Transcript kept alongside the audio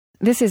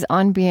This is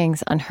On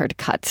Being's Unheard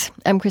Cuts.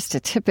 I'm Krista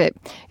Tippett.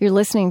 You're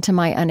listening to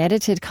my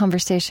unedited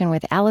conversation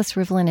with Alice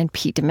Rivlin and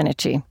Pete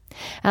Domenici.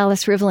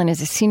 Alice Rivlin is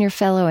a senior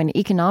fellow in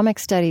economic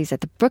studies at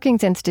the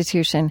Brookings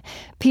Institution.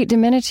 Pete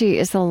Domenici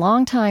is the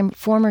longtime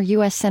former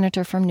U.S.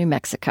 Senator from New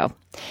Mexico.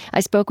 I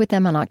spoke with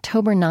them on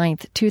October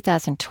 9th,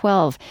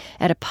 2012,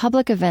 at a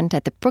public event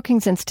at the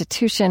Brookings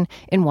Institution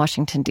in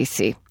Washington,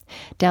 D.C.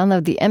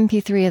 Download the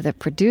MP3 of the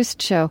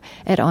produced show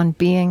at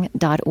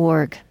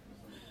onbeing.org.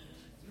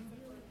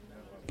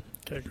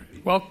 Okay,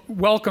 great. Well,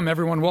 welcome,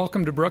 everyone.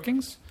 Welcome to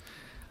Brookings.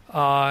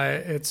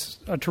 It's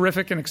a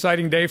terrific and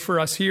exciting day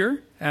for us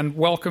here, and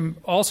welcome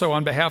also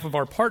on behalf of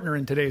our partner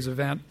in today's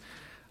event,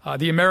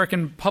 the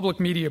American Public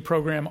Media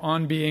Program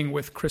On Being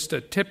with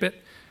Krista Tippett.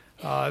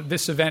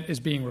 This event is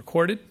being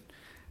recorded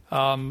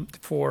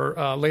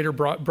for later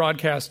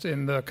broadcast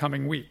in the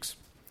coming weeks.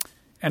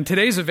 And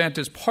today's event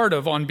is part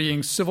of On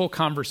Being's Civil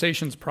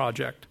Conversations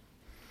project.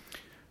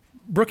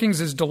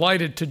 Brookings is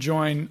delighted to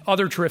join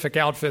other terrific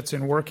outfits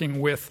in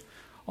working with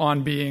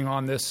On Being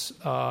on this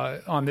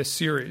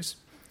series,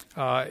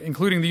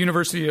 including the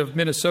University of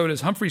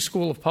Minnesota's Humphrey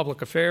School of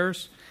Public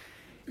Affairs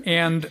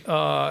and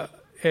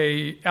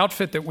a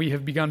outfit that we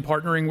have begun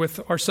partnering with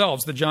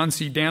ourselves, the John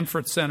C.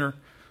 Danforth Center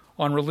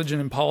on Religion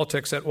and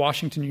Politics at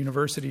Washington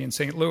University in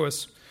St.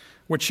 Louis,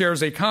 which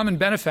shares a common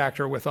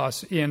benefactor with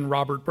us in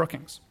Robert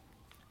Brookings.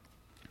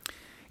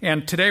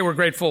 And today we're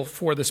grateful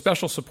for the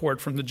special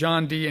support from the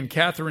John D. and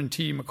Catherine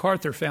T.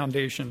 MacArthur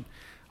Foundation,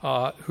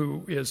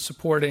 who is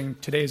supporting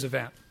today's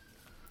event.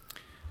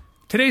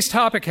 Today's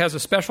topic has a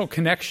special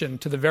connection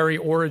to the very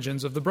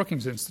origins of the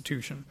Brookings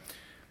Institution.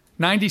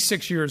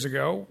 96 years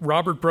ago,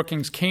 Robert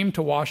Brookings came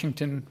to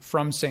Washington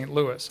from St.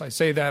 Louis. I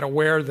say that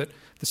aware that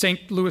the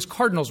St. Louis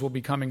Cardinals will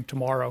be coming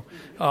tomorrow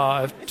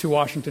to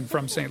Washington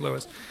from St.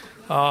 Louis.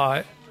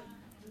 A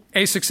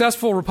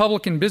successful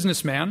Republican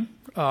businessman,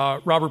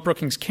 Robert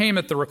Brookings came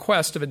at the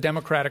request of a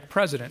Democratic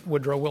president,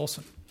 Woodrow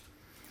Wilson.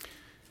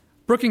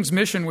 Brookings'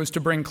 mission was to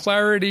bring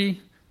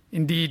clarity,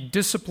 indeed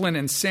discipline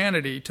and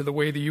sanity to the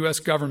way the U.S.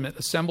 government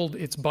assembled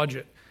its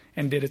budget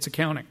and did its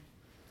accounting.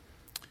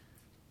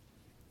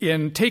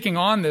 In taking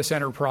on this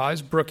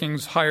enterprise,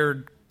 Brookings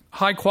hired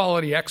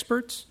high-quality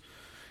experts.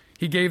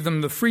 He gave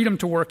them the freedom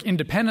to work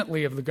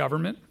independently of the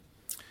government,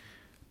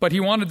 but he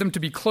wanted them to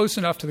be close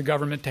enough to the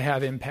government to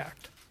have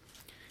impact.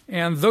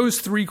 And those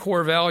three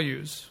core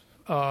values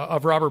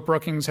of Robert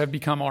Brookings have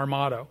become our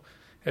motto,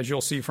 as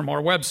you'll see from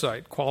our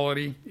website: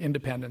 quality,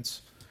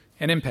 independence,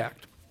 and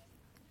impact.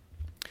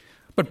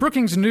 But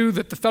Brookings knew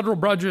that the federal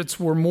budgets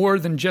were more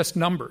than just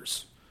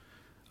numbers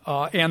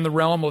and the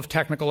realm of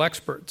technical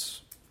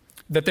experts,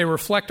 that they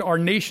reflect our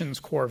nation's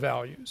core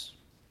values.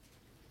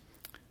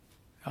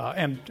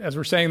 And as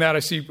we're saying that, I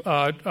see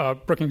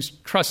Brookings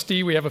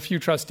trustee. We have a few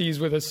trustees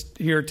with us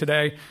here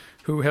today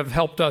who have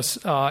helped us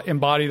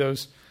embody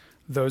those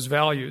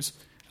values.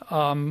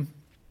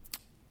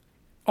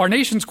 Our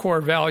nation's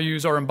core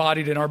values are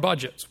embodied in our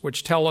budgets,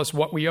 which tell us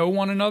what we owe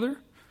one another,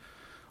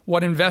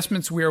 what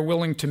investments we are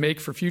willing to make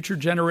for future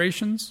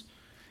generations,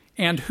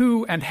 and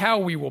who and how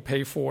we will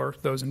pay for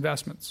those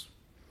investments.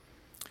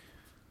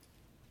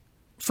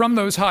 From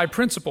those high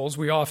principles,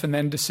 we often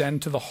then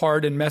descend to the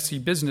hard and messy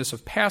business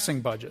of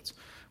passing budgets,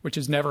 which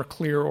is never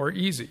clear or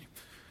easy.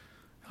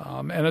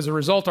 And as a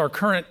result, our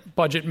current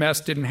budget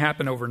mess didn't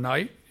happen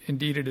overnight.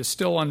 Indeed, it is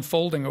still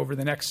unfolding over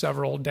the next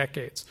several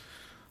decades,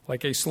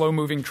 like a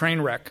slow-moving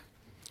train wreck.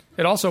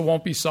 It also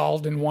won't be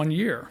solved in 1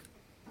 year.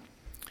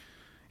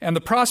 And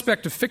the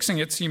prospect of fixing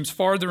it seems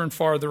farther and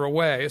farther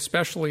away,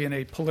 especially in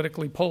a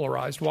politically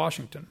polarized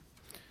Washington.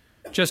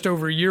 Just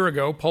over a year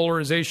ago,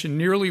 polarization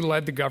nearly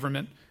led the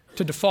government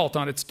to default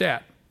on its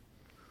debt.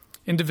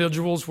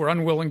 Individuals were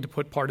unwilling to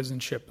put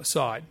partisanship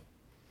aside.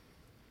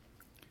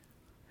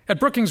 At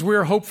Brookings, we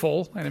are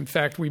hopeful, and in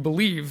fact, we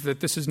believe that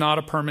this is not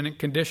a permanent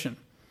condition.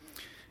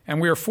 And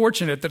we are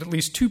fortunate that at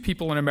least two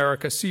people in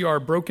America see our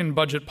broken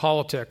budget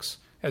politics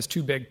as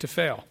too big to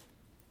fail.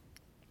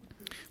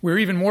 We're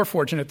even more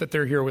fortunate that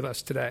they're here with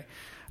us today.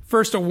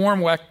 First, a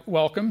warm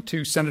welcome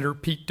to Senator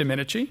Pete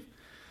Domenici.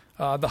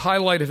 The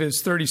highlight of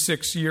his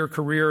 36-year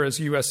career as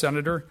U.S.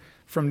 Senator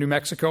from New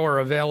Mexico are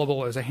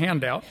available as a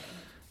handout.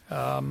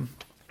 If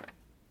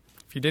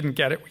you didn't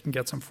get it, we can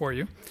get some for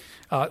you.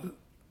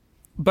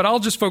 But I'll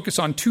just focus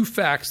on two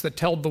facts that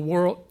tell the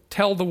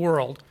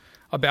world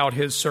about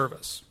his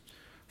service.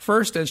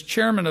 First, as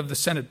chairman of the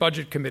Senate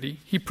Budget Committee,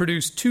 he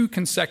produced two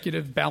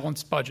consecutive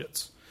balanced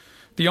budgets,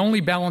 the only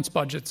balanced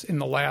budgets in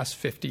the last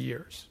 50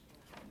 years.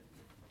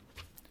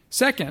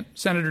 Second,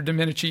 Senator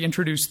Domenici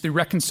introduced the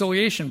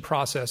reconciliation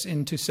process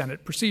into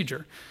Senate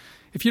procedure.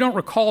 If you don't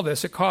recall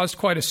this, it caused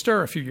quite a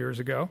stir a few years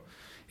ago.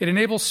 It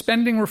enables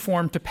spending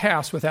reform to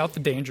pass without the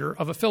danger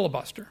of a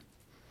filibuster.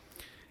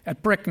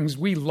 At Brookings,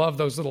 we love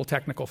those little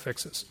technical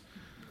fixes.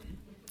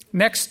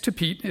 Next to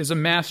Pete is a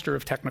master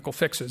of technical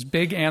fixes,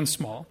 big and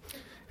small.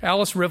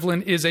 Alice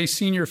Rivlin is a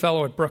senior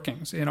fellow at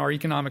Brookings in our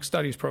economic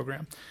studies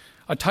program,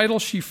 a title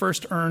she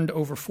first earned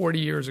over 40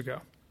 years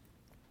ago.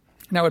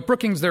 Now, at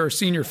Brookings, there are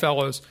senior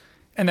fellows,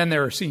 and then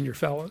there are senior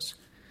fellows.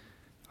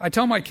 I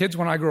tell my kids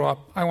when I grow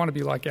up, I want to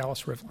be like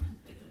Alice Rivlin.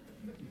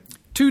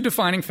 2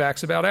 defining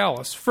facts about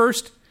Alice.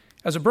 First,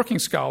 as a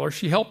Brookings scholar,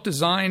 she helped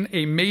design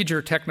a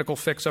major technical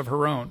fix of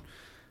her own,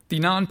 the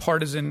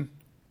nonpartisan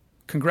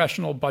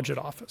Congressional Budget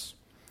Office.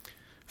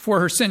 For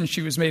her sins,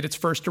 she was made its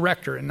first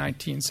director in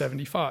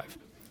 1975.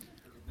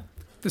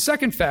 The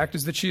second fact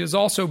is that she has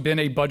also been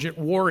a budget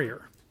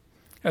warrior.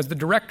 As the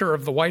director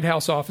of the White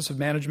House Office of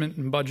Management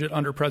and Budget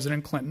under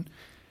President Clinton,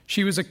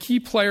 she was a key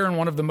player in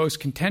one of the most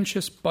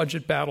contentious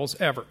budget battles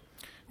ever,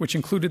 which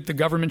included the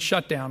government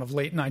shutdown of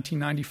late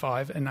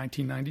 1995 and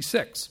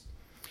 1996.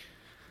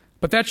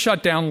 But that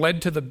shutdown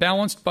led to the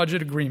balanced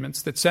budget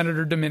agreements that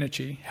Senator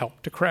Domenici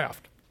helped to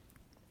craft.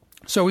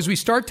 So as we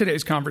start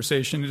today's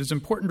conversation, it is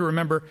important to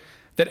remember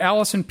that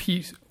Alice and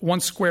Pete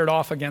once squared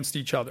off against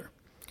each other.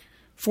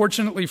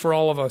 Fortunately for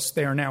all of us,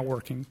 they are now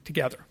working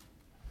together.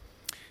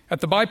 At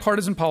the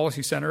Bipartisan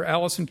Policy Center,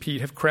 Alice and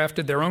Pete have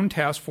crafted their own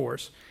task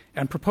force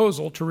and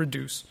proposal to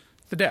reduce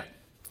the debt.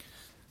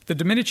 The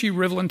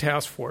Domenici-Rivlin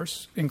Task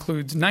Force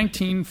includes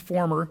 19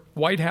 former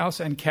White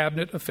House and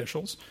cabinet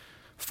officials,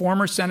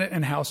 former Senate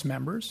and House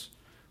members,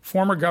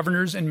 former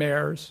governors and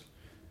mayors,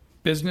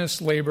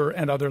 business, labor,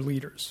 and other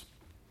leaders.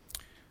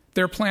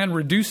 Their plan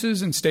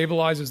reduces and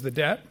stabilizes the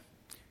debt.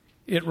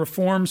 It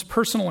reforms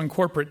personal and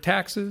corporate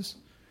taxes.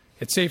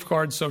 It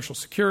safeguards Social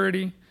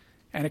Security,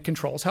 and it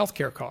controls health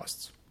care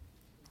costs.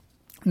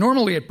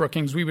 Normally at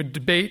Brookings, we would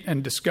debate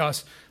and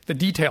discuss the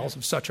details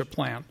of such a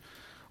plan,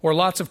 or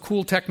lots of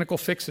cool technical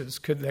fixes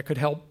that could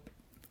help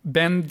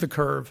bend the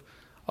curve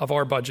of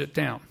our budget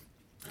down.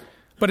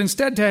 But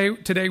instead,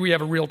 today we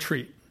have a real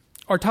treat.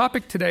 Our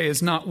topic today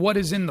is not what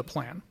is in the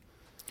plan.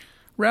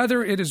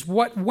 Rather, it is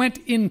what went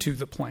into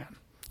the plan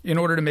in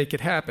order to make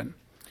it happen.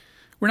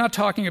 We're not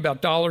talking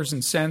about dollars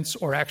and cents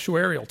or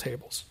actuarial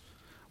tables.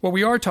 What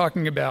we are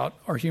talking about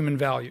are human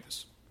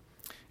values.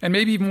 And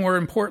maybe more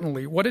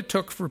importantly, what it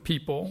took for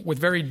people with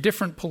very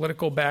different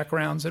political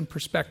backgrounds and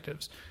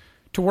perspectives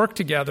to work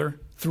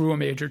together through a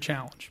major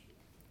challenge.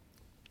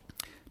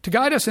 To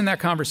guide us in that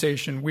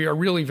conversation, we are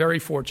really very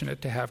fortunate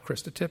to have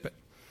Krista Tippett.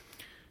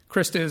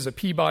 Krista is a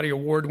Peabody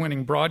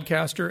Award-winning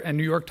broadcaster and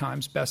New York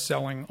Times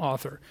best-selling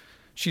author.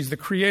 She's the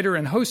creator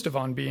and host of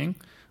On Being,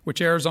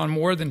 which airs on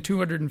more than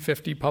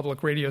 250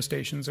 public radio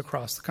stations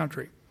across the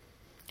country.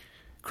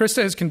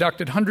 Krista has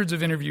conducted hundreds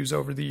of interviews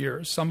over the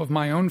years. Some of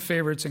my own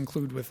favorites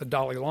include with the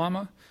Dalai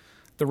Lama,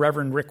 the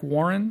Reverend Rick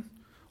Warren,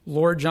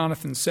 Lord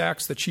Jonathan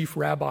Sacks, the Chief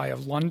Rabbi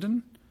of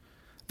London,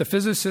 the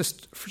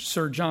physicist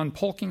Sir John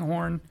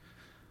Polkinghorne,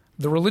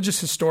 the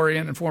religious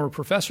historian and former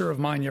professor of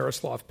mine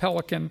Yaroslav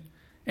Pelikan,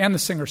 and the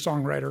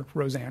singer-songwriter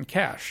Roseanne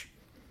Cash.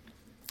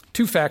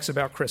 2 facts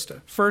about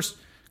Krista. First,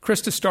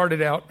 Krista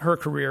started out her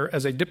career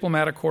as a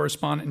diplomatic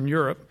correspondent in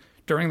Europe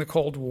during the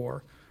Cold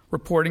War,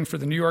 reporting for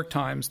the New York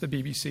Times, the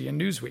BBC,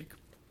 and Newsweek.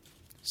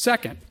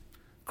 Second,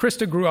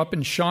 Krista grew up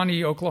in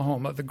Shawnee,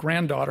 Oklahoma, the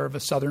granddaughter of a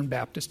Southern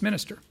Baptist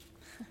minister.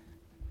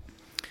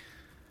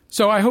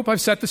 So I hope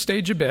I've set the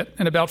stage a bit.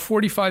 In about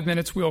 45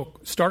 minutes, we'll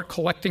start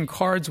collecting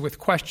cards with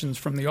questions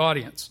from the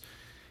audience.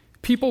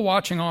 People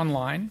watching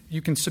online, you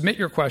can submit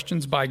your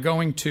questions by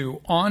going to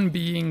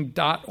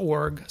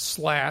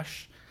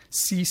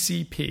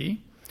onbeing.org/CCP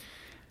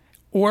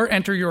or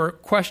enter your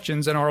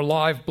questions in our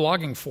live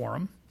blogging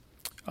forum.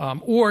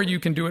 Or you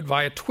can do it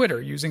via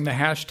Twitter using the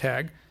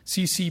hashtag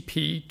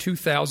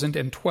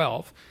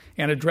CCP2012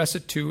 and address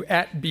it to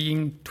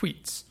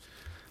 @BeingTweets.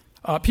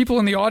 People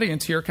in the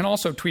audience here can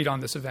also tweet on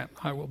this event.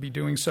 I will be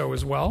doing so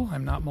as well.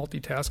 I'm not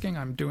multitasking.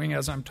 I'm doing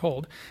as I'm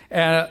told.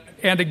 And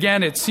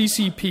again, it's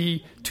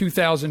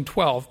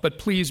CCP2012, but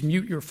please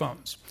mute your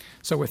phones.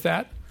 So with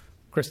that,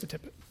 Krista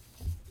Tippett.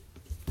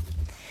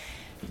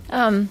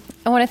 I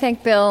want to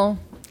thank Bill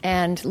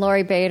and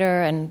Laurie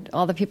Bader and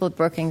all the people at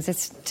Brookings.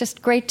 It's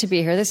just great to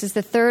be here. This is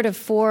the 3rd of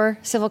 4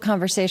 Civil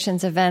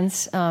Conversations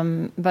events,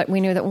 but we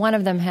knew that one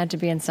of them had to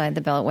be inside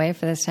the Beltway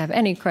for this to have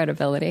any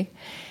credibility.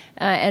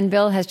 And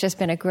Bill has just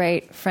been a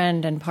great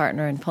friend and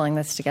partner in pulling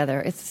this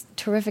together. It's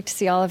terrific to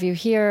see all of you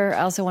here.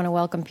 I also want to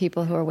welcome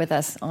people who are with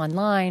us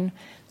online,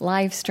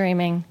 live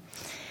streaming.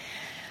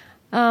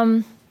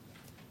 In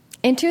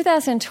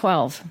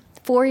 2012,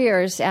 4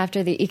 years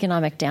after the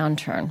economic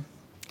downturn,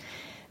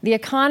 the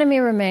economy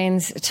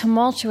remains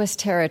tumultuous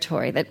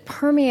territory that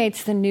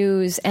permeates the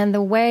news and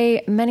the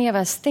way many of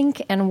us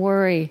think and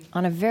worry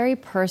on a very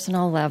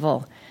personal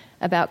level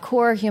about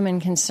core human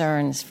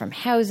concerns, from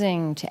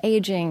housing to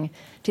aging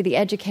to the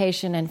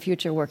education and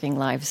future working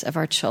lives of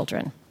our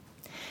children.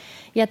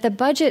 Yet the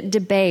budget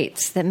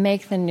debates that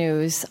make the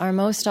news are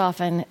most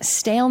often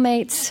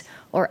stalemates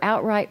or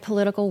outright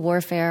political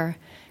warfare,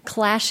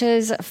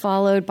 clashes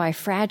followed by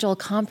fragile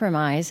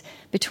compromise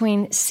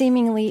between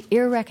seemingly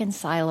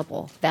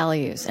irreconcilable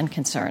values and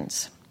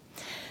concerns.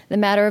 The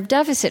matter of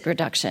deficit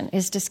reduction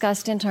is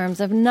discussed in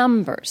terms of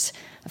numbers,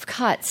 of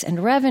cuts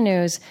and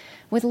revenues,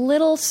 with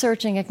little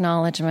searching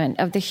acknowledgement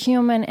of the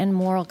human and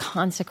moral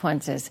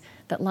consequences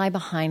that lie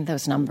behind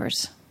those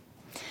numbers.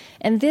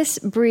 And this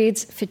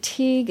breeds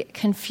fatigue,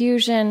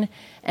 confusion,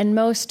 and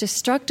most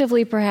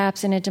destructively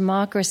perhaps in a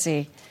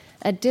democracy,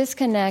 a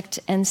disconnect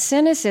and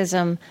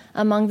cynicism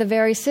among the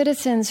very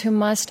citizens who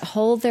must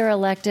hold their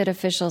elected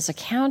officials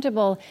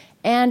accountable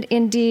and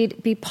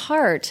indeed be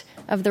part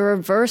of the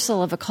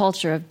reversal of a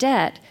culture of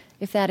debt,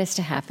 if that is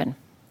to happen.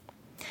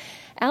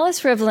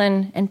 Alice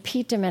Rivlin and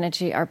Pete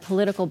Domenici are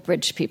political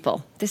bridge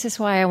people. This is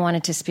why I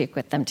wanted to speak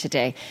with them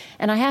today.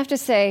 And I have to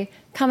say,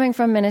 coming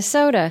from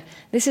Minnesota,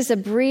 this is a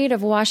breed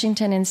of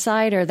Washington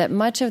insider that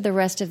much of the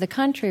rest of the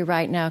country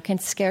right now can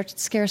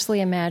scarcely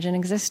imagine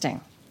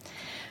existing.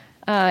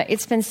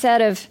 It's been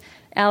said of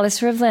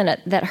Alice Rivlin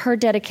that her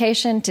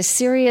dedication to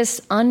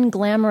serious,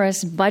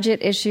 unglamorous budget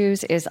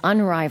issues is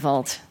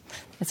unrivaled.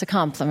 It's a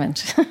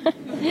compliment.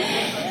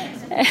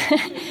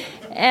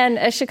 And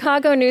a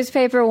Chicago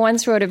newspaper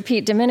once wrote of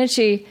Pete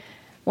Domenici,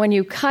 "When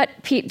you cut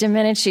Pete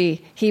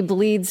Domenici, he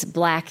bleeds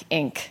black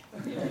ink."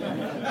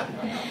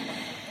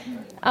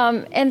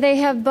 And they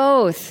have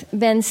both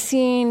been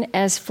seen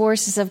as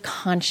forces of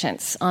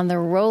conscience on the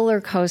roller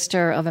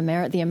coaster of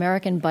the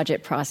American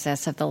budget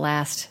process of the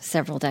last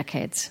several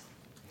decades.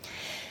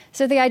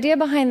 So the idea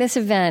behind this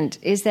event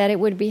is that it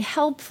would be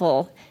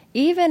helpful,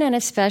 even and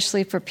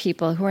especially for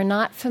people who are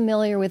not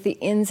familiar with the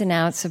ins and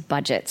outs of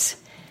budgets,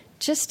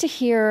 just to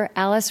hear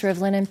Alice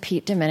Rivlin and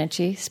Pete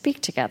Domenici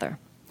speak together,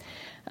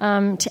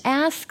 to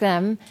ask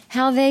them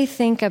how they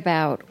think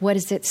about what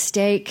is at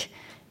stake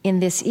in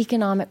this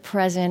economic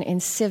present in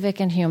civic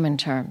and human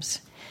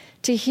terms,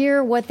 to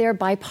hear what their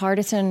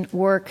bipartisan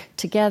work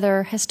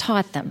together has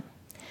taught them,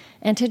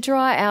 and to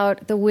draw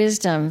out the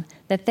wisdom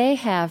that they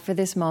have for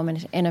this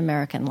moment in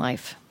American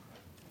life.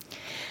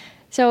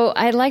 So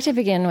I'd like to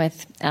begin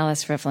with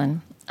Alice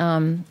Rivlin.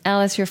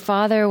 Alice, your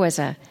father was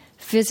a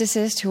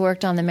physicist who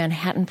worked on the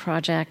Manhattan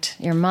Project.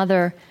 Your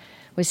mother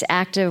was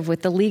active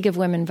with the League of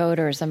Women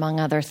Voters, among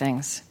other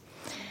things.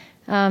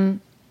 I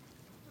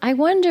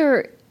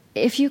wonder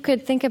if you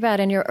could think about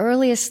in your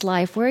earliest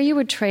life where you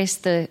would trace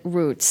the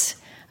roots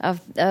of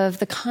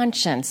the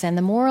conscience and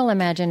the moral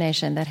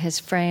imagination that has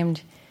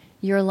framed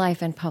your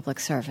life in public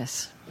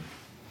service.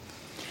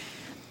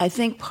 I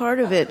think part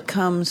of it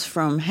comes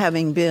from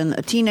having been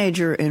a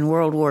teenager in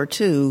World War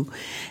II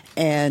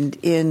and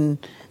in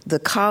the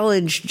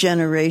college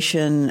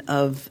generation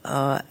of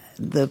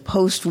the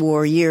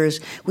post-war years,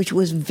 which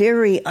was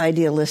very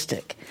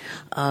idealistic.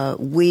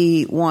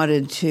 We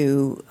wanted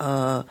to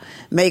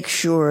make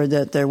sure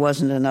that there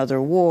wasn't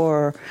another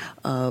war.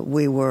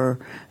 We were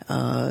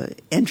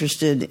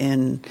interested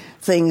in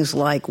things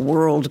like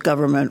world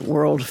government,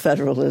 world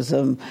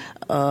federalism.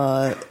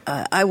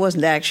 I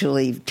wasn't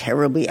actually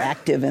terribly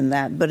active in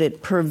that, but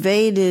it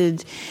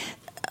pervaded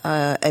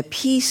a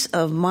piece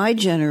of my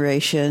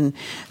generation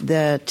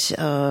that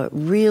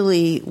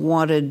really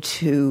wanted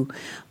to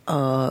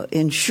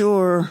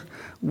ensure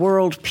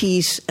world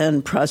peace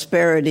and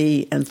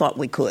prosperity and thought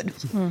we could.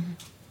 Mm-hmm.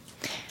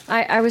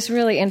 I was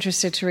really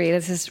interested to read,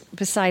 this is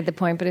beside the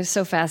point, but it's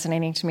so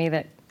fascinating to me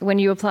that when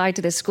you applied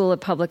to the School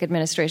of Public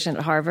Administration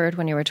at Harvard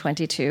when you were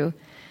 22,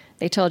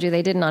 they told you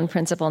they didn't on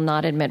principle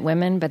not admit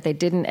women, but they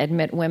didn't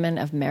admit women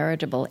of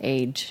marriageable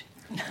age.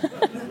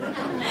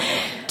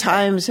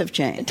 Times have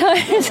changed.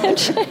 Times have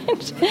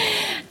changed.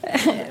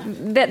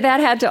 That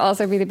had to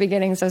also be the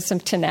beginnings of some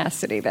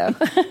tenacity, though.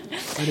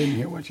 I didn't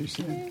hear what you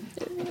said.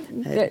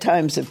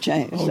 Times have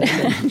changed. Oh,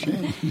 times have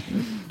changed.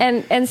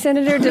 And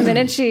Senator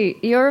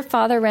Domenici, your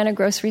father ran a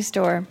grocery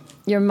store.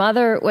 Your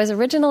mother was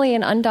originally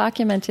an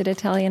undocumented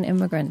Italian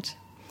immigrant.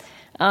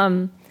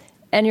 And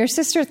your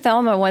sister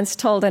Thelma once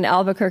told an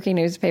Albuquerque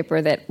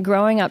newspaper that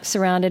growing up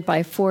surrounded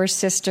by four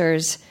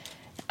sisters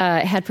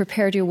had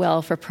prepared you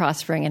well for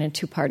prospering in a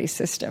two-party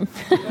system.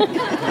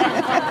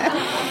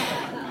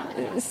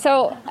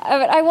 So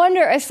I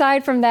wonder,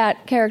 aside from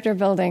that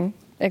character-building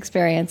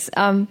experience,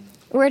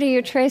 where do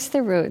you trace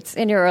the roots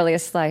in your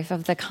earliest life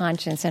of the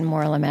conscience and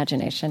moral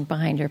imagination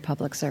behind your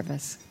public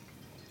service?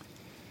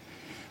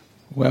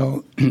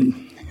 Well,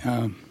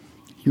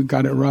 you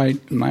got it right.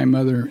 My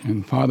mother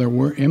and father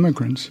were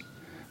immigrants.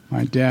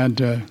 My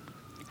dad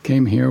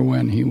came here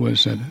when he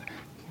was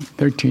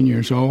 13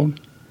 years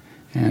old,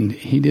 and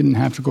he didn't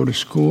have to go to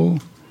school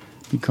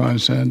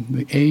because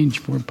the age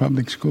for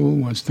public school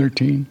was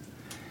 13.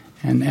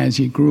 And as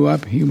he grew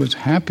up, he was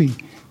happy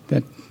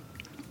that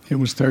it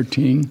was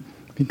 13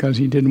 because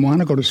he didn't want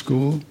to go to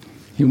school.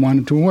 He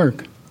wanted to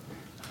work.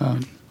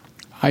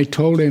 I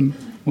told him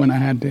when I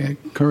had the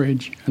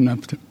courage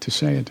enough to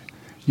say it,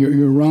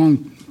 you're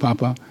wrong,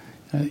 Papa.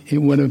 It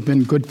would have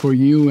been good for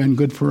you and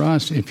good for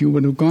us if you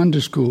would have gone to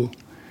school.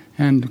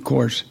 And, of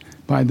course,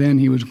 by then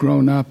he was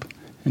grown up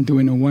and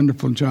doing a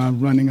wonderful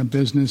job running a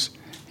business.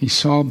 He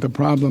solved the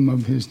problem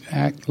of his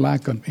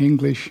lack of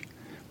English,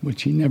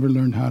 which he never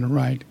learned how to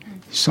write.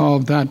 He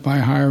solved that by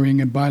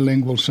hiring a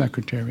bilingual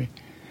secretary.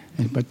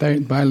 But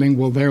that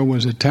bilingual there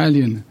was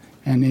Italian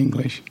and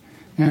English.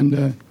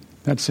 And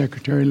that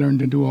secretary learned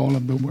to do all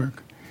of the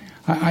work.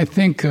 I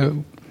think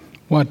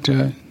what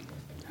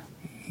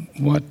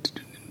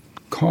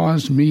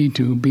caused me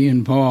to be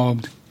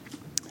involved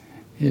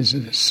is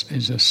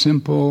a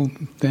simple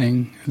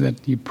thing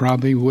that you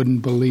probably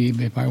wouldn't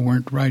believe if I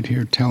weren't right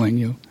here telling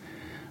you.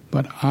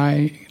 But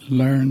I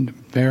learned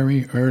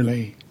very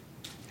early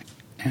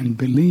and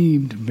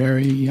believed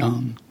very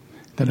young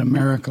that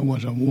America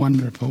was a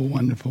wonderful,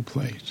 wonderful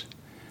place.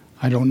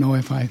 I don't know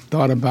if I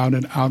thought about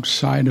it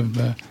outside of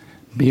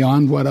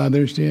beyond what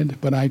others did,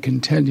 but I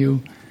can tell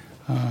you,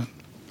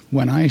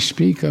 when I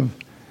speak of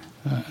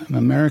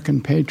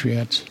American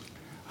patriots,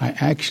 I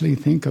actually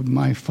think of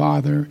my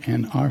father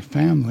and our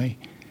family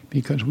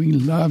because we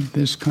loved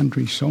this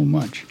country so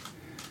much.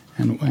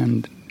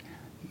 And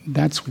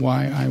that's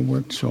why I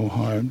worked so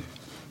hard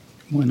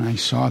when I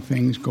saw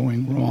things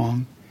going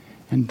wrong.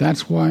 And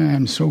that's why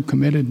I'm so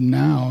committed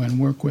now and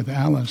work with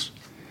Alice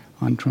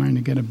on trying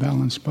to get a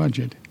balanced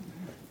budget.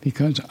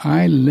 Because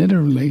I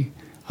literally,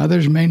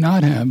 others may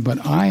not have,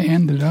 but I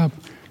ended up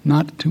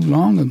not too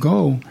long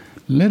ago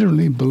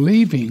literally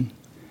believing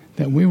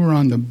that we were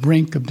on the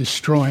brink of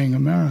destroying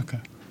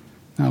America.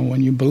 Now,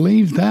 when you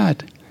believe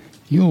that,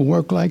 you'll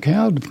work like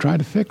hell to try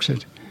to fix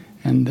it.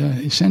 And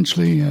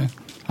essentially,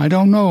 I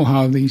don't know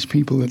how these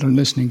people that are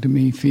listening to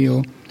me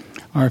feel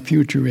our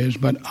future is,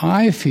 but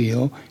I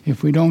feel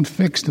if we don't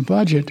fix the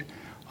budget,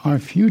 our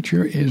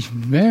future is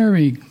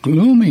very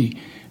gloomy,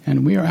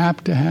 and we are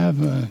apt to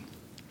have a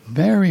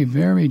very,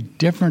 very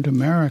different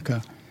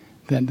America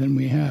than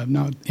we have.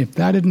 Now, if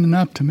that isn't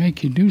enough to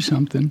make you do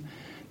something,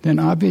 then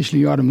obviously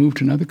you ought to move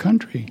to another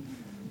country.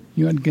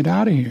 You ought to get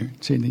out of here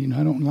and say,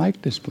 I don't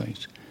like this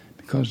place.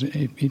 Because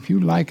if you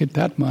like it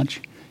that much,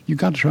 you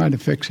got to try to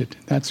fix it.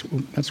 That's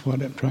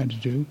what I've tried to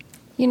do.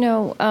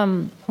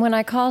 When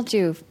I called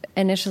you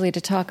initially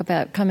to talk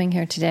about coming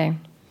here today,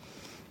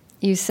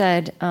 you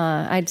said,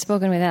 I'd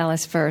spoken with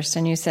Alice first,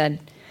 and you said,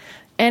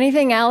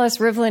 anything Alice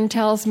Rivlin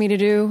tells me to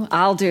do,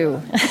 I'll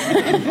do.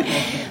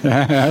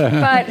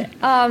 But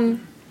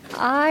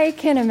I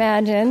can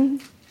imagine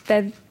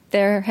that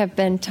there have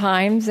been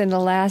times in the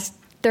last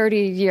 30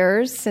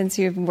 years since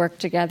you've worked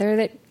together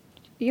that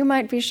you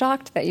might be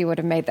shocked that you would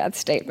have made that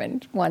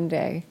statement one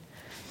day.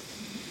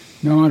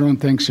 No, I don't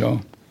think so.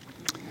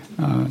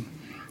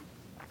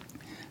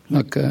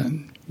 Look,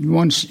 you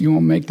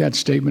won't make that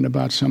statement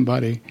about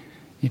somebody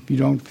if you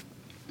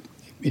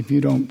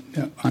don't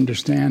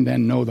understand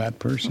and know that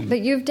person.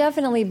 But you've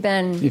definitely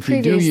been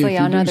previously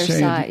on other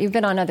sides. You've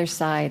been on other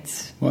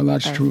sides. Well,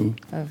 that's true.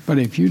 But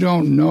if you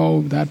don't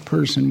know that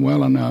person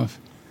well enough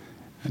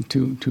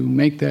to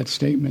make that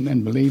statement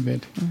and believe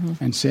it,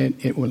 and say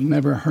it will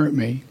never hurt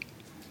me,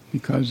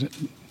 because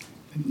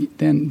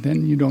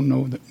then you don't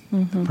know the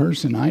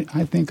person. I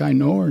think I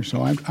know her,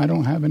 so I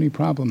don't have any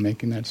problem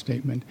making that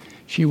statement.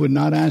 She would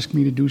not ask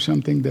me to do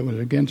something that was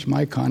against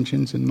my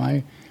conscience and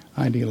my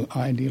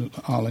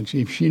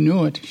ideology. If she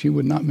knew it, she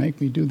would not make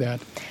me do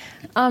that.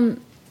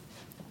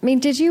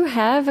 Did you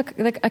have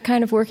a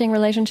kind of working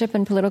relationship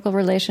and political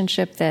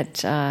relationship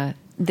that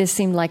this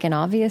seemed like an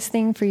obvious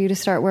thing for you to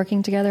start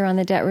working together on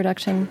the debt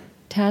reduction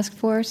task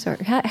force? Or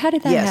how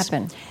did that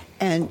happen?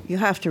 And you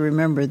have to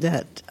remember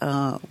that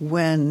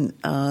when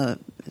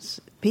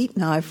Pete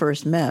and I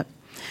first met,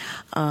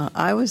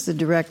 I was the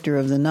director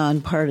of the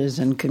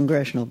Nonpartisan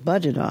Congressional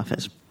Budget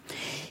Office.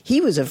 He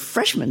was a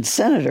freshman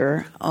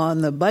senator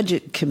on the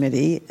Budget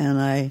Committee,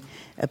 and I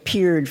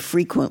appeared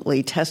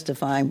frequently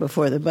testifying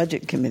before the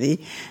Budget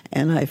Committee,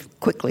 and I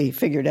quickly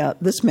figured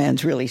out this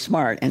man's really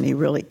smart, and he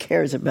really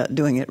cares about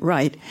doing it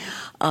right.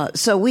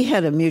 So we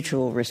had a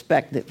mutual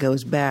respect that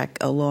goes back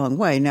a long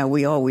way. Now,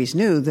 we always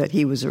knew that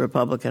he was a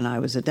Republican, I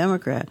was a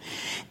Democrat.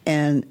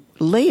 And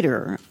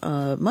later,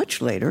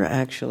 much later,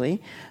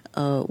 actually,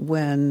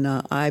 when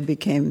I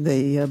became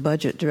the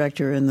budget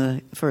director in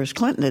the first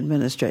Clinton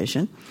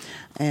administration,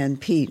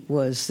 and Pete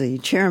was the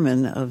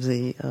chairman of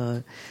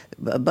the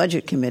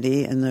Budget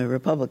Committee in the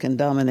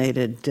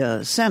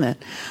Republican-dominated Senate,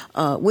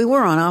 we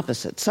were on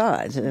opposite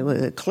sides,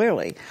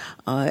 clearly,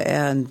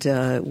 and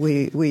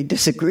we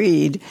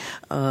disagreed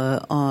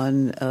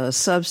on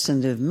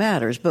substantive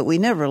matters, but we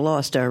never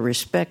lost our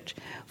respect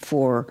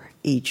for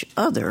each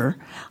other.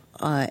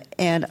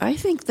 And I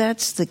think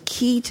that's the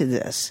key to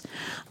this.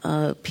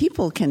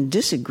 People can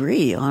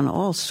disagree on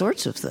all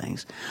sorts of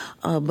things,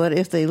 but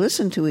if they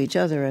listen to each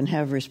other and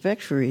have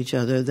respect for each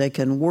other, they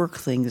can work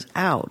things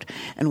out.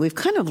 And we've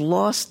kind of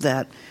lost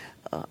that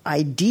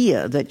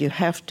idea that you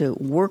have to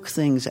work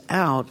things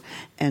out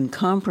and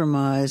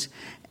compromise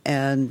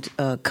and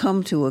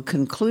come to a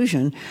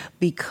conclusion,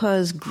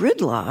 because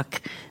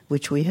gridlock,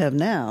 which we have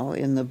now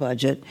in the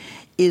budget,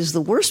 is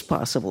the worst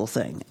possible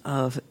thing,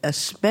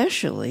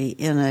 especially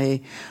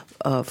in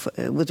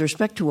with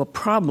respect to a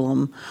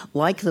problem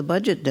like the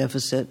budget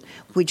deficit,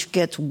 which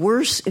gets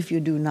worse if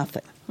you do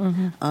nothing.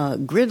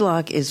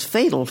 Gridlock is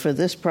fatal for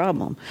this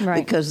problem,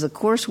 because the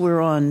course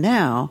we're on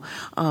now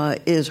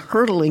is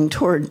hurtling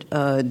toward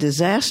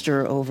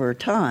disaster over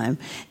time,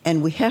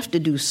 and we have to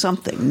do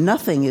something.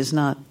 Nothing is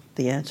not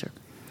the answer.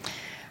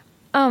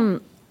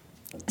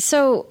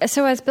 So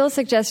as Bill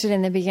suggested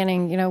in the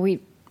beginning,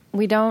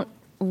 we don't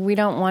we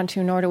don't want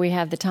to, nor do we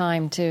have the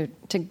time to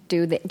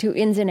do the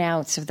ins and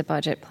outs of the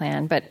budget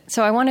plan. But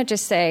so I want to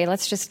just say,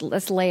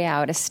 let's lay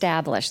out,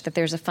 establish that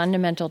there's a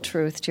fundamental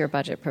truth to your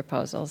budget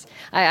proposals.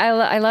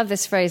 I love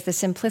this phrase, the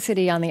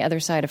simplicity on the other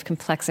side of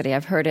complexity.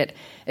 I've heard it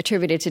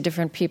attributed to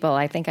different people.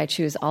 I think I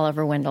choose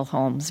Oliver Wendell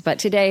Holmes. But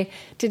today,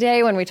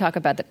 when we talk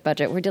about the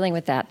budget, we're dealing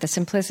with that, the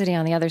simplicity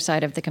on the other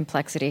side of the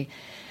complexity.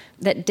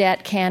 That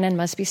debt can and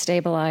must be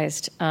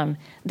stabilized,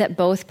 that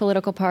both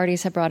political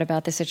parties have brought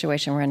about the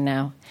situation we're in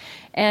now.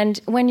 And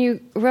when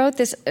you wrote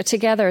this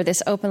together,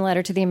 this open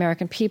letter to the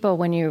American people,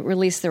 when you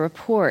released the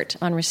report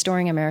on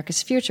restoring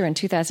America's future in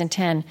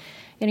 2010,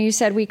 you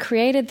said, we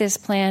created this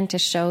plan to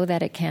show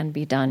that it can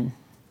be done.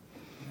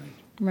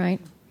 Right?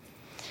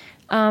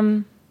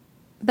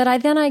 But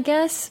I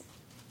guess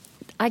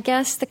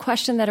the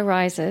question that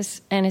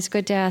arises, and it's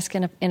good to ask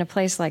in a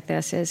place like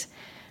this, is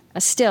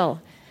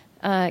still,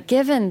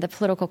 given the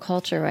political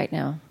culture right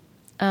now,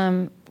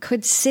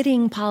 could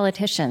sitting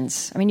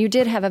politicians, you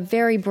did have a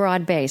very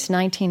broad base,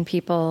 19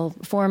 people,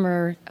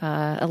 former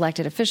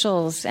elected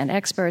officials and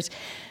experts,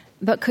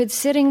 but could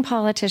sitting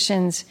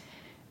politicians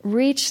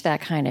reach that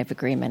kind of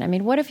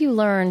agreement? What have you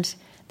learned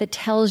that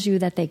tells you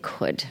that they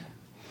could?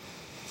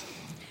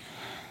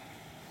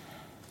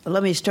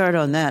 Let me start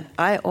on that.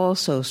 I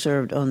also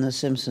served on the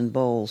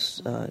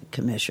Simpson-Bowles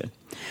Commission.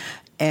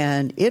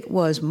 And it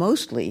was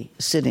mostly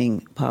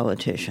sitting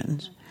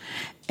politicians.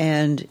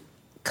 And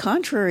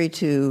contrary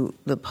to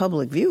the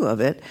public view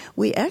of it,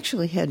 we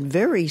actually had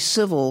very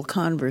civil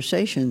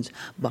conversations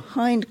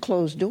behind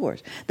closed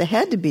doors. They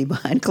had to be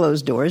behind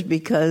closed doors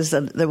because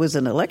there was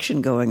an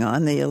election going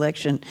on,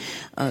 the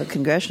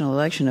congressional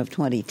election of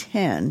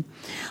 2010,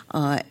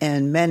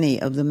 and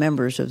many of the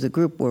members of the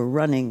group were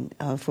running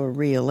for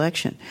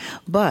re-election.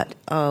 But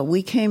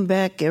we came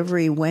back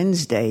every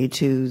Wednesday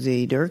to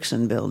the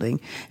Dirksen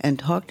building and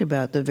talked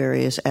about the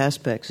various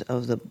aspects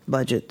of the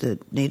budget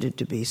that needed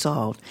to be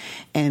solved,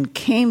 and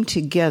came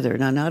together.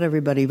 Now, not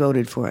everybody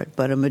voted for it,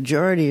 but a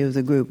majority of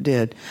the group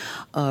did,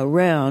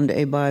 around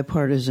a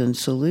bipartisan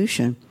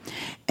solution.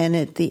 And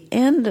at the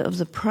end of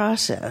the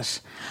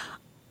process,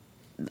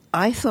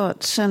 I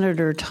thought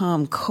Senator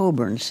Tom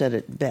Coburn said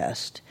it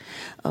best.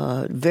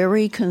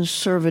 Very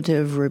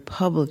conservative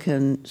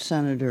Republican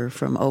senator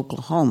from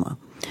Oklahoma.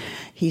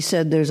 He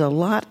said, there's a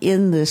lot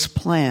in this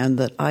plan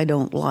that I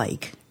don't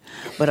like,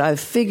 but I've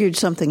figured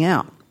something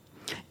out.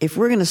 If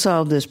we're going to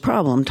solve this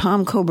problem,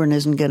 Tom Coburn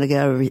isn't going to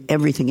get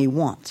everything he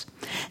wants.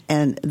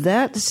 And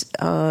that's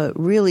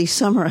really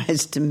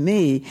summarized to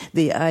me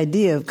the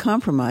idea of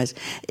compromise.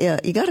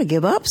 You got to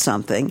give up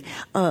something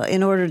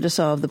in order to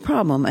solve the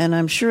problem. And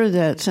I'm sure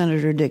that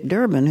Senator Dick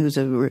Durbin, who's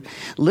a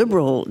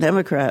liberal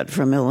Democrat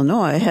from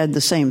Illinois, had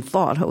the same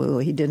thought. Well,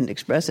 he didn't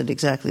express it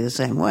exactly the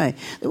same way.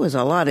 There was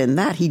a lot in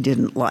that he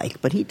didn't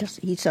like, but he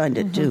signed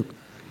it too.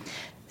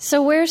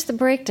 So where's the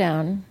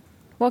breakdown?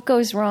 What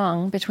goes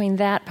wrong between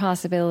that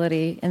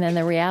possibility and then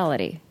the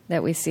reality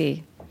that we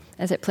see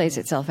as it plays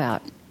itself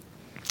out?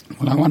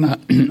 Well, I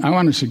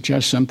want to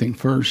suggest something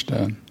first.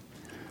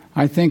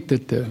 I think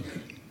that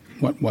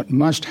what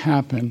must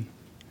happen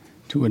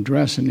to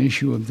address an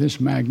issue of this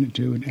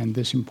magnitude and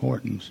this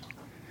importance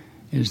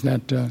is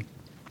that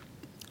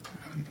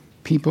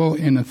people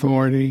in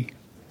authority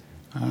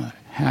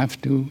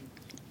have to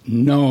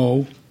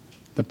know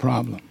the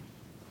problem.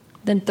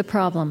 The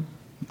problem.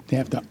 They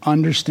have to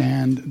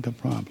understand the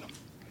problem.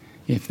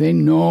 If they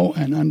know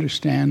and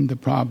understand the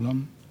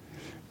problem,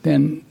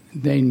 then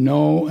they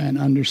know and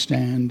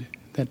understand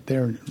that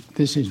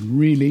this is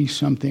really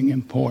something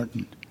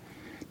important.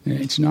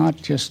 It's not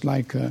just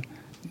like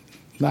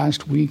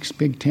last week's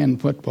Big Ten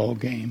football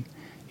game.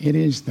 It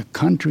is the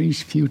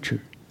country's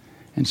future.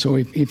 And so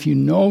if you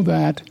know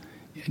that,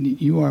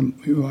 you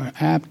are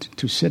apt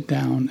to sit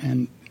down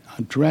and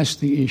address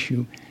the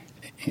issue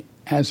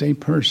as a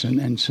person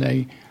and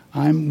say,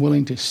 I'm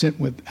willing to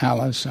sit with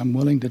Alice, I'm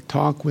willing to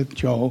talk with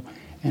Joe,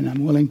 and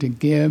I'm willing to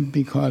give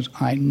because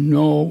I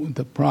know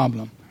the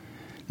problem.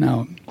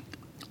 Now,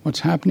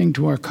 what's happening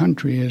to our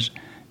country is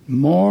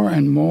more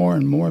and more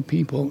and more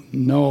people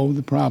know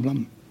the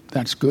problem.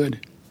 That's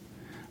good.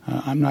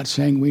 I'm not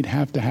saying we'd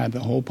have to have the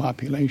whole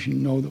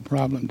population know the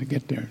problem to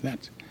get there.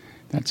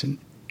 That's an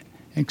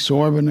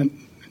exorbitant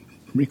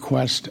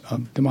request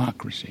of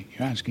democracy.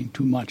 You're asking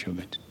too much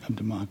of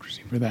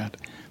democracy for that.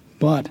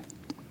 But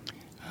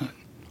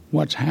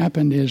what's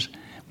happened is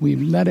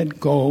we've let it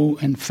go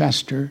and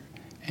fester,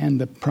 and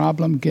the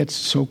problem gets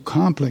so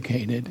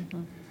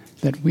complicated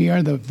that we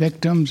are the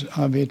victims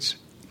of its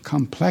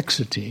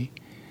complexity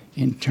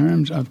in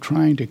terms of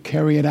trying to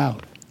carry it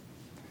out.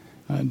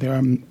 There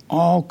are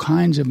all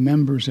kinds of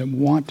members that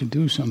want to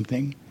do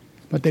something,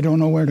 but they don't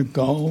know where to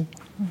go.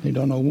 They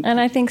don't know. And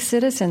I think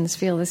citizens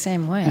feel the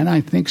same way. And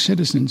I think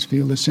citizens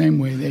feel the same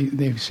way.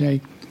 They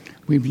say,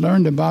 we've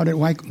learned about it.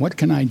 What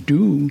can I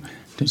do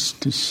to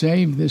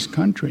save this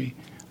country?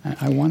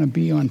 I want to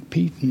be on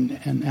Pete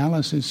and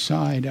Alice's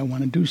side. I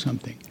want to do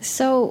something.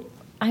 So,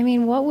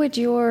 what would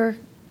your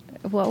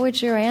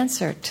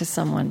answer to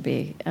someone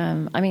be?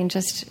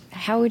 Just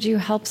how would you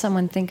help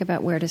someone think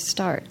about where to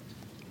start?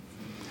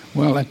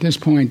 Well, at this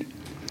point,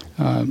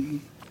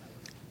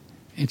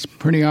 it's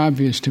pretty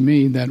obvious to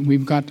me that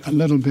we've got a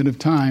little bit of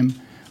time,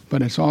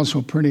 but it's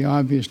also pretty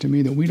obvious to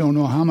me that we don't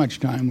know how much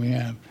time we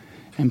have.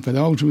 And for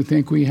those who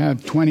think we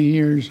have 20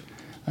 years,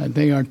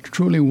 they are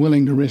truly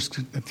willing to risk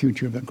the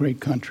future of a great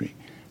country.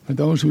 For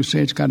those who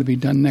say it's got to be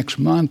done next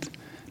month,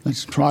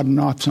 let's trot it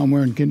off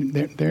somewhere and get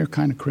it, they're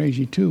kind of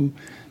crazy too,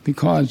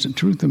 because the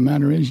truth of the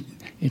matter is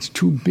it's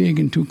too big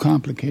and too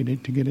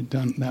complicated to get it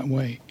done that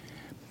way.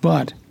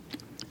 But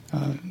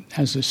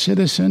as a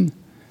citizen,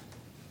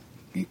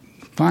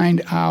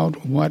 find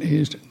out what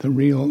is the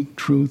real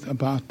truth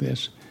about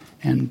this.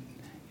 And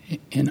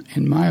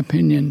in my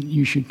opinion,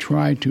 you should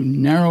try to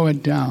narrow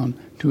it down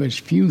to as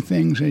few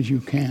things as you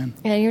can.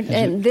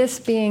 And this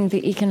being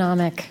the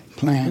economic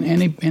plan.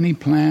 Any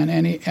plan,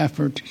 any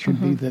effort should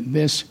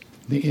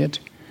be it.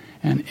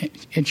 And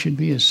it should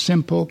be as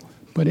simple,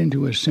 put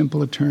into as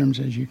simple a terms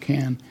as you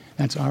can.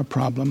 That's our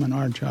problem and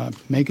our job.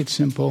 Make it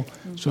simple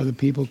so that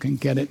people can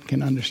get it,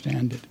 can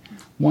understand it.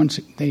 Once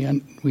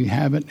we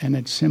have it and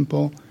it's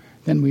simple,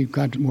 then we've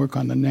got to work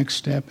on the next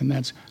step, and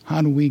that's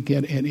how do we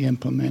get it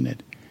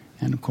implemented.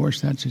 And, of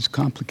course, that's as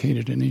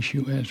complicated an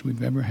issue as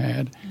we've ever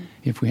had.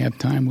 If we have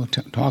time, we'll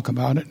talk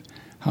about it.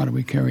 How do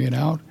we carry it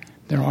out?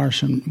 There are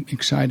some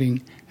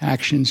exciting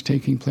actions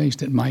taking place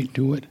that might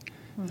do it,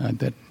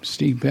 that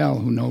Steve Bell,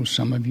 who knows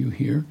some of you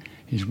here,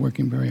 is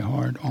working very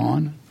hard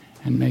on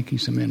and making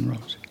some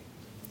inroads.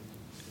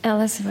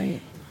 Alice, what do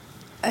you...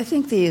 I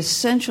think the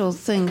essential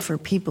thing for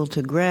people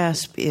to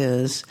grasp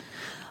is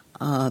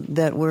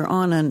that we're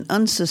on an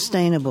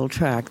unsustainable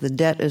track. The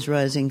debt is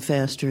rising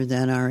faster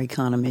than our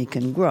economy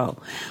can grow.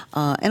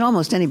 And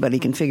almost anybody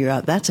can figure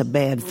out that's a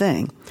bad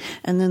thing.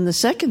 And then the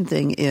second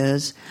thing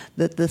is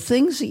that the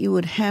things that you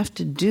would have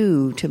to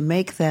do to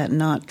make that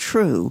not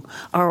true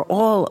are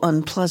all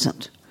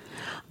unpleasant.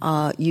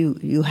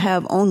 You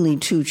have only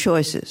two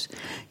choices.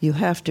 You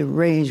have to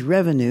raise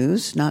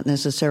revenues, not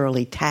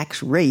necessarily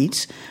tax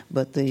rates,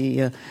 but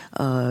the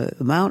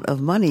amount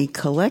of money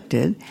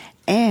collected,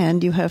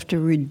 and you have to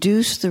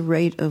reduce the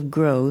rate of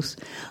growth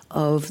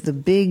of the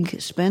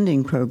big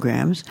spending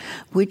programs,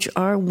 which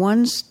are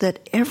ones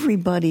that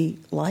everybody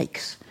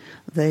likes.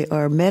 They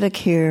are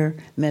Medicare,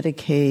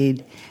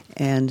 Medicaid,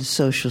 and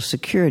Social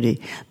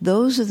Security.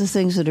 Those are the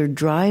things that are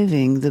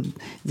driving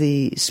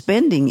the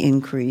spending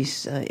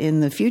increase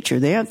in the future.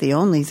 They aren't the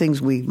only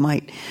things we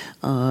might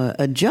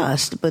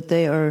adjust, but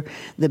they are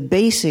the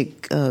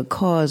basic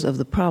cause of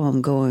the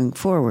problem going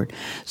forward.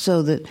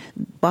 So that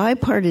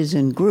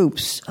bipartisan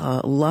groups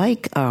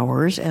like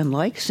ours and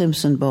like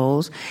Simpson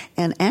Bowles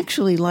and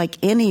actually like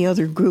any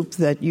other group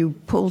that you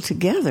pull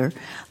together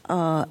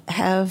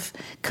have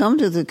come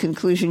to the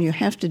conclusion you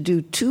have to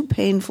do two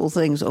painful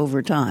things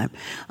over time,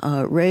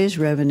 raise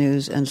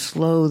revenues and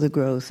slow the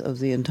growth of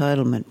the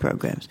entitlement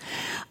programs.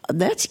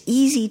 That's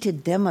easy to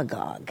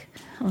demagogue.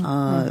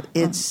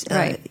 It's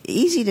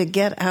easy to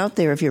get out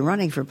there if you're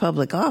running for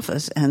public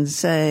office and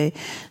say,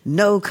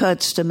 no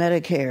cuts to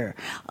Medicare,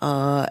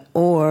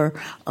 or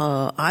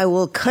I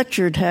will cut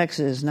your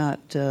taxes, not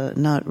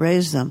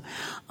raise them.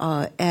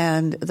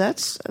 And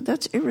that's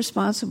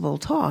irresponsible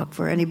talk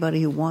for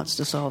anybody who wants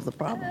to solve the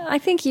problem. I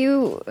think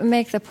you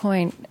make the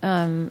point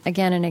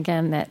again and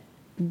again that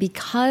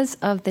because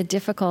of the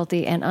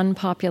difficulty and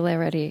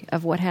unpopularity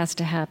of what has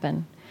to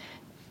happen,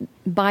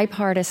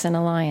 bipartisan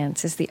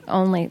alliance is the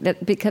only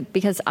that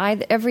because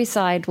every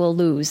side will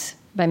lose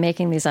by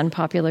making these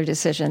unpopular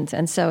decisions,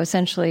 and so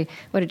essentially,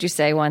 what did you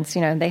say once?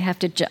 They have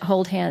to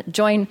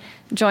join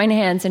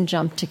hands and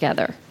jump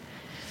together.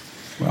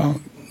 Well,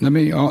 let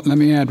me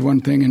add one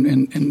thing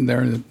in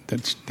there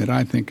that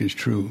I think is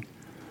true.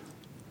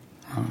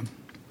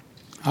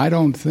 I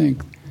don't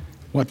think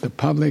what the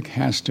public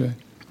has to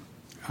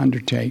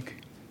undertake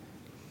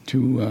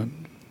to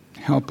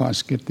help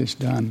us get this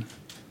done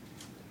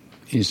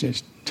is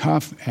as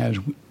tough as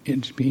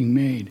it's being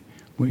made.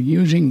 We're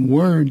using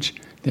words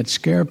that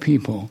scare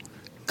people.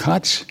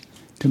 Cuts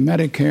to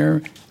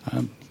Medicare,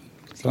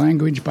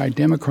 language by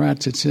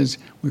Democrats that says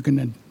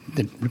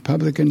the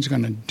Republicans are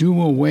going to do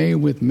away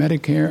with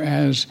Medicare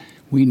as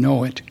we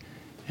know it.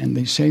 And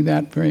they say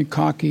that very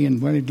cocky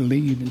and ready to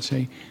leave and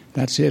say,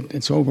 that's it,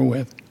 it's over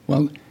with.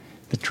 Well,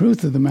 the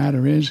truth of the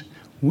matter is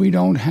we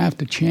don't have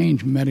to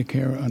change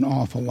Medicare an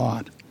awful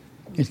lot.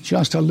 It's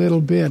just a little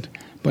bit,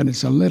 but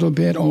it's a little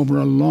bit over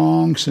a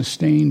long,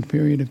 sustained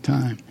period of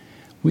time.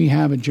 We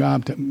have a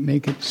job to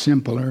make it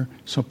simpler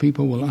so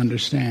people will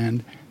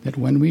understand that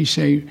when we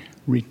say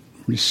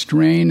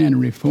restrain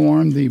and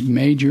reform the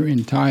major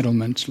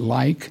entitlements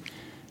like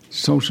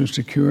Social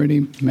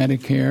Security,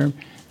 Medicare,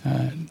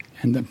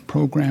 and the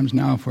programs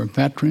now for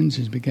veterans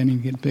is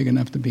beginning to get big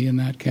enough to be in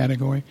that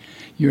category.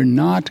 You're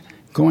not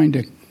going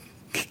to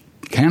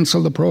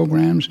cancel the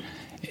programs.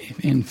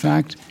 In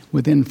fact,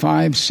 within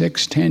 5,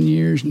 6, 10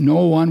 years,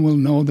 no one will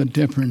know the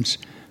difference.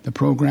 The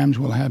programs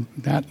will have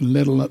that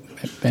little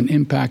been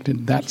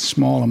impacted, that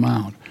small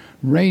amount.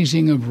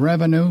 Raising of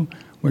revenue,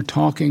 we're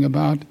talking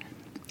about,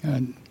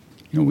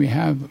 we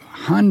have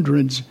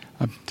hundreds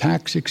of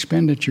tax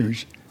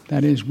expenditures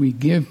That is, we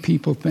give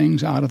people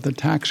things out of the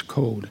tax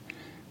code,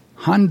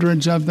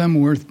 hundreds of them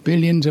worth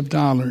billions of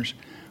dollars.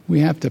 We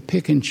have to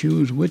pick and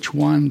choose which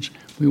ones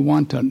we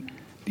want to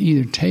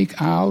either take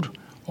out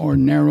or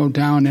narrow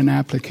down in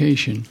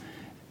application.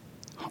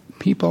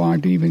 People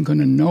aren't even going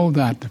to know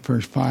that the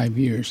first 5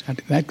 years.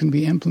 That can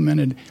be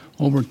implemented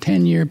over a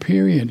 10-year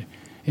period.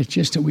 It's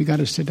just that we got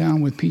to sit down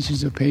with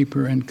pieces of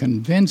paper and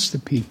convince the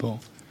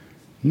people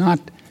not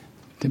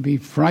to be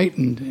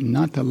frightened and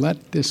not to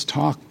let this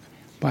talk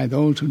by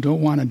those who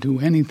don't want to do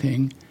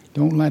anything,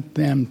 don't let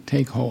them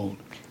take hold.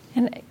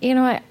 And,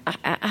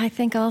 I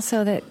think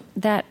also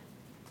that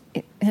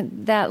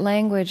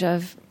language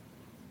of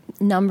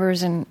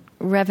numbers and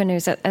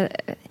revenues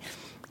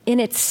in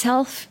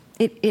itself,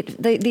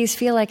 these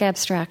feel like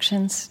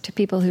abstractions to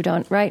people who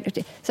don't,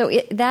 right? So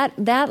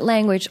that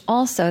language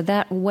also,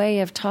 that way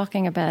of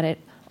talking about it,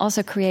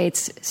 also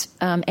creates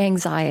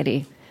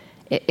anxiety,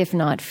 if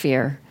not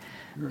fear.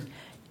 Sure.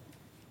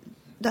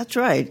 That's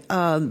right.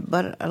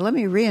 But let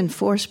me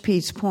reinforce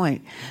Pete's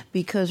point,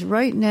 because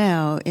right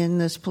now in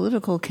this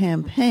political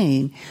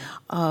campaign,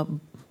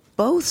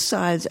 both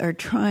sides are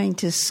trying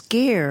to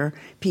scare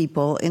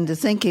people into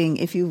thinking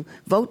if you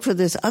vote for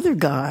this other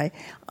guy,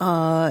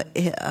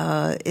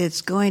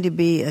 it's going to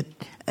be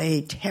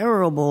a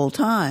terrible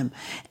time.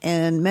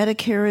 And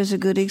Medicare is a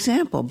good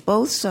example.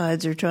 Both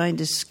sides are trying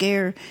to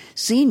scare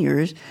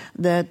seniors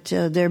that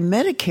their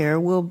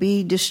Medicare will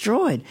be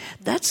destroyed.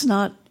 That's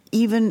not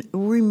even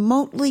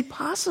remotely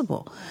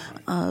possible.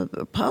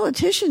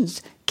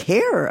 Politicians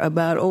care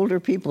about older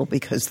people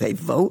because they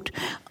vote,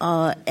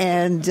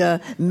 and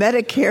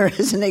Medicare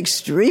is an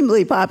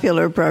extremely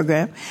popular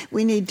program.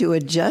 We need to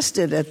adjust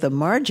it at the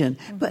margin,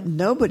 but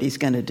nobody's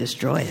going to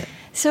destroy it.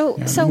 So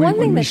when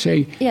thing we that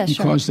say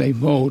because sure. they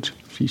vote,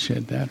 she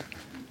said that.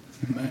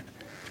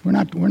 We're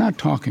not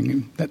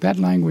talking that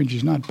language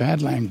is not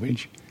bad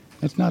language.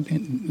 That's not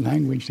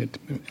language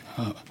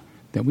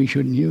that we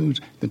shouldn't use.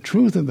 The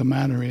truth of the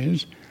matter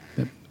is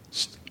that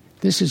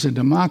this is a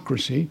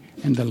democracy,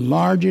 and the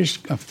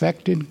largest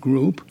affected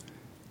group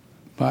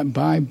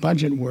by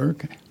budget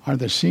work are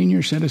the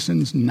senior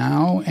citizens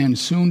now and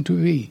soon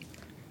to be.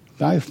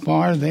 By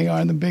far, they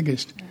are the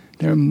biggest.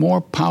 They're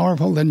more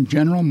powerful than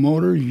General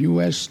Motors,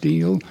 U.S.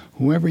 Steel,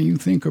 whoever you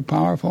think are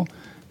powerful.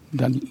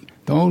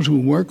 Those who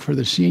work for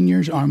the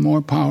seniors are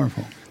more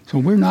powerful. So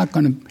we're not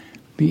going to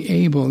be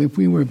able, if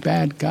we were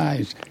bad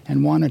guys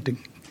and wanted to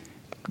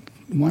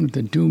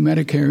do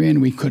Medicare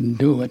in, we couldn't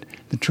do it.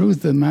 The truth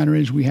of the matter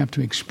is we have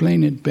to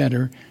explain it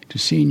better to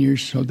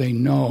seniors so they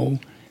know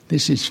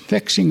this is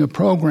fixing a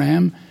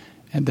program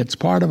and that's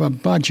part of a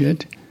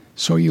budget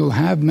so you'll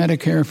have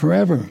Medicare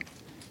forever.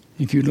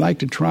 If you'd like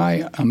to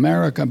try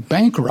America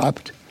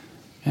bankrupt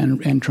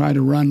and try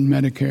to run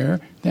Medicare,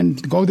 then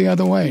go the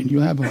other way.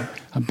 You'll have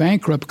a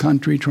bankrupt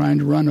country trying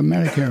to run a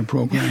Medicare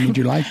program. Would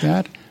you like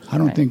that? I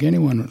don't think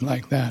anyone would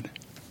like that.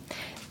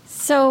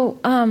 So,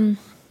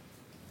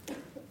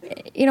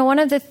 one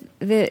of the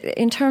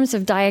in terms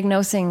of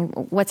diagnosing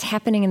what's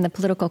happening in the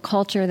political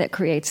culture that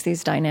creates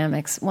these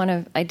dynamics,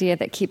 one idea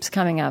that keeps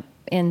coming up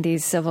in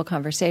these civil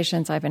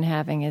conversations I've been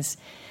having is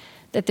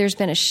that there's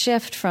been a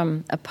shift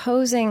from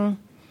opposing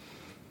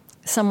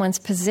someone's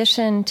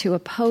position to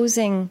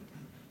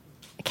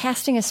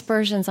casting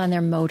aspersions on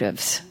their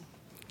motives.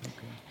 Okay.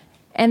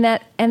 And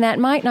that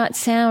might not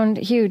sound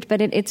huge, but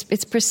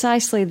it's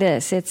precisely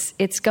this.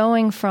 It's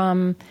going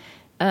from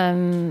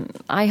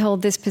I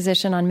hold this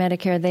position on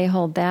Medicare, they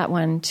hold that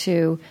one,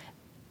 to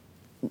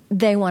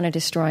they want to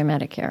destroy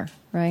Medicare,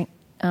 right?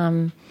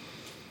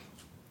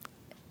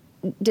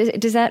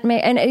 Does that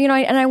make... And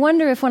I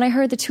wonder if when I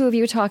heard the two of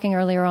you talking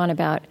earlier on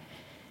about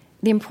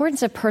the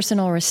importance of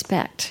personal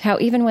respect, how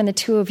even when the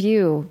two of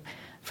you,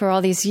 for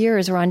all these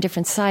years, were on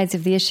different sides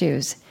of the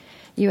issues,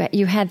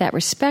 you had that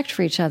respect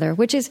for each other,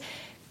 which is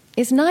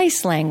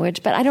nice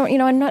language, but I don't...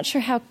 I'm not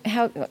sure how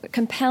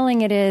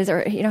compelling it is,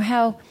 or,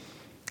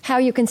 how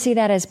you can see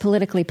that as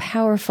politically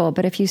powerful.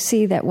 But if you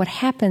see that what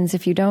happens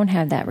if you don't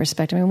have that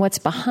respect, what's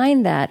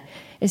behind that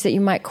is that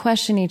you might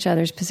question each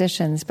other's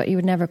positions, but you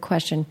would never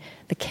question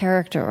the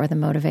character or the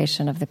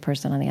motivation of the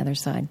person on the other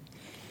side.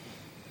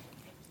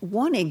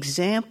 One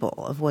example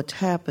of what's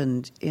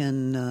happened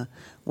in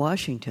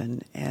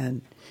Washington,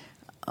 and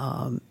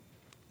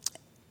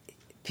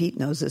Pete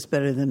knows this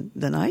better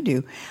than I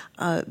do,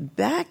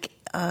 back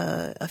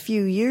a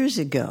few years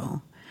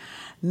ago,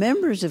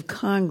 members of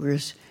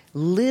Congress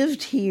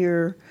lived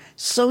here,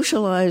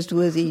 socialized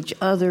with each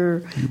other.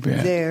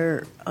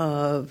 Their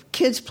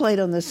kids played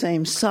on the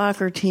same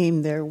soccer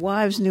team. Their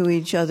wives knew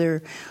each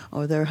other,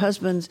 or their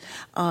husbands.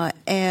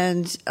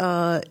 It's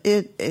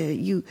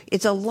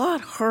a lot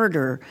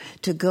harder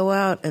to go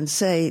out and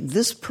say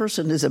this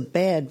person is a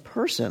bad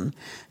person,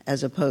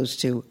 as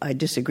opposed to I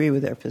disagree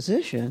with their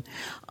position,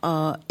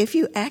 if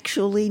you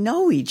actually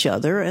know each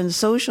other and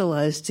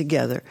socialize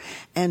together.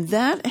 And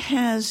that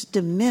has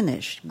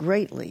diminished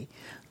greatly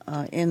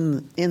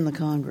in the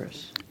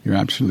Congress. You're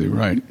absolutely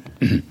right.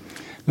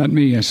 Let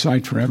me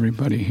cite for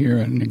everybody here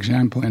an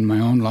example in my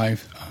own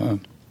life.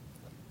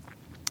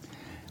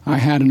 I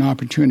had an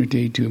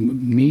opportunity to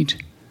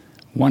meet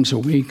once a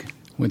week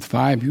with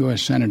 5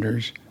 U.S.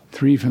 senators,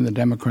 3 from the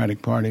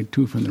Democratic Party,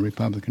 2 from the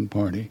Republican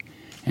Party,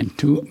 and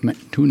two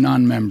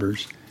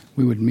non-members.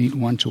 We would meet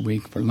once a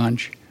week for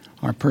lunch.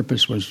 Our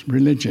purpose was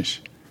religious.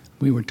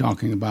 We were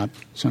talking about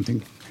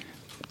something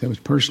that was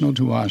personal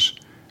to us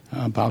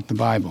about the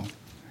Bible.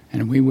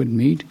 And we would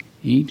meet,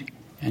 eat,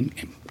 and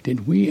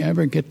did we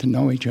ever get to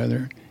know each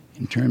other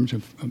in terms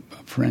of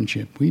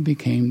friendship? We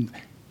became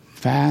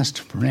fast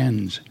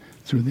friends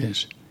through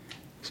this.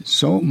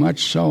 So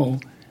much so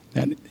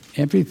that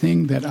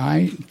everything that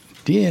I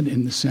did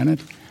in the Senate,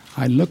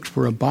 I looked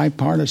for a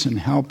bipartisan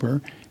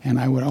helper, and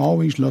I would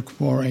always look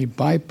for a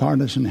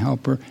bipartisan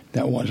helper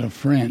that was a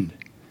friend.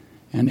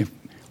 And if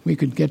we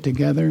could get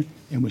together,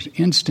 it was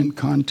instant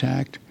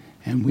contact,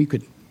 and we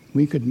could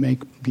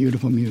make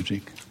beautiful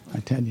music. I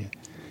tell you,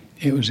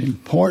 it was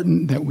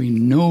important that we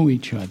know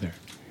each other,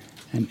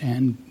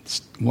 and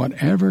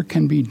whatever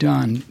can be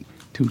done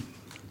to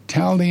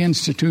tell the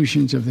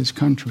institutions of this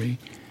country,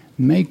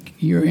 make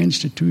your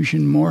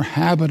institution more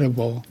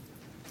habitable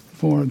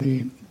for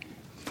the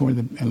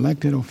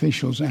elected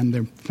officials and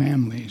their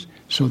families,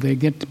 so they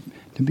get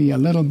to be a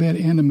little bit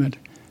intimate.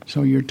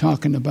 So you're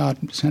talking about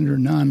Senator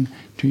Nunn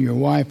to your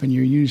wife, and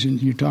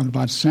you're talking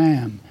about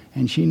Sam,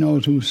 and she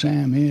knows who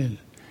Sam is.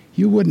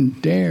 You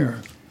wouldn't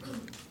dare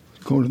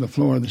go to the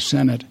floor of the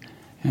Senate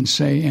and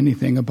say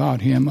anything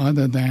about him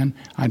other than,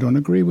 I don't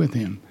agree with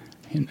him.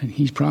 And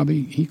he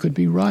could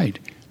be right,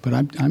 but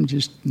I'm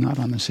just not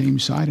on the same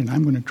side, and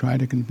I'm going to try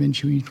to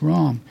convince you he's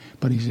wrong.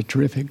 But he's a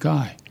terrific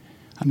guy.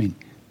 I mean,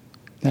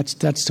 that's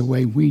the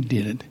way we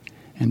did it,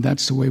 and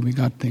that's the way we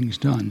got things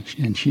done.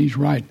 And she's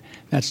right.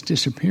 That's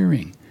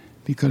disappearing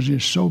because they're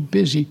so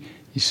busy.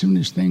 As soon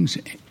as things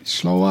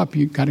slow up,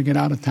 you've got to get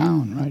out of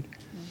town, right?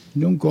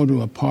 You don't go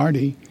to a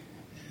party,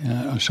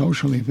 a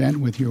social event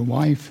with your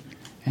wife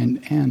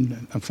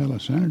and a fellow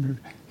senator.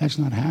 That's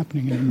not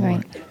happening anymore.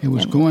 Right. It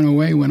was going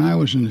away when I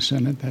was in the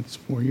Senate. That's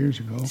 4 years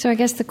ago. So I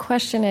guess the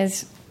question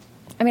is,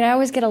 I mean, I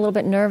always get a little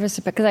bit nervous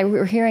because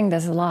we're hearing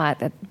this a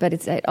lot,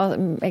 but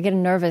I get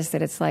nervous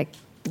that it's like,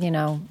 you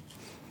know,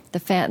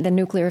 the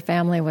nuclear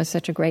family was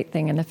such a great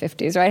thing in the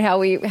 50s, right?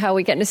 How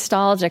we get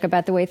nostalgic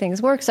about the way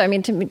things work. So I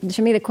mean,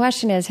 to me, the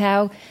question is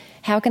how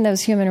can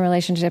those human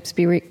relationships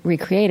be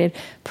recreated?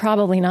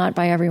 Probably not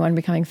by everyone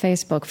becoming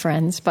Facebook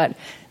friends, but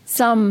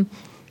some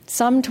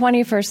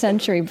 21st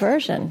century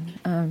version.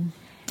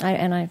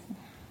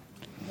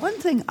 One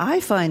thing I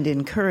find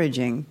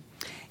encouraging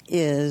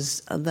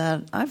is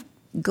that I've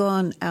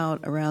gone out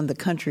around the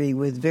country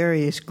with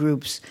various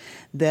groups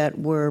that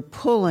were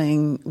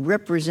pulling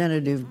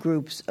representative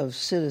groups of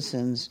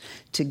citizens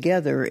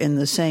together in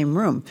the same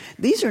room.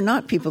 These are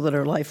not people that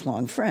are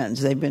lifelong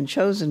friends. They've been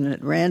chosen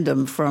at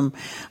random from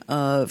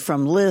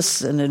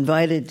lists and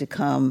invited to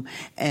come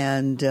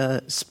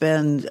and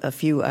spend a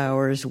few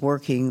hours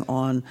working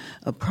on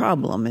a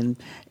problem. In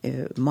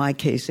my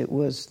case, it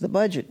was the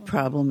budget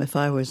problem if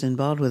I was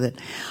involved with it.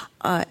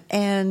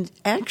 And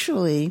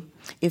actually,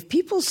 if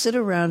people sit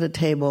around a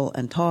table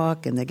and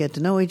talk and they get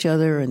to know each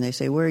other and they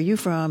say, where are you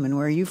from and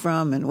where are you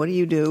from and what do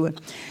you do?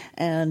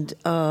 And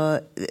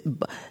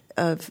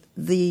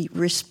the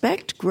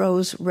respect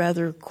grows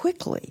rather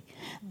quickly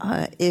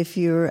if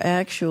you're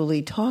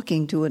actually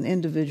talking to an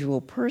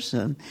individual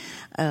person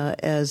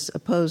as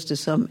opposed to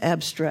some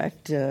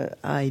abstract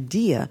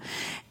idea.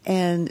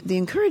 And the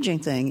encouraging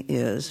thing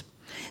is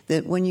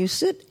that when you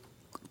sit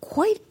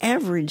quite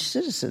average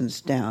citizens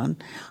down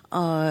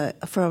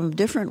from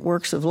different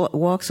walks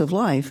of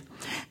life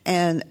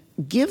and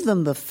give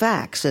them the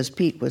facts, as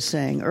Pete was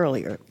saying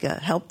earlier,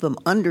 help them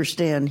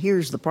understand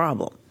here's the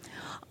problem.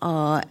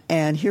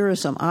 And here are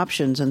some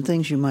options and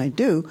things you might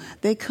do,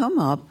 they come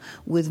up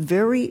with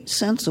very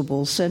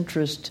sensible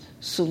centrist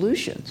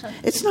solutions.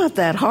 It's not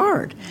that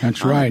hard.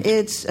 That's right.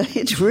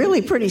 It's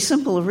really pretty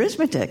simple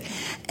arithmetic.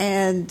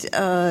 And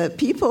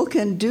people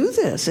can do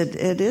this.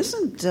 It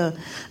isn't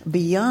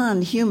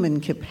beyond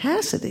human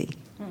capacity.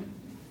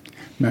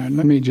 Now,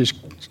 let me just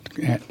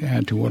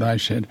add to what I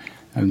said.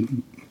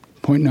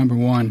 Point number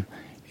one,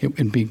 it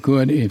would be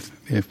good if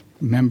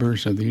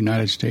members of the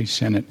United States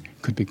Senate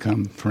could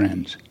become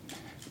friends.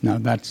 Now,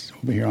 that's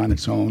over here on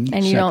its own.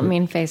 And you don't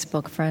mean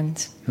Facebook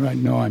friends. Right.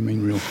 No, I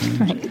mean real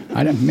friends.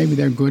 Right. Maybe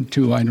they're good,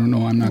 too. I don't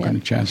know. I'm not going to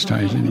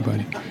chastise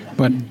anybody.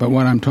 But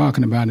what I'm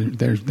talking about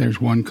is there's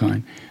one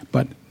kind.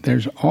 But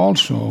there's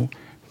also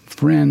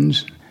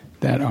friends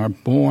that are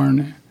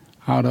born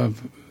out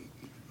of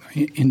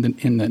in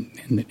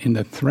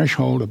the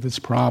threshold of this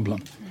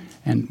problem.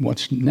 And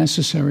what's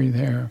necessary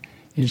there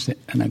is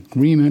an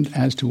agreement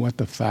as to what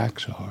the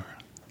facts are.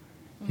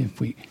 If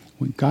we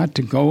got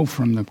to go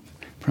from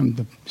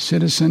the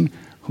citizen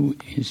who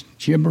is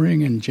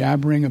gibbering and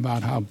jabbering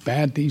about how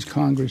bad these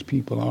Congress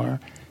people are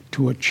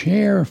to a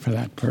chair for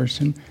that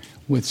person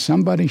with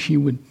somebody she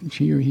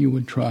or he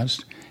would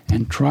trust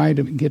and try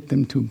to get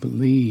them to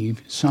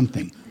believe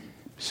something,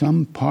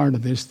 some part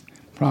of this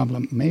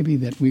problem, maybe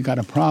that we got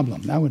a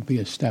problem. That would be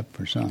a step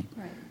for some.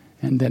 Right.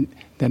 And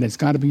that it's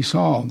got to be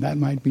solved. That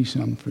might be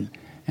some for.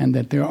 and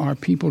that there are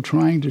people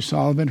trying to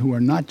solve it who are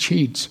not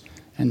cheats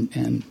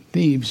and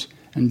thieves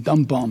and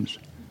dumb bums.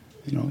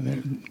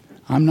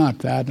 I'm not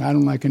that. I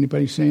don't like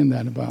anybody saying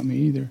that about me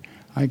either.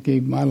 I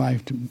gave my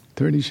life to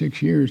 36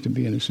 years to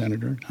being a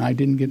senator. I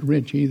didn't get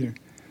rich either.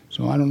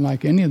 So I don't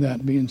like any of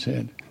that being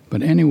said.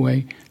 But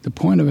anyway, the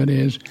point of it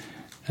is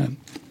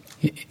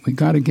we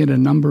got to get a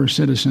number of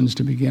citizens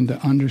to begin to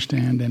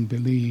understand and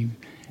believe.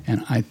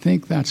 And I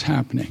think that's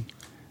happening.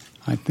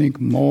 I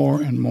think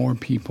more and more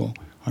people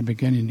are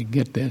beginning to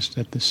get this,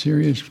 that the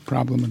serious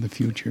problem of the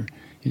future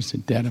is the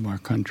debt of our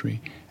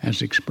country,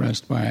 as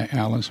expressed by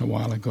Alice a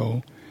while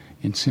ago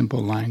in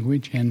simple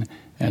language, and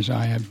as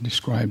I have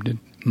described it,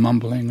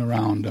 mumbling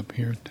around up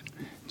here,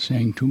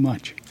 saying too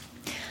much.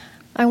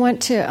 I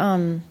want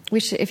to,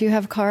 if you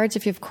have cards,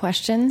 if you have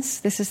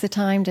questions, this is the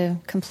time to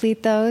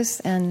complete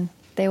those, and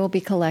they will be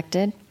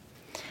collected.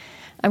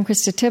 I'm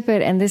Krista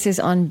Tippett, and this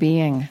is On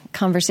Being,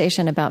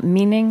 conversation about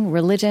meaning,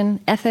 religion,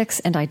 ethics,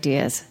 and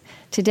ideas.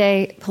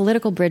 Today,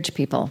 political bridge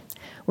people.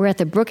 We're at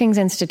the Brookings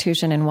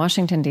Institution in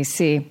Washington,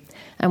 D.C.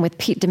 I'm with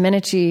Pete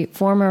Domenici,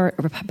 former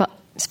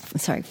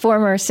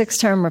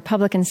six-term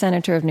Republican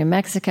senator of New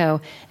Mexico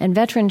and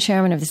veteran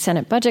chairman of the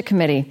Senate Budget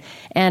Committee,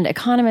 and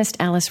economist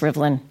Alice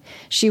Rivlin.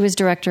 She was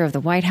director of the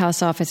White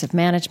House Office of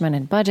Management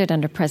and Budget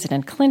under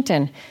President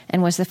Clinton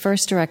and was the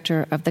first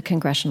director of the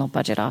Congressional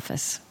Budget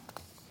Office.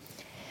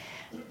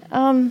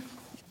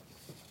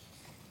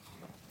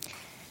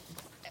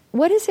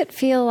 What does it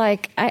feel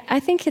like? I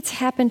think it's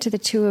happened to the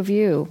two of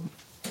you,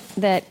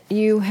 that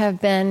you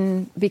have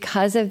been,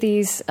 because of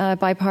these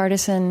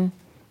bipartisan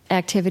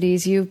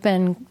activities, you've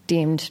been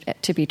deemed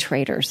to be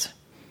traitors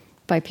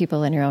by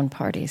people in your own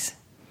parties.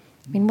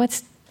 I mean,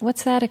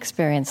 what's that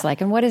experience like?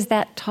 And what has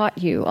that taught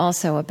you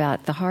also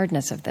about the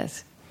hardness of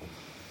this?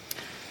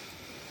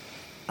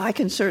 I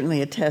can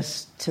certainly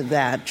attest to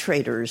that.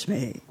 Traitors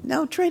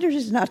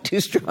is not too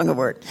strong a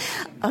word.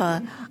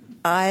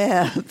 I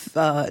have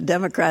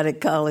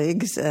Democratic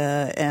colleagues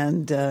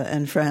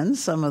and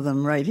friends, some of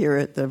them right here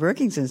at the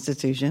Brookings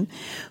Institution,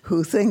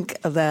 who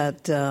think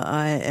that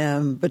I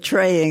am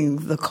betraying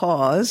the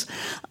cause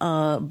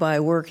by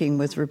working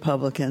with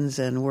Republicans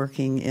and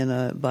working in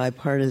a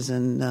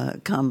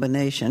bipartisan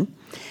combination.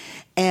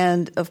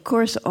 And, of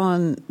course,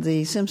 on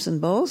the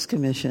Simpson-Bowles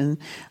Commission,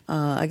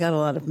 I got a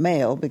lot of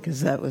mail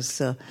because that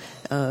was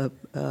a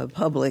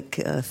public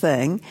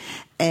thing.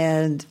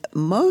 And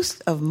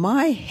most of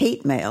my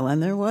hate mail,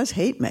 and there was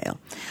hate mail,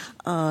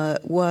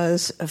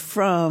 was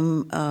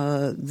from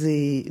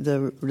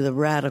the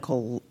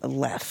radical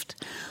left.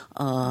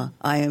 I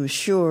am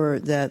sure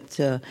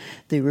that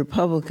the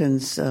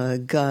Republicans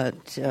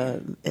got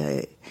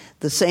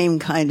the same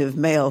kind of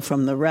mail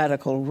from the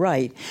radical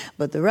right,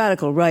 but the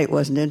radical right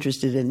wasn't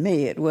interested in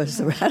me. It was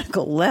the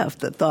radical left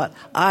that thought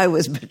I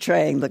was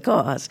betraying the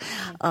cause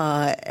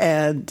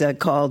and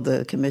called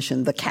the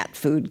commission the Cat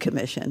Food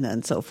Commission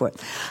and so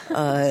forth.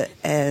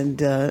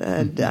 And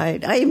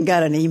I even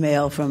got an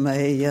email from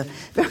a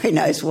very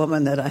nice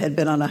woman that I had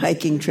been on a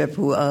hiking trip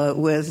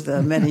with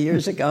many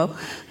years ago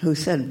who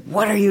said,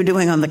 "What are you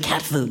doing on the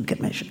Cat Food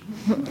Commission?"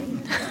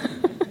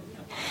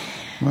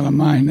 Well,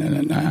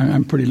 mine,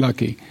 I'm pretty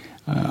lucky.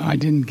 I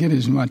didn't get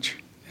as much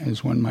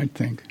as one might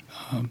think.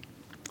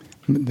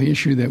 The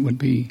issue that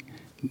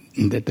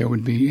there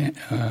would be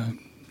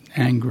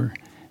anger,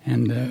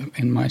 and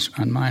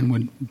on mine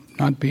would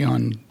not be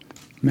on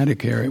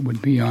Medicare. It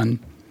would be on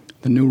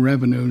the new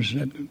revenues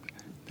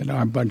that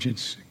our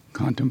budgets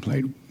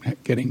contemplate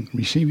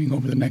receiving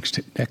over the next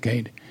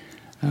decade.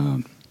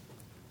 And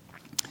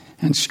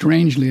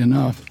strangely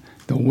enough,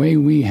 the way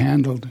we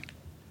handled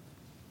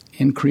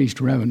increased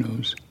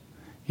revenues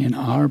in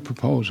our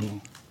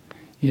proposal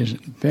is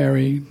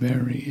very,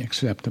 very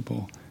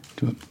acceptable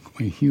to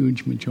a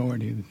huge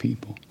majority of the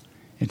people.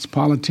 It's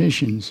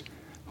politicians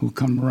who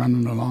come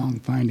running along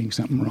finding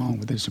something wrong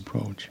with this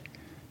approach,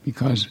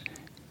 because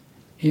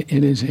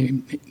it is a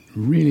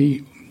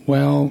really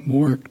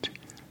well-worked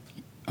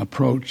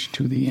approach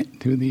to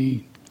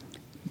the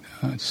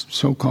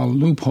so-called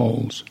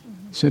loopholes.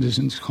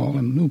 Citizens call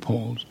them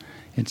loopholes.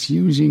 It's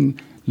using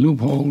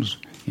loopholes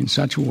in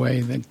such a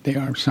way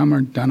that some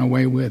are done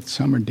away with,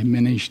 some are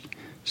diminished,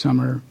 some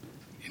are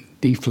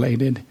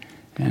deflated,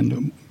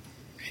 and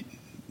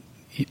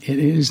it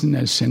isn't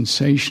as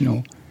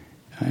sensational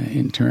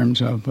in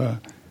terms of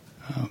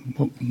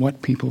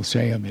what people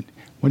say of it.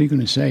 What are you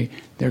going to say?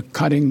 They're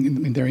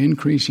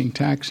increasing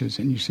taxes,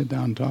 and you sit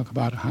down and talk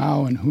about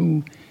how and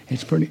who.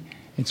 It's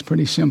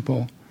pretty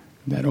simple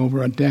that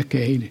over a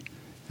decade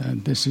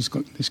this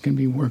can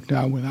be worked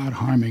out without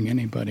harming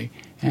anybody,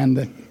 and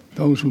that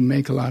those who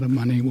make a lot of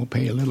money will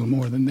pay a little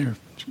more than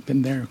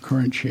their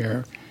current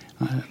share,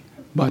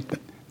 but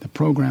the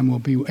program will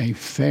be a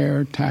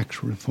fair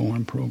tax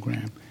reform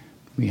program.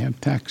 We have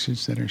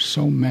taxes that are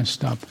so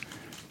messed up.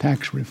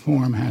 Tax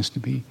reform has to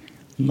be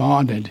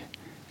lauded,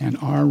 and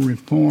our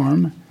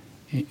reform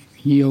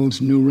yields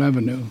new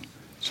revenue,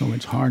 so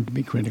it's hard to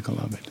be critical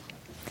of it.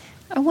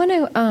 I want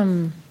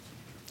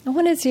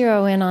to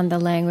zero in on the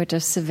language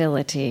of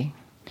civility.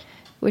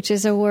 which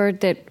is a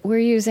word that we're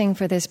using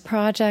for this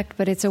project,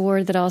 but it's a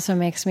word that also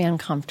makes me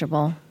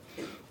uncomfortable.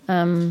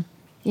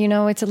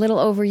 It's a little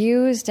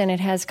overused, and it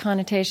has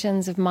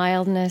connotations of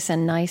mildness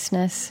and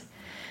niceness.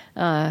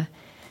 Can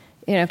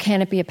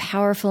it be a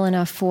powerful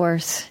enough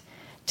force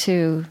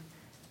to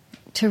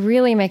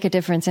really make a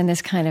difference in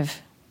this kind of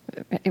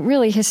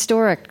really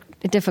historic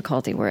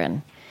difficulty we're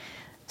in?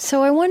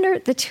 So I wonder,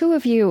 the two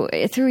of you,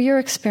 through your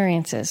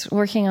experiences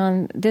working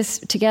on this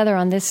together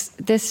on this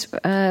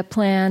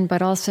plan,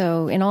 but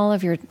also in all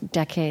of your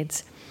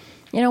decades,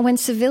 when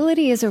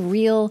civility is a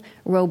real,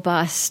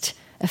 robust,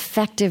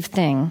 effective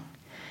thing,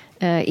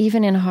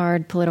 even in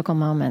hard political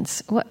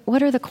moments,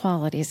 what are the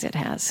qualities it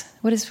has?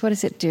 What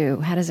does it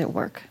do? How does it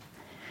work?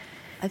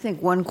 I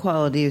think one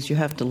quality is you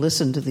have to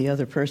listen to the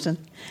other person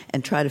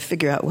and try to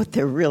figure out what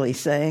they're really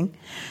saying.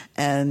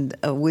 And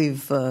we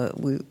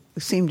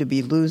seem to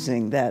be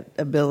losing that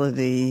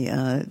ability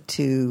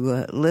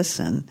to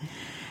listen.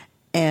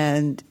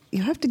 And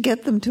you have to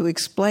get them to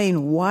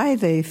explain why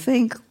they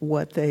think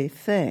what they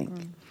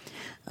think.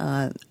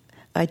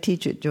 I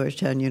teach at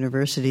Georgetown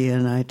University,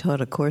 and I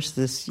taught a course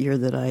this year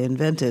that I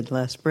invented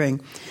last spring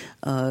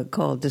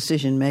called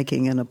Decision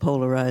Making in a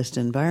Polarized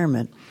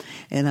Environment.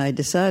 And I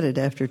decided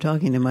after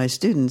talking to my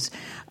students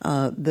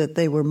that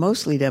they were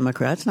mostly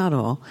Democrats, not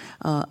all,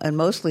 and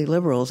mostly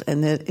liberals,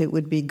 and that it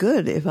would be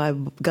good if I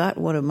got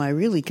one of my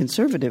really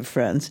conservative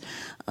friends,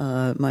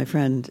 my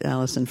friend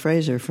Allison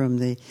Fraser from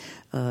the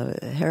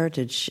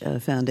Heritage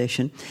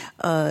Foundation,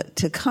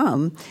 to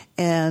come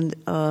and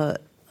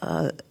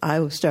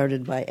I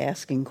started by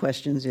asking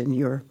questions in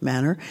your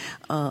manner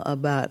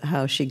about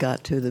how she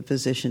got to the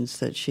positions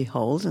that she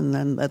holds, and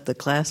then let the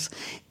class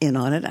in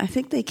on it. I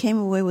think they came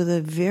away with a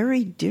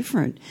very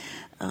different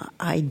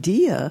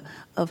idea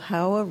of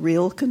how a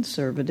real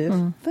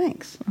conservative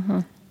thinks.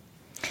 Mm-hmm.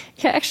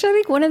 Yeah, actually, I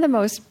think one of the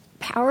most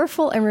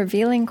powerful and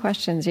revealing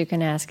questions you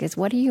can ask is,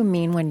 what do you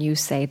mean when you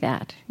say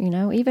that?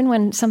 Even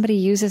when somebody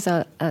uses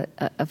a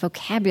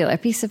vocabulary, a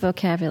piece of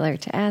vocabulary,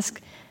 to ask,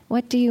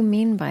 what do you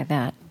mean by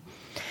that?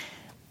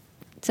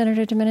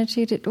 Senator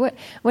Domenici,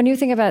 when you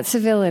think about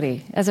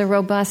civility as a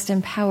robust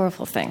and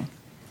powerful thing,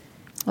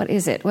 what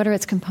is it? What are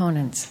its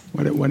components?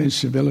 What is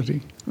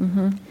civility?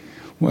 Mm-hmm.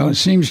 Well, it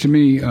seems to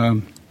me,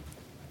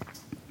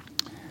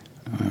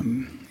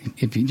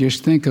 if you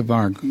just think of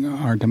our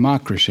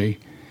democracy,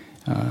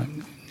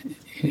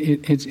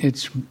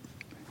 it's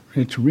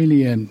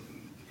really an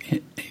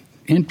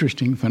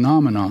interesting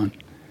phenomenon,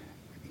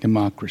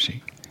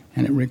 democracy,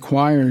 and it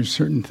requires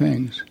certain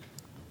things.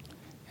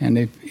 And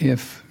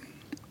if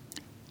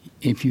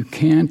you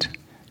can't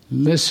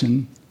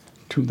listen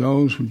to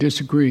those who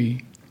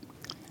disagree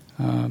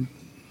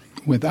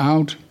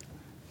without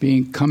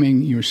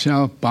becoming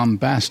yourself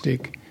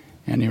bombastic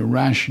and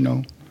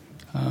irrational,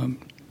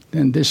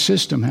 then this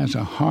system has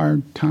a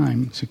hard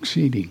time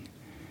succeeding.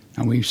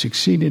 Now, we've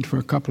succeeded for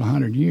a couple of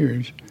 100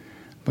 years,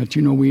 but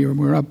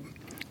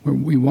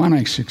we want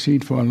to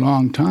succeed for a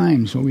long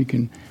time so we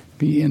can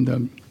be in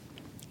the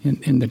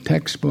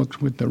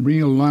textbooks with the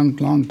real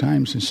long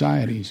time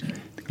societies.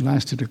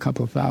 Lasted a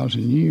couple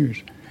thousand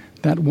years.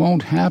 That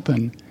won't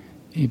happen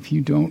if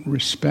you don't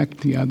respect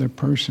the other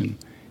person.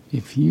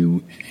 If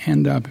you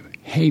end up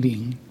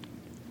hating,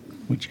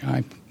 which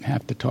I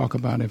have to talk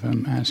about if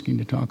I'm asking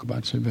to talk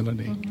about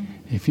civility,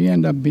 if you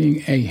end up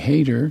being a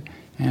hater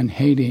and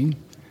hating,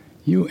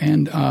 you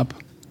end up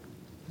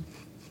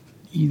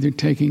either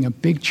taking a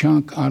big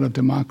chunk out of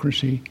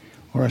democracy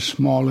or a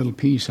small little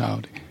piece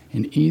out.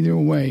 In either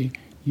way,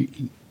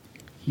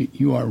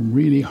 you are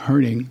really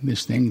hurting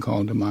this thing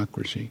called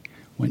democracy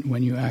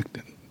when you act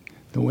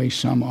the way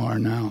some are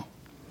now.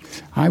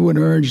 I would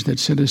urge that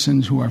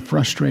citizens who are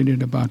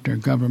frustrated about their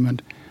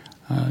government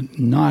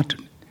not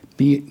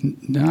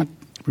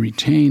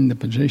retain the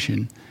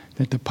position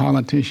that the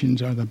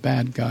politicians are the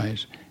bad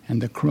guys and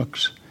the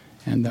crooks,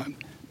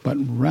 but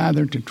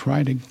rather to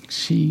try to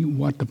see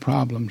what the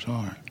problems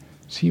are,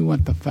 see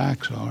what the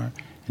facts are,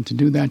 and to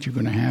do that you're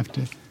going to have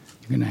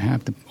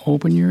to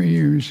open your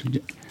ears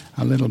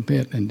a little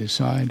bit and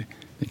decide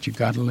that you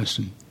got to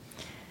listen.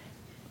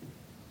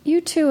 You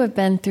two have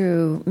been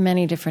through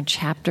many different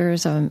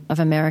chapters of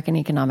American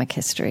economic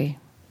history.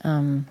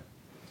 I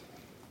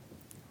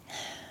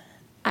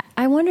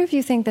wonder if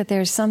you think that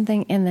there's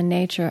something in the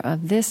nature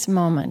of this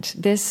moment,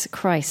 this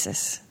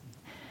crisis,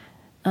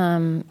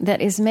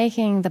 that is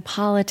making the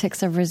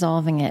politics of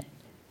resolving it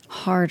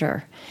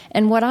harder.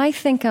 And what I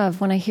think of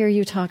when I hear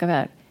you talk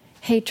about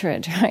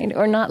hatred, right,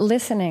 or not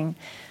listening,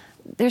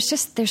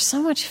 there's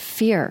so much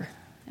fear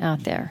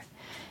out there.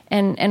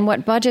 And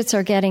what budgets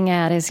are getting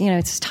at is,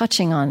 it's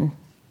touching on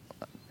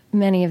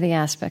many of the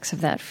aspects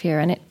of that fear.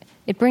 And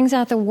it brings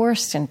out the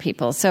worst in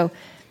people. So,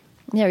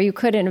 you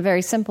could, in a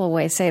very simple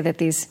way, say that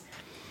these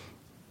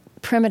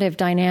primitive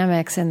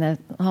dynamics in the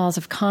halls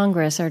of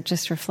Congress are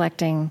just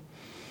reflecting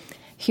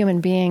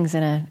human beings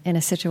in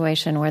a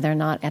situation where they're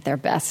not at their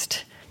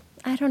best.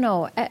 I don't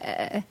know.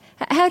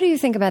 How do you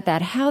think about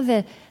that? How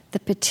the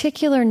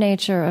particular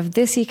nature of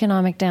this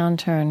economic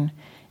downturn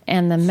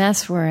and the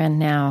mess we're in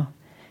now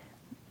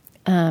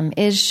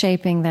is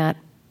shaping the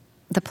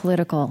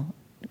political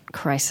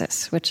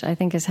crisis, which I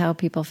think is how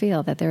people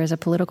feel, that there is a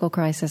political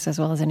crisis as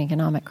well as an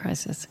economic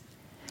crisis.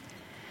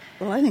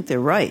 Well, I think they're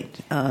right.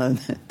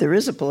 There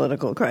is a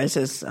political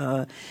crisis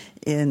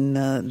in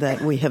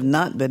that we have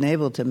not been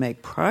able to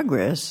make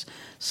progress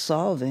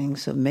solving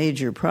some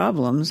major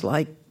problems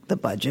like the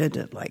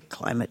budget, like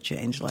climate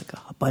change, like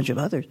a bunch of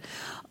others,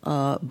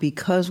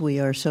 because we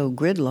are so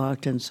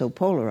gridlocked and so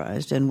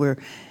polarized, and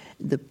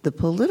the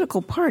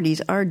political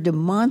parties are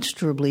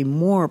demonstrably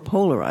more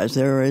polarized.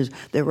 There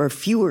are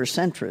fewer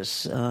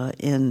centrists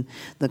in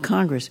the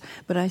Congress,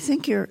 but I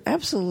think you're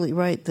absolutely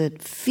right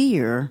that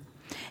fear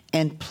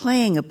and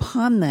playing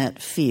upon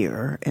that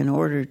fear in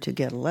order to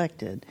get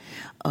elected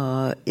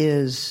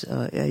is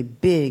a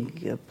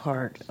big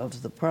part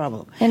of the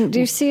problem. And do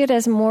you see it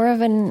as more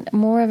of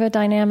a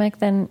dynamic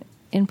than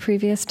in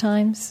previous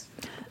times?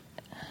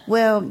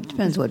 Well, it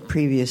depends what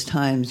previous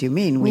times you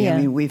mean. I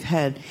mean, we've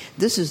had,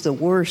 this is the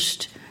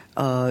worst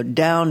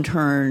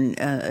downturn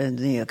in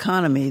the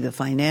economy, the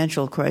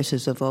financial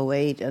crisis of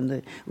 2008 and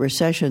the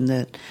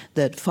recession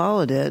that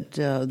followed it,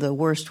 the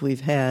worst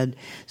we've had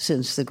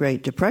since the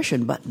Great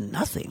Depression, but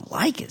nothing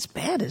like as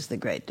bad as the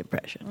Great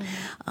Depression.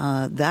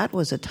 Mm-hmm. That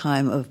was a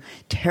time of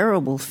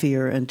terrible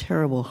fear and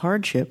terrible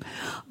hardship,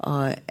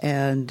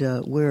 and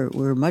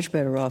we're much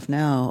better off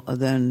now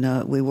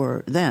than we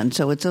were then.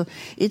 So it's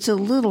a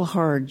little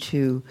hard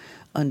to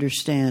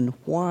understand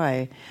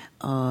why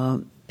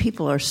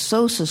people are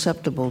so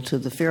susceptible to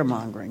the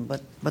fear-mongering,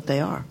 but they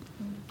are.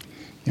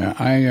 Yeah,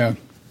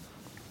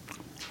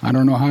 I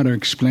don't know how to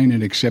explain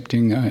it,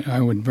 excepting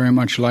I would very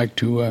much like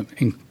to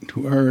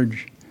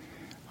urge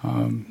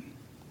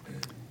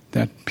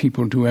that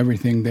people do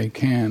everything they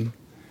can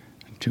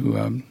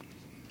to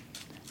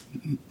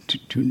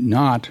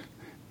not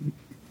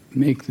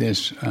make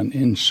this an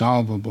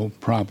insolvable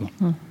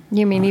problem.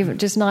 You mean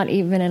just not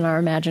even in our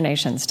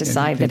imaginations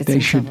decide that it's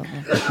insolvable?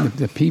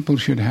 The people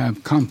should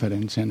have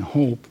confidence and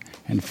hope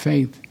and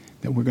faith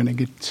that we're going to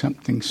get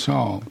something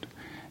solved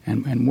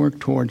and work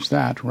towards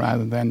that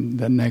rather than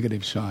the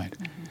negative side.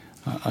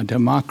 Mm-hmm. A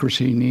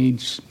democracy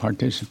needs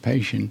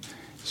participation,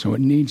 so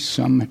it needs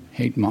some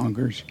hate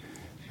mongers.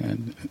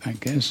 I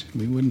guess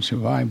we wouldn't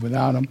survive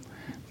without them.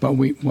 But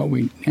what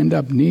we end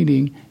up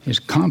needing is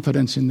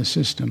confidence in the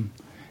system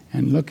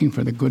and looking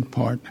for the good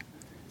part.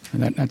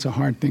 And that's a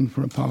hard thing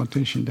for a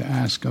politician to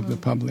ask of the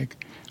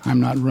public.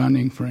 I'm not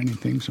running for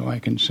anything, so I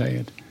can say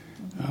it.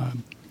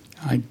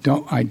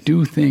 I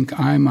do think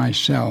I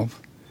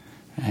myself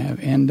have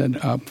ended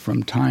up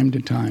from time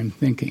to time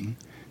thinking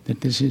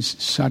that this is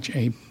such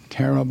a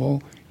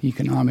terrible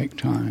economic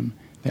time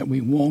that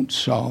we won't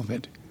solve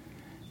it.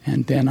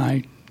 And then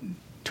I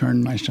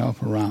turn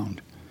myself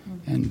around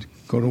and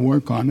go to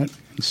work on it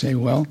and say,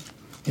 well,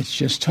 it's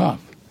just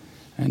tough.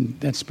 And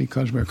that's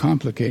because we're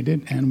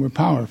complicated and we're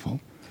powerful.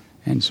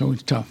 And so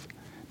it's tough,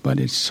 but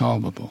it's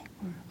solvable.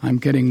 I'm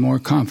getting more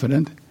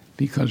confident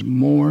because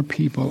more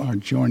people are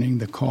joining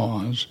the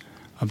cause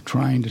of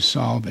trying to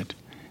solve it.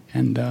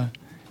 And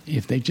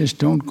if they just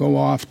don't go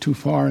off too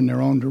far in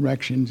their own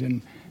directions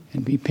and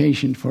be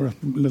patient for a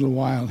little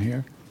while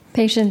here.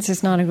 Patience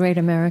is not a great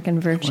American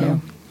virtue.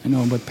 Well, I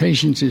know, but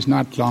patience is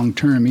not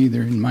long-term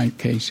either in my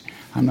case.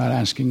 I'm not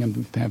asking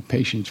them to have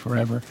patience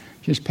forever.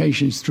 Just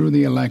patience through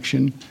the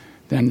election.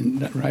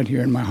 Then right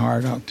here in my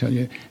heart, I'll tell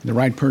you, the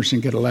right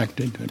person get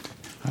elected. But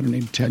I don't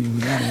need to tell you who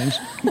that is.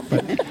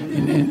 But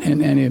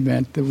in any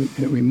event, that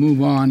we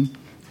move on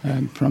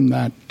from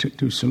that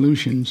to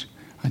solutions,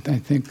 I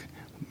think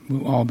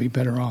we'll all be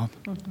better off.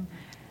 Mm-hmm.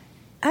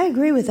 I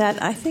agree with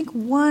that. I think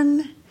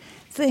one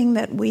thing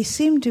that we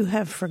seem to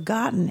have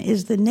forgotten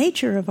is the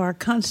nature of our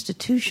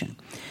Constitution.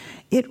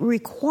 It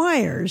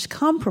requires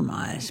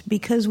compromise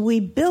because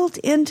we built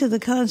into the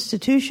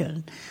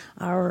Constitution,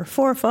 our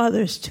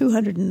forefathers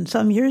 200 and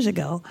some years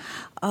ago,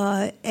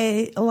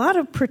 a lot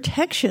of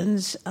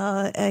protections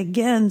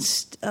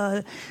against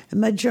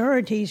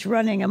majorities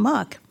running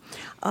amok.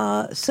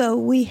 So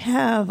we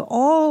have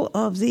all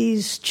of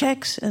these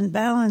checks and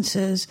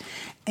balances,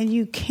 and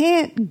you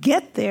can't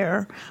get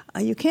there.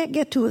 You can't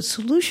get to a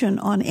solution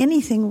on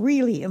anything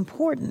really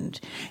important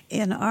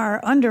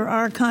under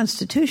our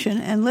Constitution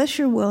unless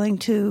you're willing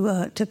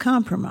to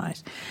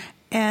compromise.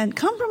 And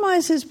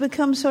compromise has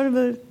become sort of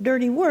a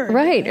dirty word.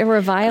 Right, a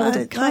reviled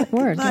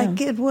word.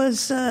 It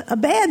was a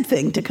bad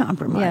thing to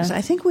compromise. Yeah.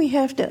 I think we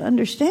have to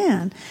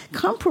understand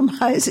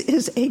compromise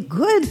is a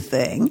good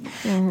thing,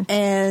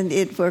 and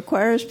it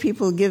requires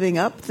people giving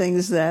up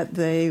things that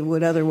they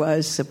would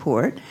otherwise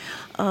support.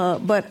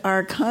 But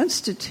our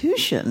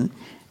Constitution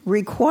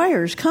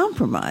requires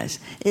compromise.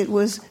 It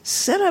was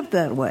set up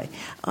that way.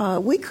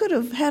 We could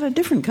have had a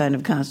different kind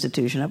of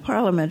constitution, a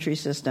parliamentary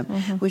system,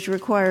 which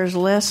requires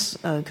less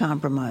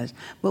compromise.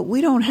 But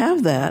we don't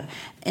have that,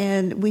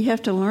 and we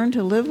have to learn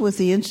to live with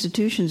the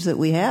institutions that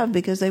we have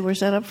because they were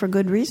set up for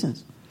good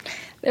reasons.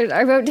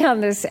 I wrote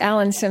down this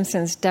Alan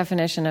Simpson's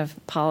definition of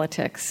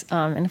politics,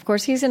 and of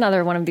course he's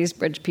another one of these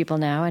bridge people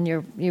now. And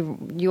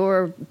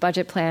your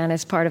budget plan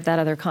is part of that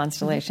other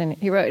constellation.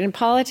 He wrote, "In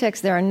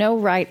politics, there are no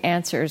right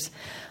answers,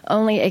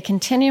 only a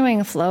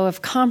continuing flow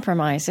of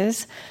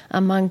compromises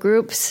among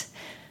groups."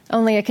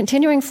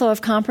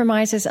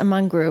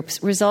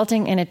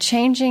 Resulting in a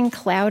changing,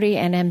 cloudy,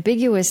 and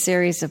ambiguous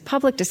series of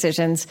public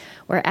decisions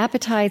where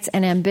appetites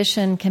and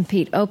ambition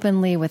compete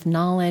openly with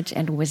knowledge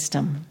and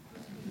wisdom.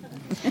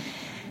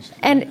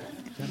 And is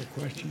that a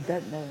question?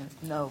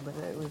 No, but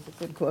it was a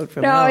good quote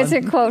from no, Alan. it's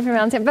a quote from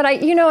Alan. But I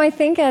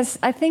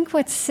think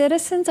what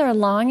citizens are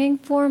longing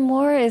for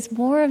more is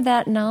more of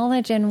that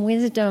knowledge and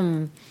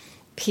wisdom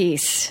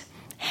piece,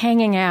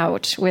 hanging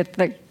out with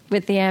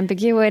the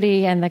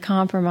ambiguity and the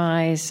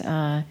compromise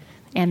and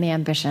the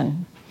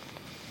ambition.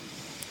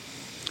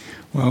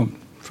 Well,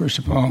 first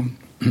of all,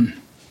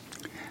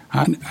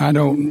 I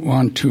don't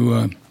want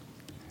to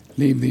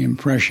leave the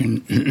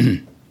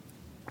impression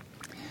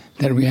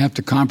that we have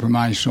to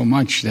compromise so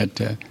much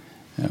that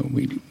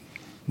we're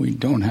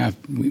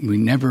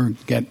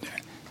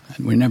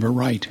never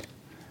right.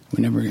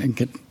 We never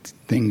get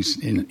things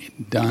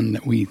done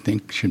that we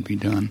think should be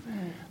done.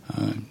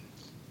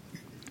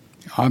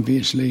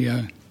 Obviously,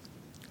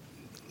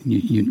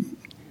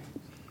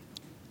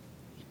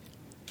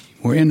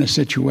 we're in a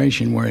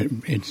situation where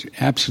it's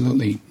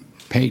absolutely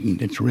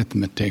patent, it's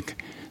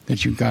arithmetic,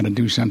 that you've got to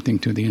do something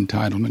to the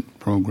entitlement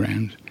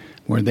programs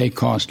where they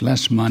cost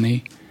less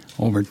money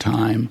over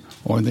time,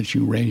 or that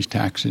you raise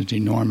taxes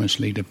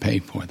enormously to pay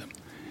for them.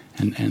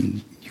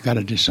 And you got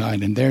to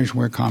decide, and there's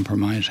where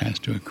compromise has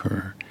to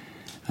occur.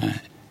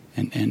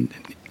 And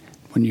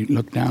when you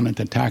look down at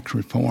the tax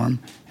reform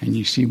and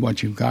you see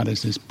what you've got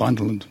as this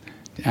bundled,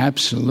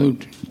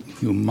 absolute,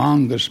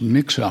 humongous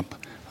mix-up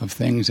of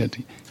things that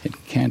it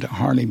can't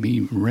hardly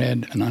be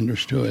read and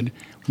understood,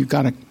 you've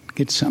got to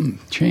get something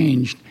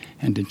changed,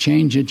 and to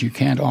change it you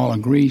can't all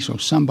agree, so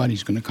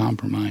somebody's going to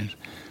compromise.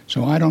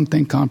 So I don't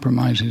think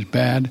compromise is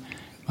bad.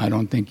 I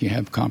don't think you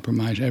have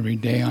compromise every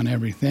day on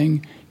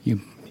everything.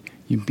 You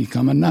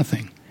become a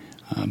nothing.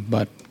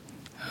 But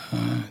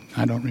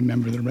I don't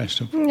remember the rest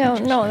of it.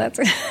 No, that's...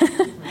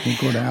 We'll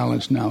go to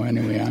Alice now.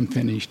 Anyway, I'm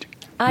finished.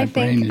 My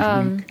brain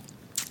is weak.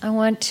 I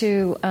want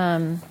to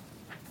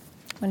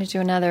do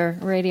another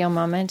radio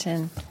moment.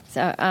 And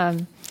so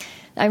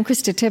I'm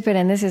Krista Tippett,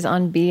 and this is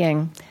On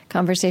Being,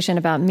 conversation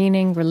about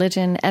meaning,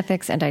 religion,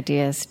 ethics, and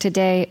ideas.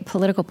 Today,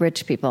 political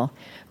bridge people.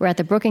 We're at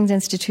the Brookings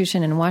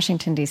Institution in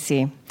Washington,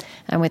 D.C.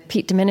 I'm with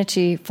Pete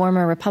Domenici,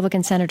 former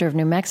Republican senator of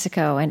New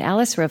Mexico, and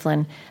Alice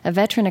Rivlin, a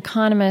veteran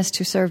economist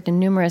who served in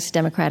numerous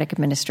Democratic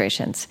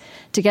administrations.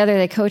 Together,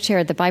 they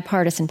co-chaired the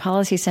Bipartisan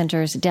Policy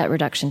Center's Debt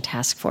Reduction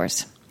Task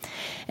Force.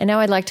 And now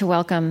I'd like to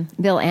welcome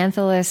Bill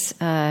Antholis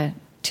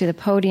to the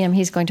podium.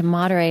 He's going to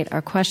moderate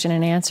our question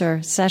and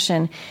answer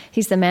session.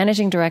 He's the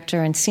managing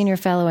director and senior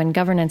fellow in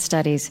governance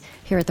studies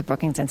here at the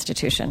Brookings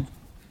Institution.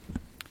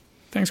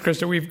 Thanks,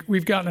 Krista.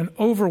 We've gotten an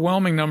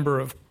overwhelming number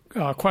of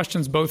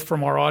questions, both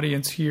from our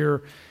audience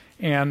here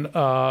and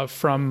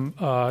from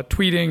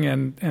tweeting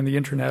and the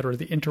internet, or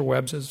the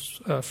interwebs, as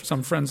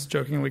some friends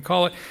jokingly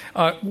call it.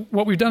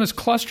 What we've done is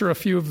cluster a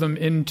few of them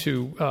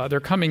into.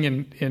 They're coming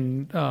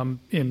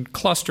in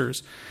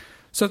clusters.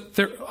 So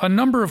there are a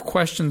number of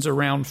questions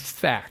around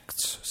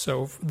facts.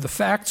 So the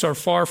facts are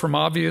far from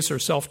obvious or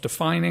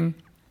self-defining.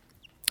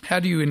 How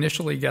do you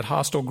initially get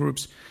hostile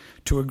groups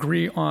to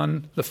agree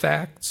on the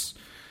facts?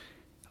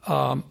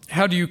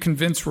 How do you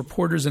convince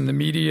reporters in the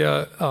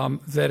media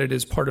that it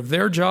is part of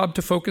their job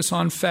to focus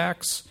on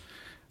facts?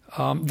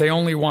 They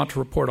only want to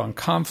report on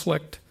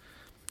conflict.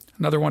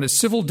 Another one is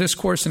civil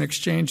discourse and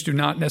exchange do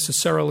not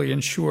necessarily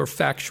ensure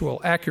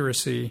factual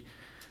accuracy.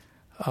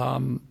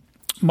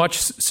 Much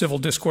civil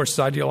discourse is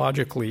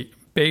ideologically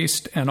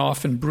based and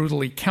often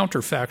brutally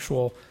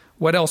counterfactual.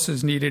 What else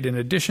is needed in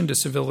addition to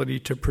civility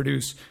to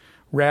produce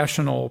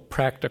rational,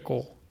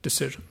 practical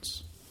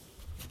decisions?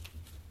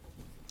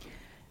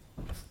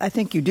 I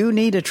think you do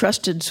need a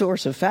trusted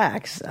source of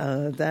facts.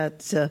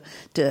 That's at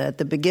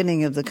the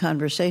beginning of the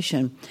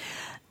conversation.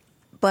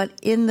 But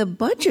in the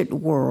budget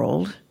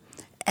world,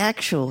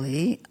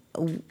 actually,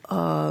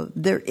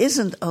 there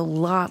isn't a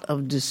lot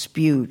of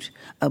dispute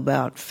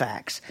about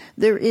facts.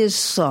 There is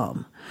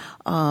some.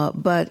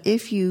 But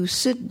if you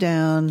sit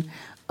down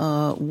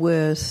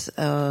with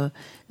a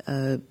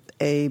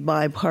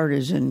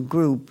bipartisan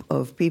group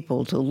of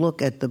people to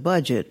look at the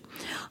budget,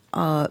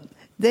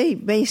 they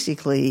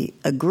basically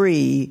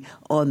agree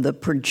on the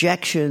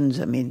projections.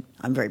 I mean,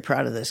 I'm very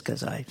proud of this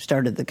because I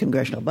started the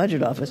Congressional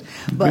Budget Office.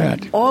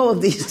 But all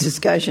of these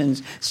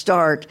discussions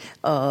start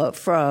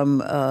from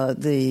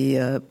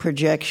the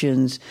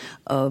projections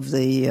of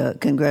the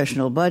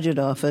Congressional Budget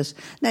Office.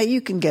 Now,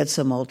 you can get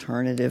some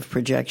alternative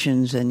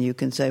projections, and you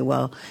can say,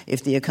 well,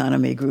 if the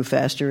economy grew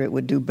faster, it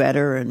would do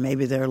better, and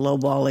maybe they're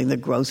lowballing the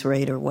growth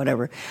rate or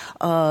whatever.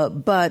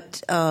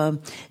 But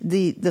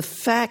the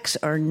facts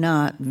are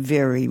not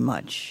very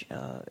much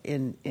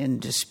in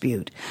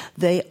dispute.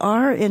 They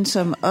are in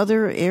some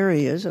other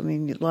areas. I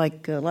mean,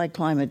 like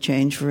climate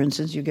change, for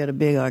instance, you get a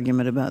big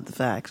argument about the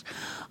facts.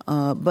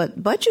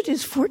 But budget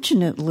is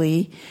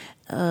fortunately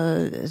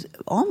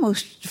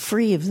almost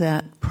free of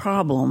that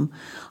problem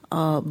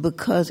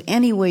because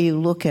any way you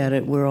look at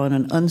it, we're on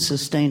an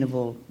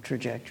unsustainable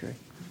trajectory.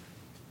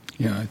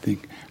 Yeah, I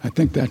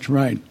think that's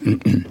right.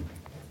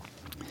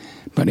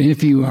 But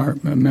if you are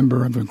a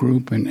member of a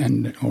group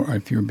or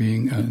if you're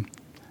being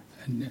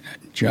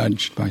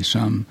judged by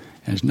some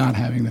as not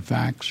having the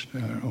facts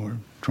or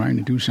trying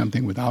to do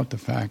something without the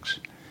facts,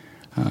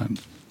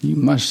 you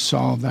must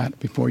solve that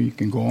before you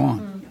can go on.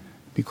 Mm-hmm.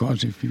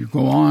 Because if you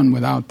go on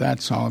without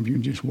that solved, you're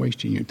just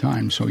wasting your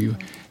time. So you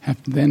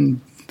have to then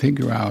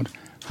figure out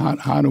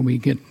how do we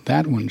get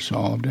that one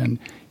solved. And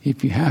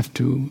if you have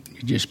to,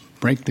 you just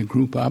break the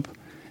group up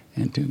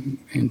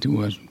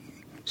into a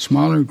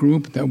smaller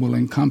group that will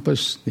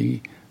encompass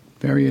the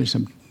various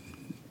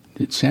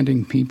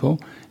dissenting people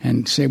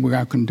and say we're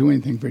not going to do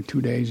anything for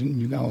 2 days and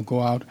you all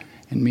go out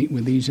and meet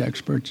with these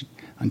experts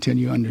until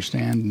you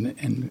understand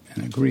and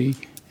agree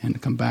and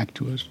come back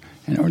to us,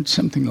 or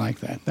something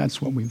like that.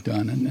 That's what we've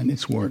done, and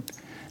it's worked.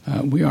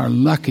 We are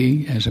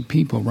lucky as a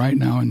people right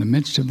now in the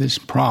midst of this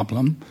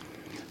problem.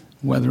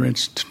 Whether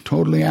it's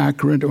totally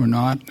accurate or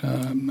not,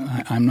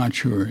 I'm not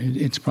sure.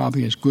 It's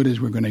probably as good as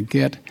we're going to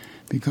get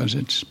because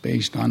it's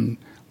based on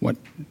what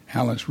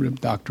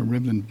Dr.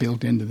 Rivlin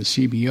built into the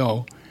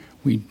CBO.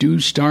 We do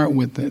start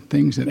with the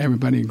things that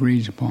everybody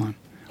agrees upon,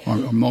 or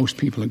most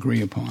people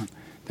agree upon.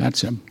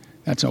 That's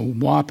a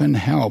whopping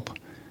help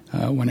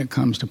when it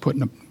comes to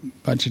putting a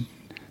budget,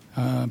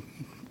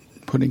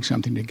 putting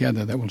something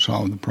together that will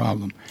solve the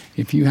problem.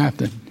 If you have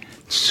to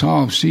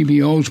solve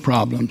CBO's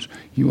problems,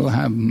 you will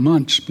have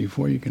months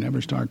before you can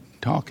ever start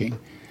talking,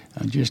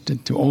 just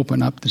to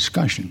open up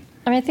discussion.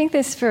 I mean, I think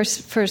this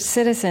for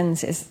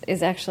citizens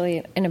is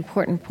actually an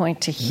important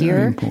point to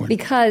hear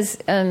because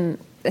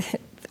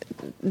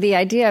the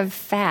idea of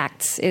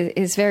facts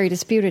is very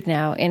disputed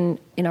now in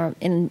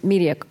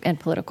media and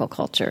political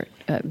culture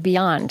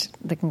beyond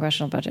the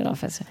Congressional Budget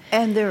Office.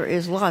 And there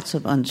is lots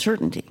of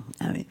uncertainty.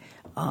 I mean,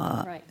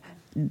 right.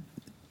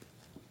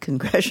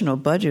 Congressional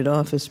Budget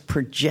Office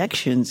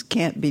projections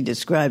can't be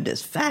described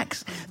as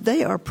facts.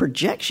 They are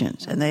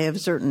projections, and they have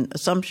certain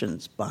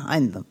assumptions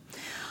behind them.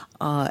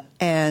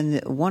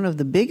 And one of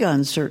the big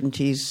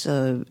uncertainties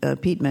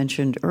Pete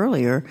mentioned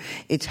earlier,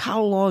 it's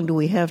how long do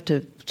we have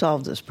to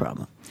solve this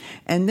problem?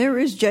 And there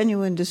is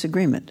genuine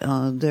disagreement.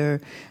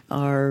 There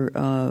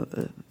are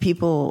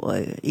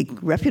people,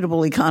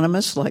 reputable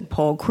economists like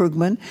Paul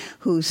Krugman,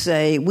 who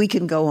say we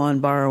can go on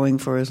borrowing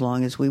for as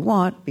long as we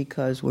want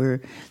because we're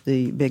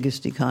the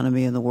biggest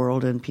economy in the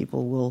world and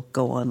people will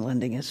go on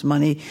lending us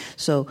money.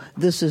 So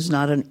this is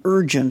not an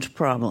urgent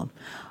problem.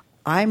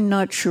 I'm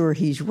not sure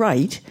he's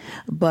right,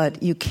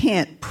 but you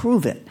can't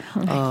prove it.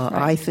 Right.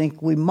 I think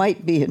we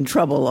might be in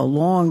trouble a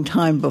long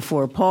time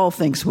before Paul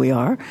thinks we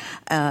are,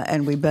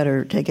 and we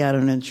better take out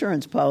an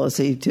insurance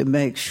policy to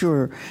make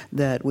sure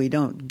that we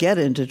don't get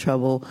into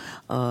trouble.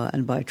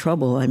 And by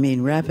trouble, I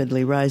mean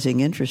rapidly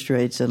rising interest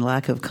rates and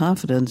lack of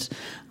confidence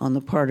on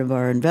the part of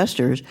our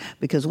investors,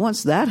 because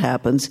once that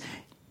happens,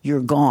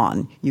 you're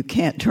gone. You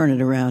can't turn it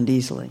around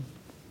easily.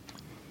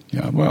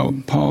 Yeah, well,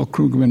 Paul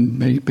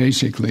Krugman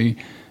basically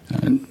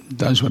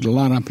does what a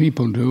lot of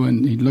people do,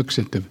 and he looks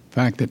at the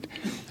fact that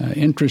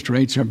interest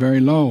rates are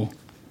very low,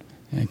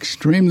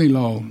 extremely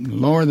low,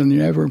 lower than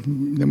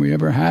we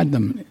ever had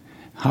them.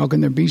 How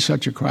can there be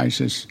such a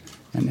crisis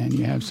and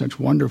you have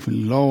such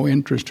wonderfully low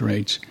interest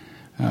rates?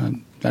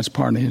 That's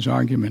part of his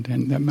argument,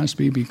 and that must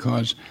be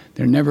because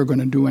they're never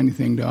going to do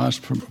anything to us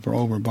for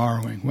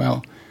over-borrowing.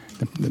 Well,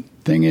 the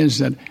thing is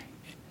that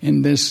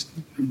in this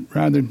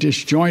rather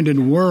disjointed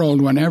world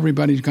when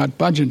everybody's got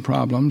budget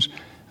problems,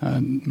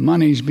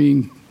 money's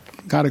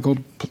got to go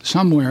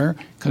somewhere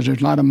because there's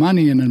a lot of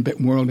money in the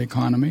world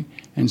economy,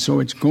 and so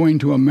it's going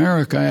to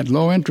America at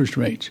low interest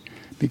rates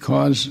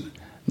because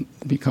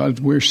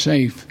we're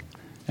safe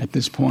at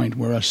this point.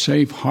 We're a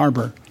safe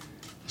harbor,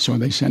 so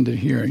they send it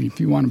here. If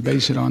you want to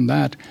base it on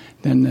that,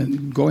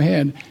 then go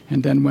ahead,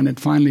 and then when it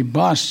finally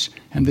busts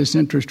and this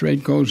interest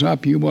rate goes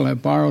up, you will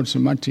have borrowed so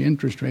much the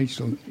interest rates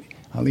will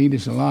eat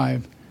us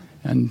alive,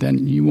 and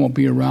then you won't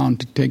be around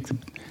to take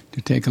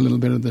a little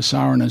bit of the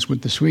sourness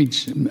with the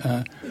sweets,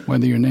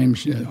 whether your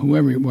name's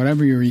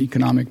whatever your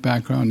economic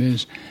background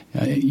is,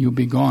 you'll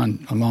be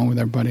gone along with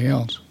everybody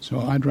else.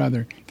 So I'd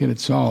rather get it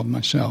solved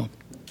myself.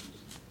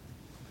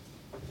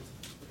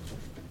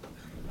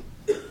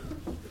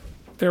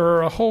 There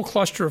are a whole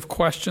cluster of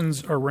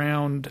questions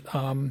around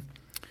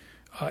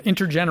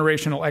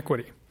intergenerational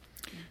equity.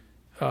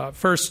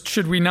 First,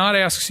 should we not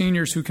ask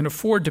seniors who can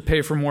afford to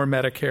pay for more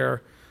Medicare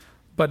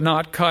but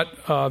not cut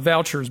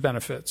vouchers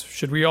benefits?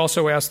 Should we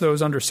also ask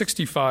those under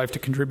 65 to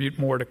contribute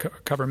more to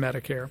cover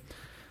Medicare?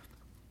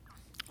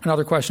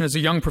 Another question, as a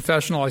young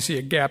professional, I see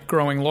a gap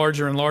growing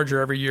larger and larger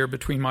every year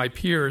between my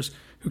peers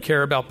who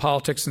care about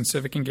politics and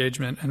civic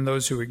engagement and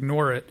those who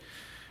ignore it.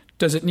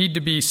 Does it need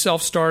to be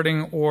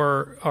self-starting,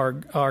 or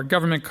are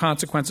government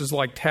consequences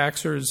like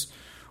taxes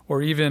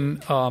or even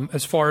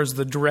as far as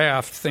the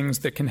draft, things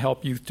that can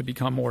help youth to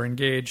become more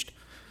engaged.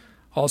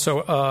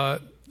 Also,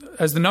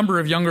 as the number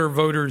of younger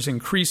voters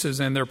increases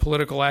and their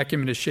political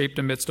acumen is shaped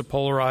amidst a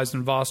polarized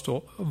and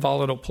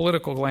volatile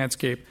political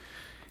landscape,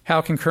 how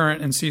can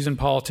current and seasoned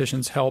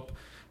politicians help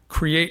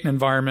create an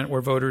environment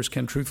where voters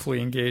can truthfully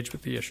engage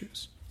with the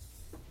issues?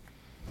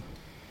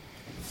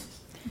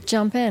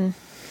 Jump in.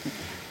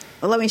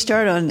 Well, let me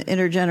start on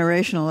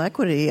intergenerational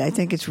equity. I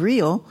think it's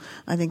real.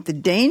 I think the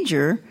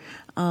danger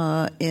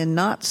in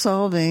not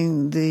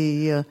solving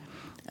the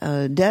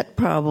debt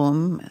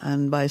problem,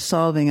 and by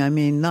solving I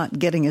mean not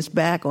getting us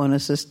back on a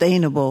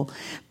sustainable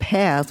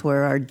path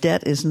where our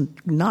debt is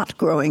not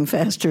growing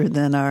faster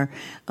than our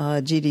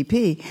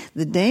GDP.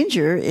 The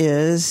danger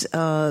is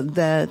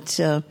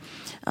that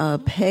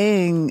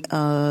paying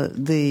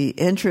the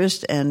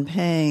interest and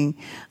paying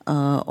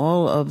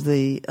all of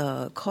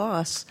the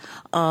costs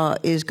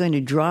is going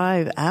to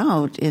drive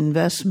out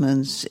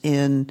investments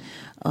in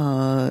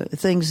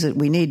things that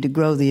we need to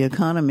grow the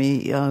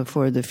economy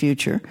for the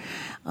future.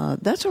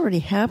 That's already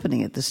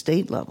happening at the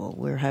state level.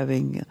 We're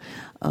having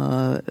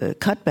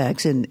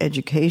cutbacks in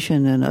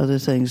education and other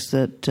things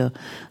that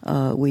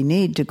we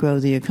need to grow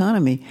the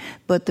economy.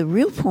 But the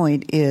real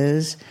point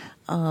is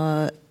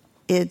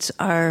it's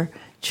our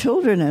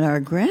children and our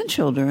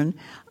grandchildren,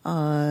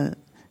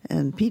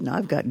 and Pete and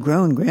I've got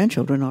grown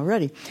grandchildren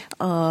already,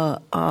 so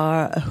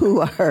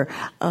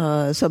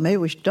maybe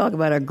we should talk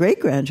about our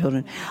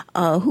great-grandchildren,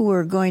 who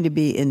are going to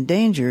be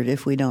endangered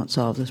if we don't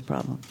solve this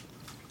problem.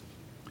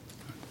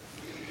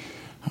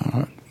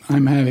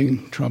 I'm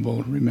having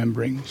trouble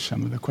remembering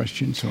some of the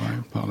questions, so I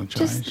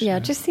apologize.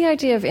 Just the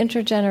idea of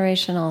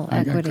intergenerational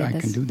equity. I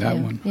can do that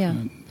one. Yeah.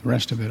 The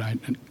rest of it,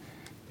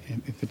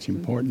 if it's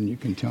important, you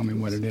can tell me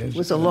what it is. It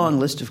was a long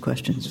list of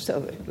questions.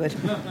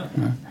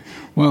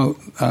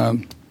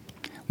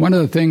 One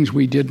of the things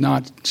we did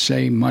not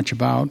say much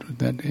about,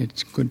 that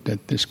it's good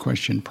that this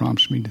question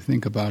prompts me to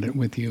think about it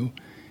with you,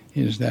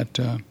 is that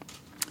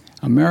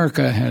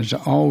America has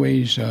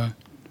always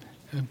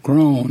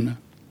grown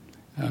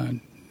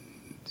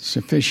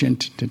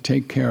sufficient to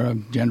take care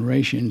of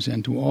generations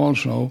and to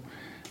also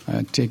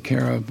take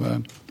care of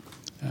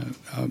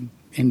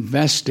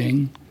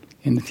investing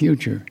in the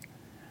future.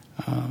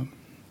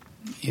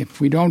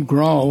 If we don't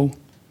grow,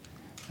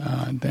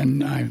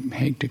 then I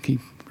hate to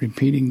keep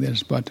repeating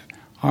this, but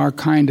our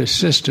kind of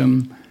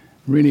system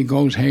really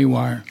goes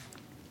haywire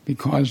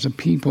because the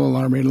people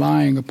are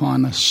relying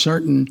upon a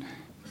certain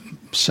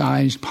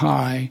sized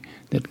pie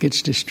that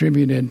gets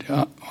distributed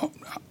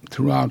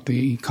throughout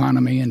the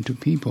economy and to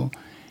people.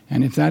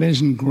 And if that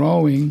isn't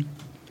growing,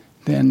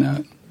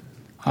 then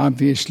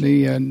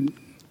obviously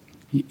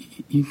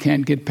you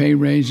can't get pay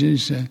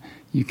raises,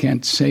 you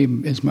can't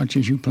save as much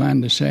as you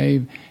plan to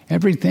save.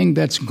 Everything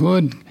that's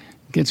good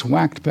gets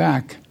whacked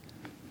back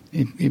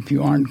if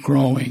you aren't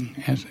growing.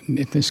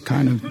 If this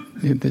kind of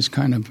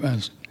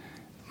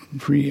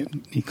free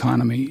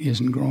economy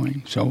isn't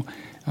growing. So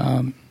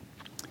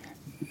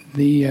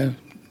the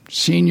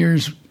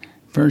seniors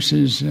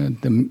versus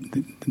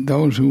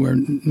those who are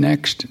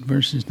next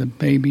versus the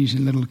babies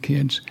and little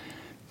kids,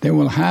 there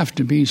will have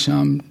to be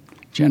some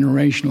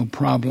generational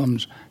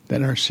problems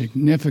that are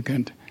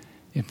significant.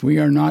 If we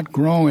are not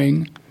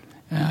growing,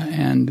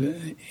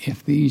 and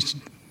if these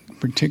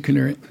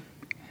particular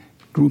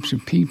groups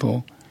of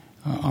people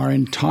are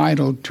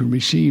entitled to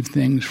receive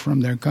things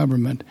from their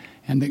government,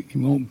 and there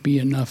won't be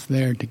enough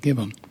there to give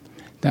them,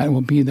 that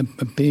will be a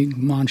big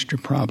monster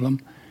problem,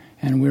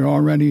 and we're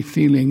already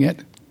feeling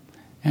it.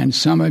 And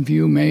some of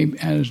you may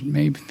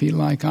feel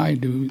like I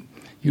do.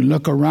 You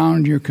look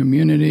around your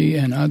community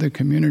and other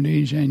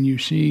communities, and you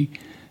see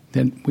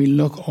that we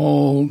look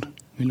old.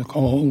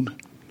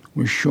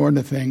 We're short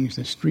of things.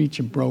 The streets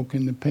are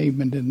broken. The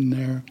pavement isn't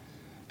there.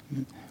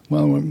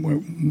 Well,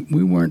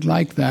 we weren't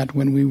like that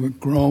when we were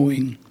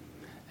growing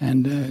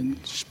and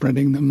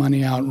spreading the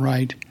money out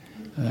right.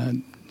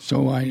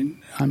 So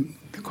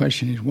the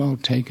question is well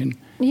taken.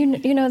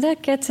 You know,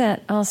 that gets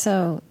at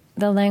also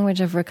the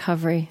language of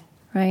recovery,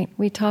 right?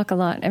 We talk a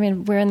lot. I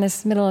mean, we're in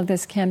this middle of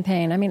this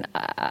campaign. I mean,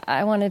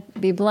 I want to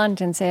be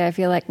blunt and say I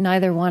feel like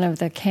neither one of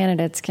the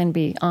candidates can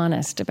be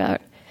honest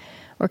about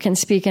or can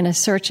speak in a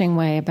searching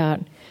way about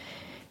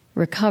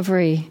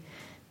recovery,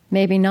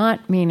 maybe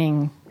not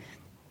meaning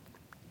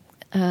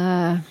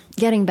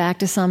getting back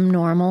to some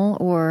normal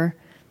or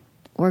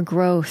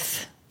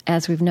growth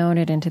as we've known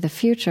it into the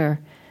future.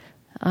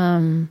 I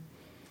mean,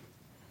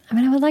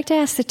 I would like to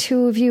ask the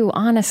two of you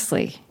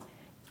honestly,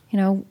 you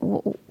know,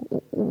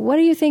 what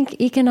do you think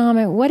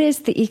what is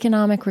the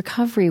economic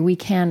recovery we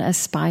can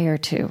aspire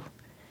to?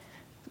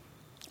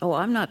 Oh,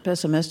 I'm not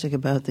pessimistic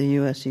about the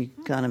U.S.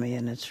 economy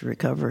and its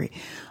recovery.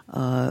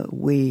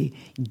 We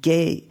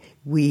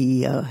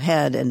we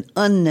had an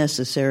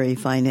unnecessary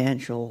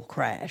financial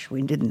crash.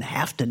 We didn't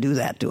have to do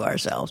that to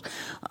ourselves,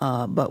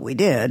 but we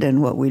did.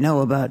 And what we know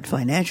about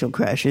financial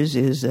crashes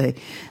is they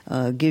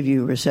give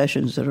you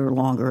recessions that are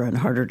longer and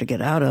harder to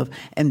get out of.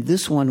 And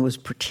this one was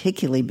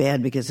particularly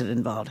bad because it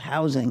involved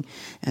housing.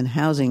 And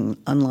housing,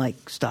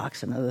 unlike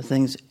stocks and other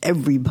things,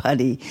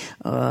 everybody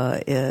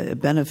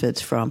benefits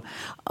from.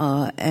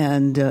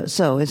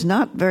 So it's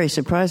not very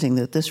surprising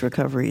that this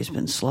recovery has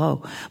been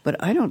slow.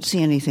 But I don't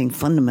see anything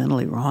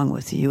fundamentally wrong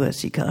with the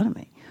U.S.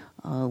 economy.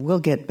 We'll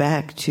get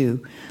back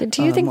to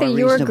do you think that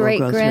your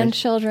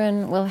great-grandchildren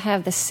rates will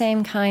have the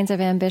same kinds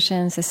of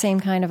ambitions, the same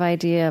kind of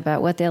idea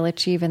about what they'll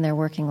achieve in their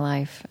working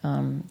life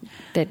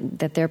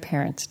that their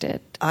parents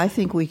did? I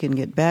think we can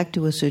get back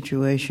to a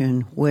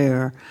situation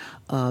where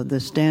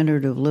the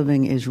standard of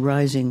living is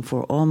rising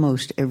for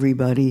almost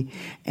everybody,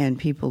 and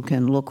people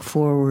can look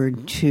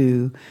forward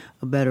to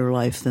a better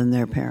life than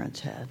their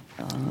parents had.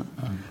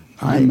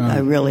 I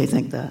really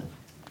think that.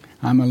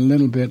 I'm a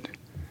little bit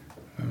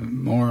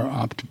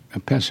more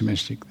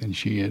pessimistic than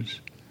she is,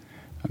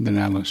 than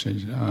Alice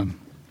is.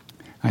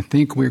 I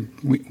think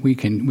we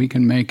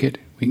can make it.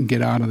 We can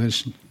get out of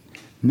this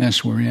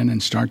mess we're in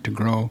and start to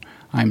grow.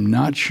 I'm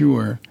not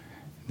sure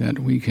that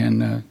we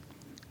can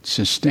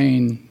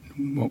sustain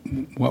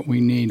what we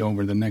need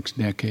over the next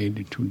decade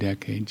to 2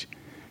 decades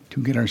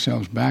to get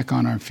ourselves back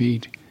on our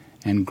feet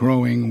and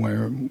growing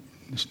where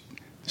the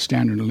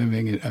standard of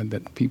living that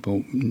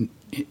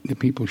the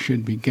people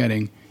should be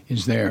getting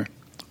is there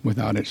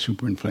without its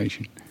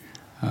superinflation.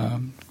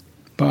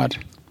 But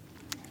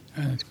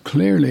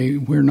clearly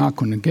we're not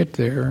going to get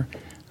there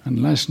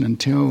unless and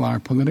until our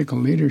political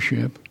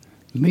leadership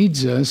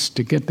leads us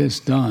to get this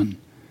done.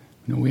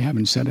 You know, we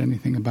haven't said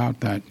anything about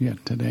that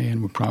yet today,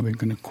 and we're probably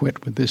going to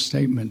quit with this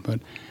statement, but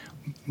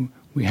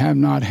we have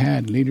not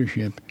had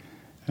leadership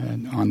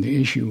on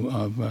the issue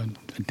of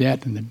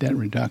debt and the debt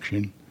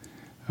reduction.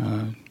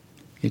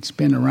 It's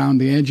been around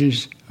the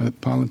edges of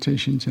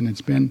politicians, and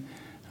it's been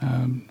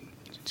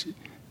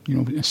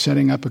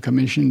setting up a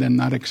commission, then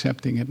not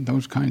accepting it,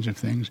 those kinds of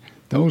things.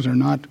 Those are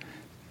not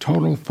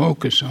total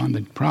focus on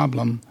the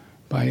problem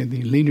by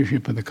the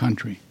leadership of the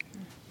country.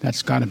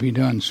 That's got to be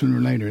done sooner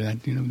or later.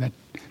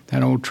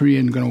 That old tree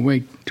isn't going to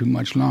wait too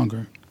much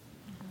longer.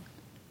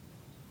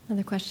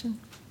 Another question?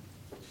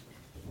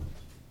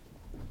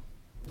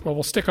 Well,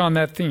 we'll stick on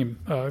that theme.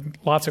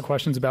 Lots of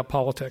questions about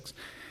politics.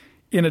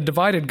 In a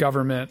divided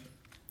government,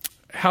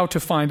 how to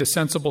find a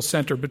sensible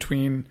center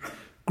between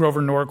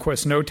Grover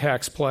Norquist's no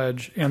tax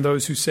pledge and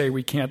those who say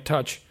we can't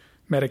touch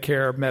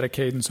Medicare,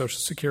 Medicaid, and Social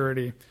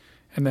Security.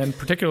 And then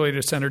particularly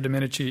to Senator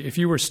Domenici, if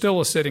you were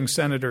still a sitting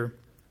senator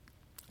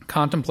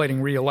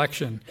contemplating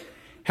re-election,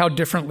 how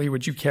differently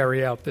would you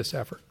carry out this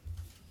effort?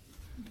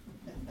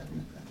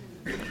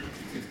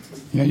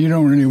 Yeah, you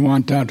don't really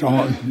want that.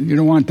 You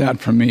don't want that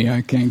from me.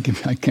 I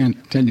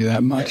can't tell you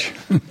that much.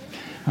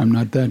 I'm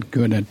not that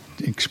good at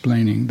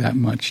explaining that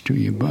much to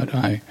you. But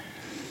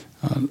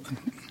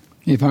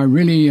if I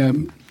really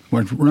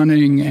was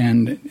running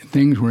and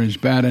things were as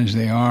bad as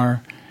they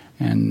are,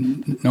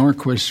 and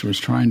Norquist was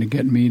trying to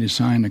get me to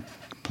sign a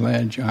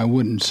pledge, I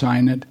wouldn't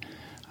sign it.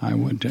 I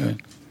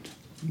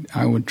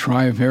would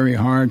try very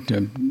hard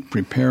to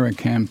prepare a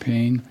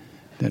campaign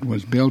that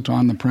was built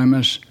on the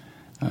premise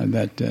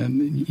that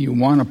you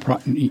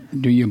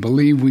want do you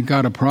believe we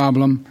got a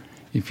problem?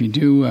 If you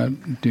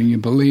do you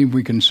believe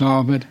we can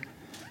solve it?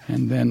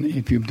 And then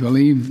if you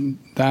believe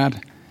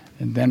that,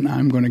 then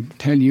I'm going to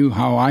tell you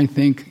how I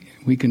think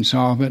we can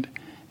solve it,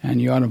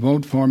 and you ought to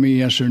vote for me,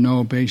 yes or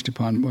no, based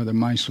upon whether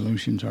my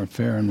solutions are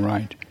fair and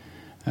right.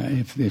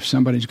 If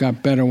somebody's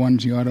got better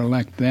ones, you ought to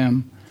elect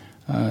them,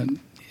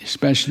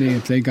 especially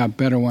if they got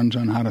better ones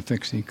on how to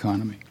fix the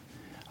economy.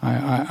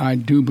 I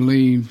do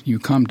believe you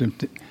come to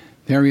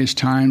various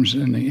times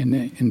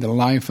in the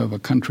life of a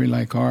country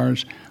like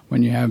ours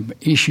when you have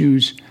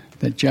issues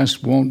that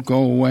just won't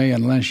go away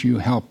unless you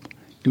help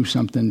do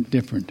something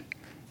different.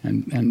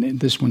 And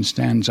this one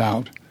stands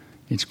out.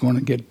 It's going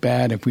to get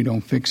bad if we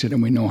don't fix it,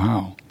 and we know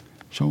how.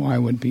 So I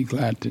would be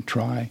glad to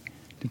try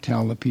to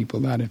tell the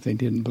people that if they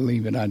didn't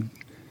believe it, I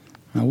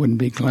wouldn't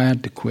be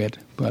glad to quit,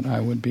 but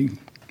I would be,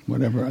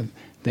 whatever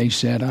they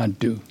said, I'd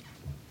do.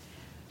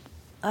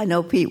 I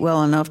know Pete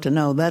well enough to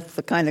know that's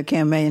the kind of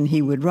campaign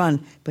he would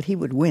run, but he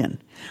would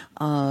win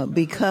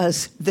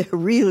because there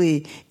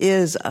really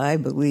is, I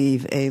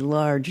believe, a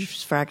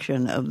large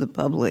fraction of the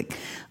public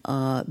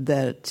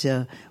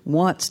that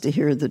wants to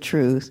hear the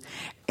truth.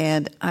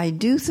 And I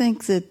do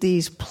think that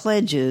these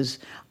pledges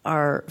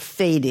are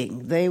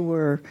fading. They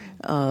were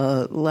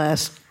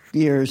last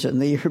year's and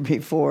the year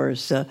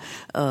before's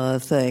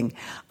thing.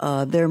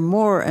 There are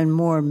more and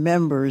more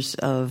members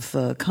of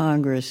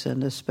Congress,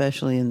 and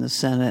especially in the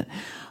Senate,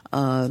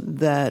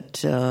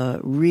 that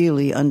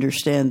really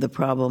understand the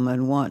problem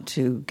and want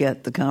to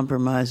get the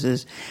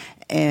compromises.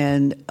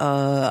 And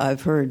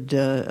I've heard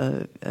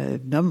a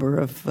number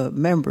of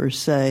members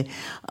say,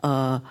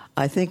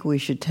 I think we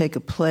should take a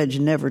pledge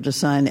never to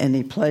sign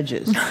any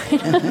pledges.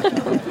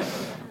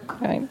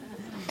 Right.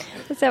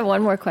 Let's have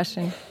one more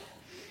question.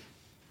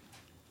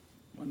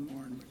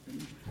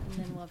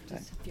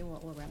 If you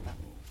want, we'll wrap up.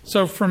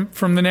 So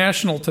from the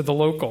national to the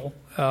local,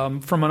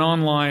 from an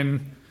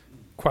online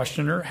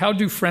questioner, how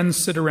do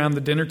friends sit around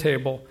the dinner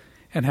table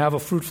and have a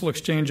fruitful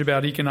exchange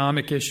about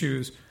economic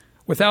issues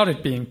without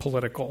it being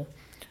political,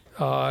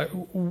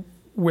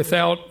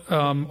 without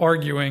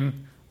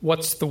arguing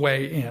what's the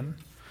way in?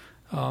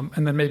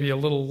 And then maybe a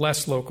little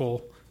less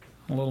local,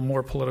 a little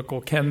more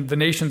political. Can the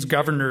nation's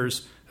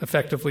governors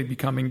effectively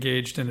become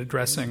engaged in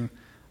addressing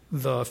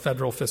the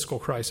federal fiscal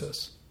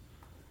crisis?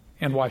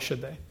 And why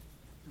should they?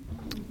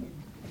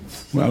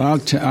 Well,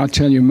 I'll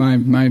tell you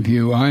my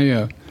view.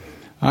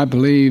 I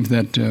believe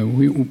that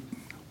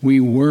we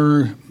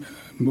were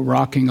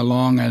rocking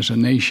along as a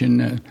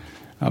nation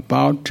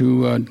about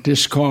to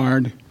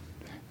discard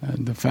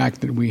the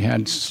fact that we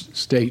had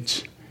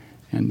states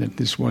and that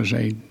this was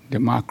a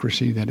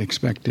democracy that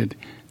expected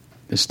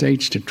the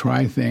states to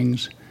try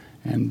things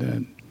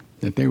and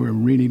that they were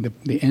really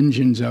the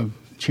engines of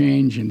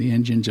change and the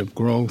engines of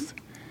growth.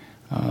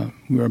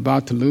 We were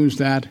about to lose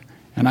that,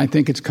 and I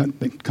think it's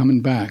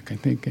coming back. I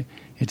think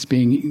it's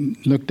being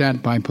looked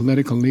at by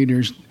political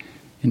leaders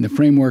in the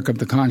framework of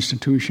the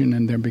Constitution,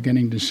 and they're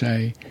beginning to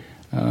say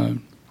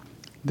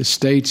the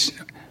states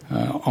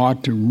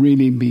ought to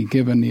really be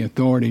given the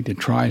authority to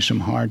try some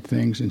hard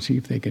things and see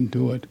if they can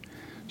do it.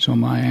 So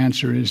my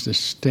answer is the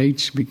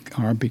states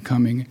are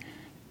becoming,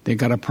 they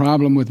got a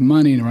problem with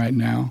money right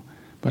now,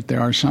 but there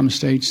are some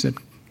states that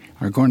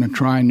are going to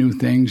try new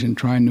things and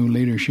try new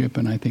leadership,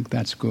 and I think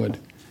that's good.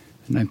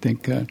 And I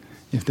think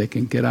if they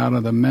can get out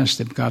of the mess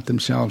they've got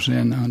themselves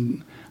in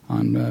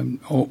on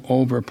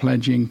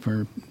over-pledging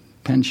for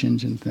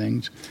pensions and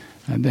things,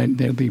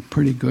 there'll be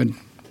pretty good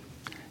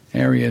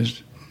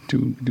areas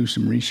to do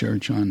some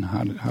research on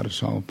how to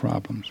solve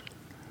problems.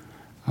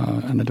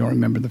 And I don't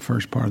remember the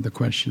first part of the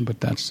question, but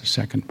that's the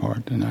second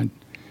part, and I'd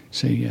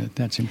say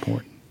that's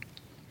important.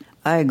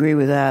 I agree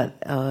with that.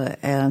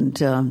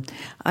 And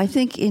I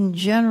think in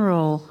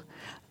general,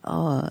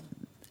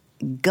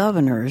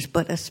 governors,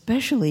 but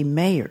especially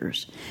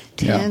mayors,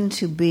 tend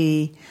to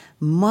be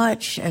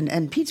much,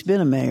 and Pete's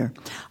been a mayor,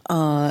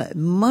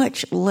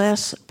 much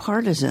less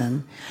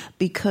partisan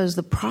because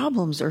the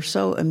problems are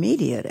so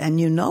immediate and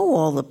you know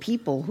all the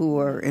people who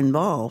are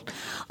involved.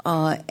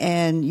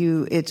 And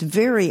it's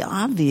very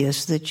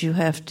obvious that you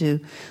have to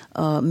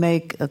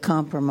make a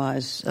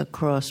compromise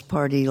across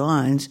party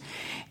lines.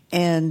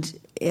 And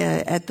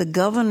at the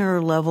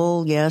governor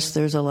level, yes,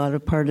 there's a lot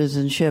of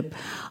partisanship,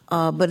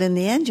 but in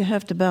the end, you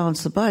have to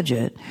balance the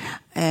budget,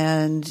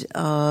 and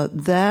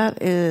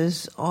that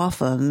is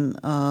often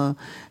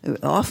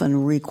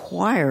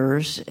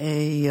requires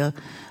a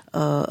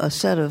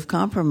set of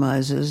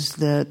compromises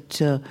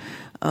that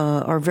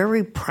are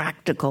very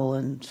practical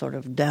and sort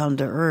of down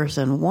to earth.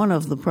 And one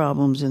of the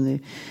problems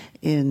in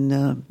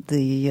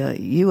the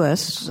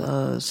U.S.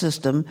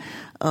 System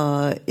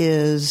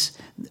is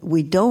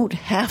we don't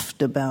have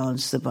to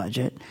balance the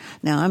budget.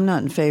 Now, I'm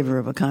not in favor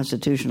of a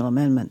constitutional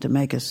amendment to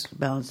make us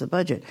balance the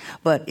budget,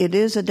 but it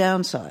is a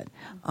downside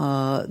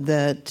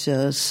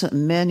that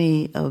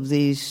many of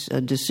these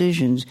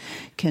decisions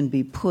can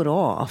be put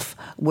off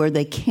where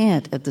they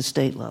can't at the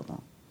state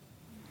level.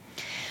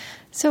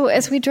 So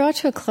as we draw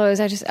to a close,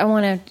 I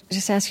want to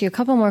just ask you a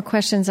couple more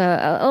questions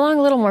along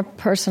a little more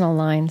personal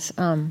lines,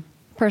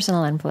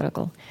 personal and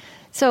political.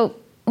 So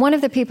one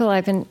of the people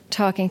I've been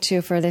talking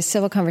to for this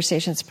Civil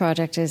Conversations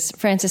project is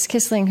Frances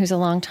Kissling, who's a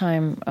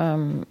longtime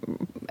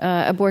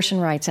abortion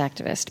rights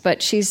activist.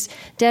 But she's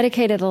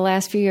dedicated the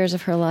last few years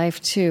of her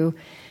life to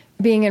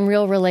being in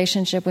real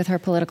relationship with her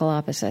political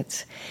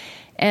opposites.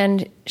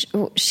 And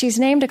she's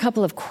named a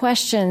couple of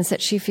questions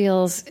that she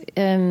feels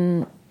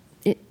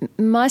it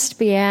must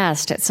be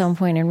asked at some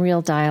point in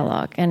real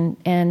dialogue.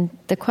 And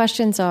the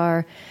questions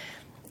are,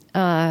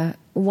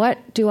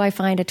 what do I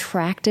find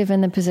attractive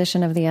in the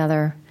position of the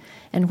other?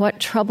 And what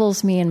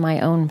troubles me in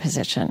my own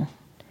position?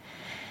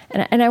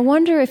 And I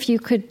wonder if you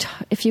could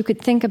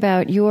think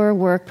about your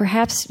work,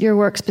 perhaps your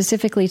work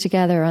specifically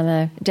together on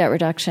the debt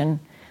reduction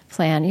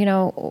plan,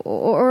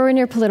 or in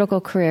your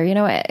political career,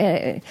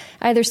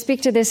 either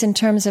speak to this in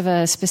terms of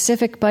a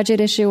specific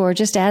budget issue or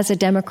just as a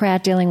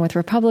Democrat dealing with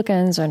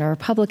Republicans or a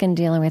Republican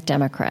dealing with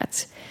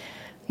Democrats.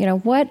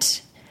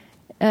 What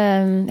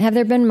have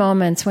there been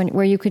moments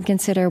where you could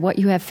consider what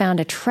you have found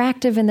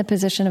attractive in the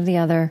position of the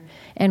other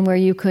and where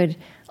you could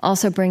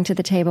also bring to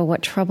the table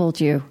what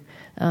troubled you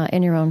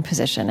in your own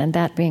position, and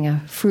that being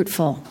a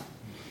fruitful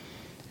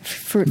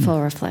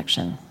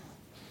reflection?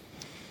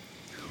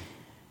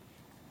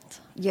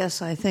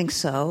 Yes, I think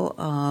so.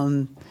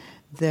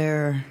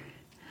 The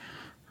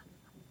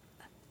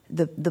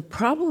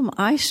problem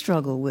I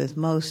struggle with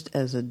most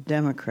as a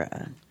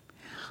Democrat,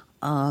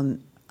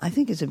 I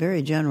think it's a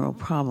very general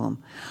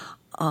problem.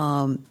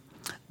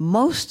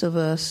 Most of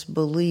us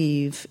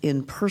believe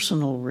in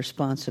personal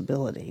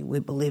responsibility. We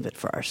believe it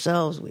for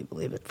ourselves. We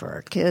believe it for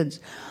our kids.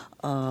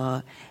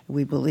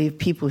 We believe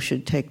people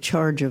should take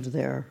charge of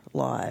their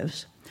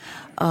lives.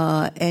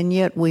 And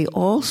yet we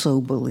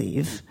also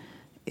believe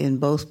in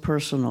both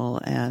personal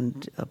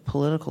and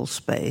political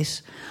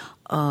space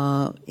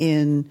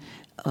in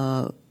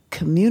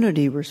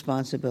community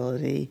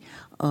responsibility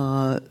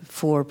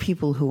for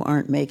people who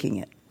aren't making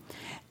it.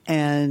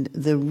 And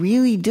the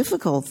really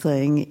difficult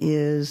thing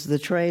is the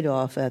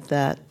trade-off at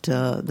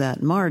that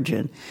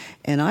margin.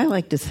 And I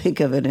like to think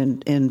of it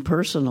in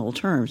personal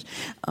terms.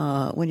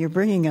 When you're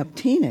bringing up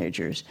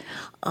teenagers,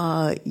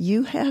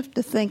 you have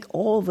to think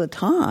all the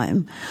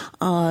time,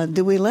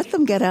 do we let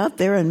them get out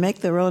there and make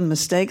their own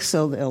mistakes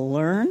so they'll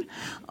learn?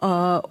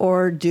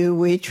 Or do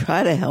we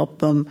try to help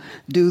them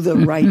do the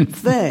right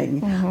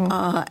thing?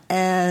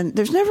 And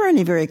there's never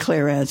any very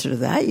clear answer to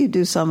that. You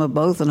do some of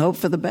both and hope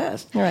for the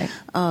best. Right.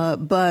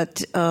 But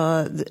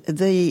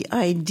the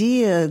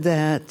idea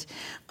that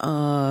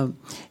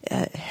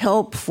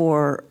help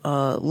for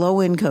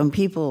low-income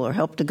people or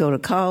help to go to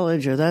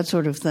college or that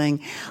sort of thing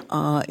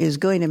is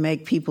going to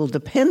make people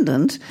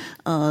dependent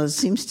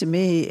seems to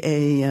me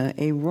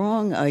a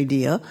wrong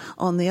idea.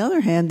 On the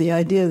other hand, the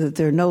idea that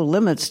there are no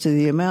limits to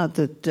the amount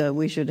that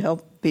we should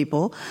help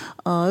people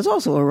is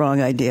also a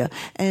wrong idea.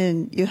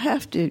 And you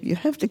have to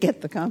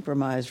get the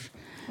compromise.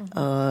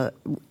 I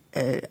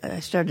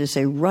started to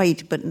say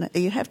right, but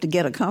you have to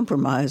get a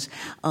compromise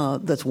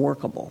that's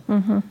workable.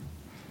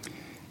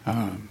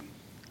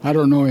 I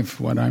don't know if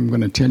what I'm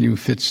going to tell you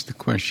fits the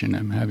question.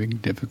 I'm having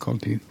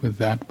difficulty with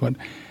that. But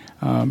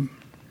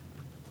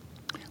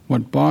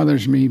what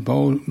bothers me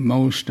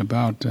most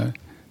about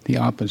the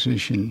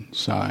opposition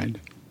side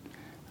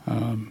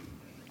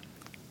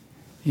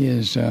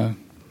is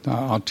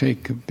I'll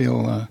take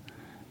Bill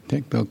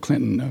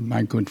Clinton,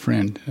 my good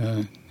friend,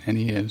 and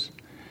he is.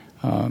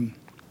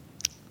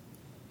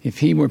 If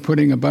he were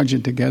putting a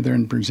budget together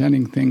and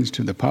presenting things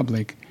to the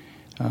public,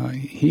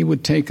 he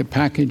would take a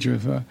package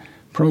of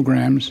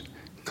programs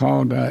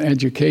called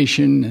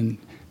education and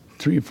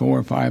 3, 4,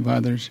 or 5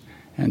 others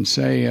and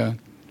say,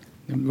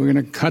 we're going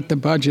to cut the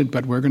budget,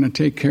 but we're going to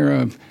take care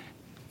of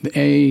the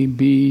A,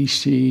 B,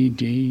 C,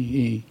 D,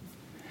 E,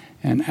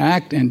 and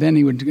then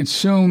he would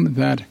assume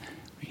that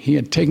he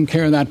had taken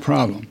care of that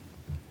problem.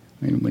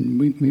 I mean,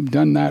 when we've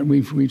done that,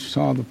 we've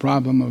solved the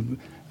problem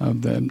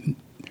of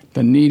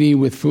the needy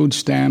with food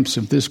stamps,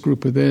 of this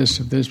group with this,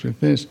 of this with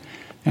this.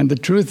 And the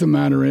truth of the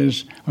matter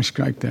is, I'll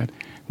strike that.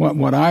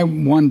 What I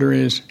wonder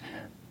is,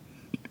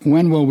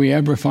 when will we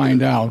ever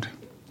find out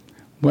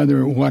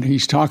whether what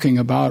he's talking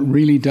about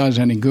really does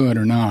any good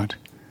or not,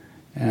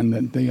 and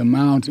that the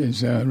amount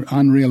is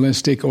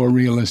unrealistic or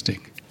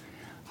realistic?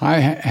 I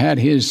had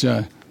his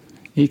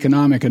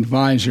economic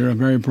advisor, a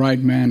very bright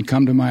man,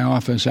 come to my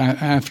office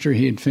after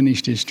he had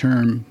finished his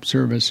term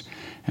service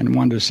and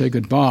wanted to say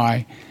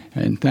goodbye,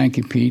 and thank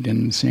you, Pete,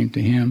 and the same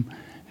to him.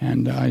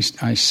 And I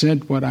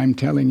said what I'm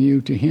telling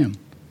you to him.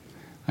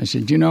 I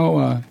said,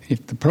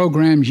 if the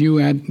programs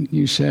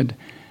you said,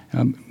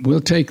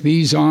 we'll take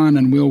these on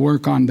and we'll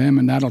work on them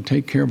and that'll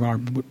take care of our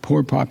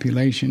poor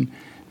population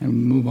and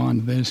move on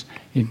to this.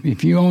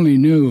 If you only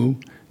knew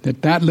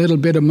that little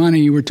bit of money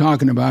you were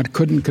talking about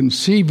couldn't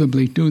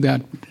conceivably do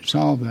that,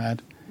 solve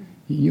that,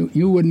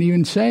 you wouldn't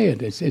even say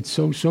it. It's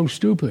so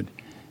stupid.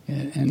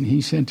 And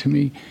he said to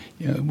me,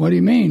 what do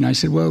you mean? I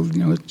said, well,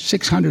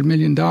 $600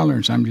 million,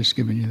 I'm just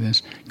giving you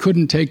this, could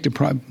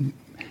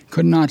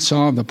not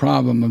solve the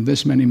problem of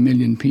this many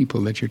million people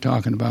that you're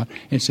talking about.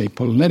 It's a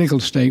political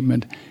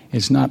statement.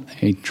 It's not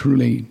a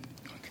truly,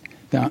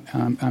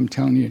 I'm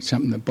telling you, it's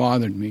something that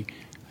bothered me.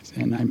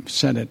 And I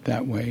said it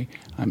that way.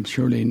 I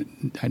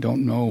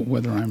don't know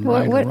whether I'm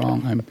right or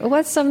wrong.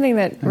 What's something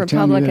that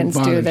Republicans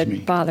do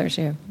that bothers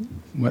you?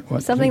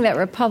 What something that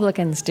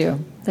Republicans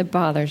do that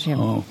bothers you?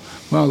 Oh,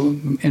 well,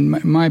 in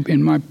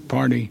my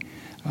party,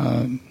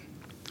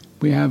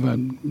 we have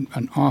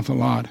an awful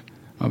lot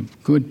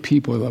of good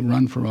people that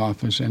run for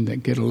office and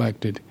that get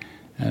elected,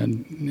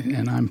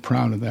 and I'm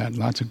proud of that.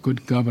 Lots of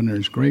good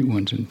governors, great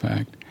ones, in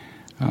fact.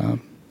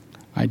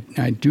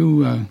 I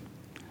do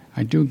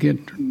get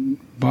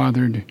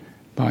bothered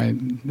by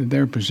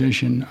their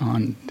position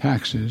on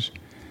taxes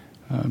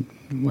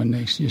when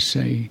they just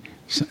say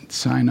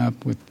sign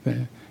up with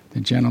the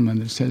gentleman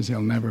that says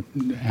they'll never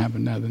have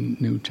another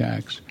new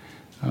tax.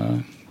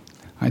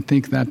 I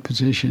think that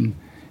position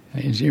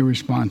is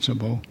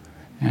irresponsible,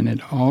 and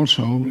it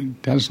also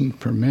doesn't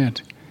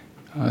permit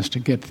us to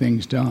get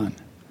things done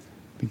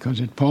because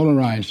it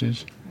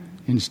polarizes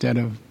instead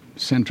of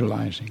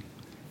centralizing,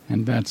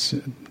 and that's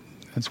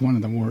one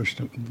of the worst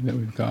that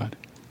we've got.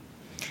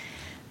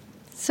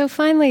 So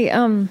finally,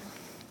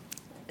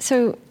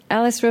 so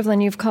Alice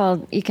Rivlin, you've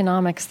called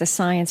economics the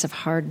science of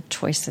hard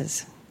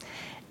choices.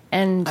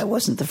 And I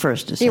wasn't the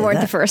first to say that. You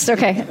weren't the first.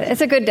 Okay.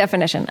 It's a good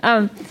definition.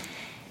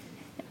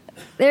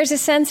 There's a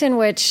sense in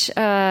which,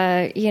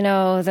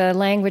 the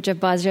language of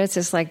budgets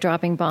is like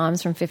dropping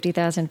bombs from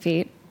 50,000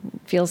 feet.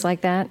 Feels like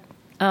that.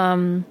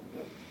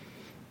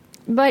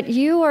 But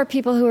you are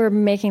people who are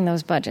making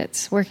those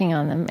budgets, working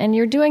on them, and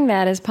you're doing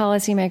that as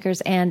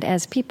policymakers and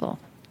as people.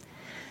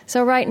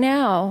 So right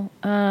now,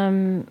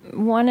 and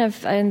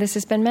this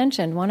has been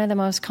mentioned, one of the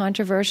most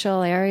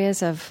controversial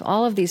areas of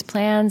all of these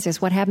plans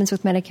is what happens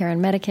with Medicare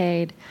and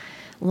Medicaid.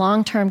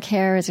 Long-term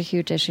care is a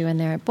huge issue in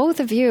there. Both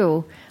of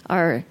you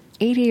are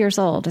 80 years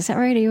old. Is that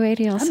right? Are you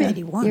 80 also? I'm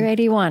 81. You're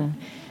 81.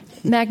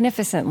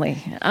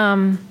 Magnificently.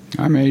 I'm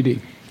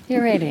 80.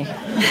 You're 80.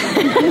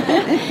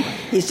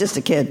 He's just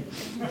a kid.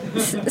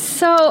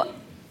 So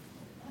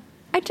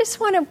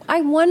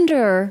I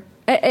wonder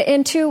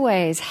in two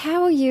ways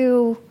how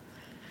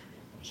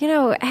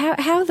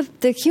how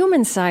the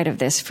human side of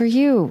this for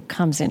you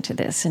comes into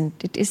this. And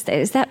is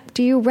that,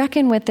 do you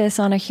reckon with this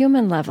on a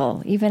human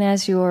level, even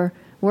as you're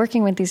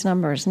working with these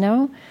numbers?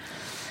 No?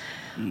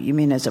 You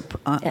mean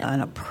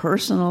on a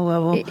personal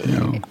level?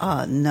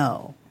 No.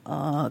 No.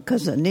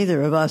 Because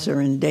neither of us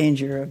are in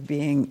danger of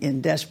being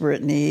in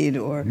desperate need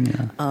or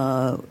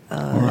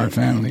our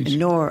families.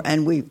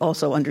 And we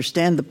also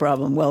understand the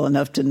problem well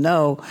enough to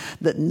know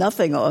that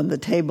nothing on the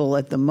table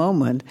at the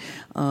moment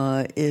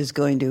is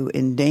going to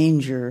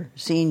endanger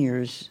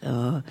seniors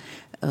in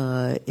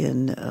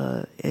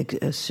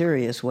a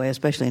serious way,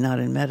 especially not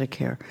in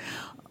Medicare.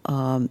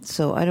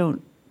 So I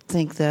don't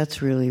think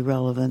that's really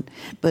relevant.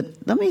 But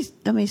let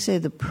me say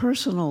the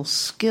personal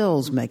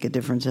skills make a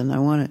difference, and I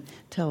want to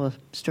tell a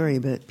story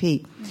about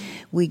Pete.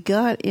 We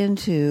got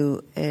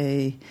into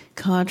a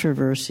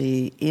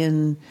controversy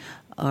in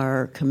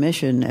our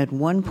commission at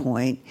one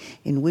point,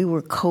 and we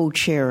were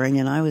co-chairing,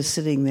 and I was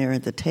sitting there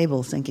at the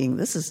table thinking,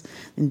 this is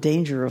in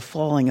danger of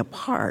falling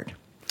apart.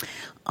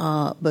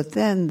 But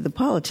then the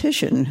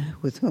politician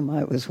with whom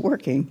I was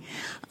working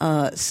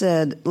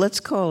said,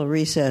 let's call a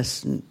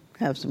recess and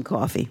have some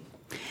coffee.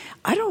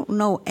 I don't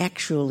know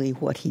actually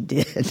what he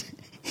did.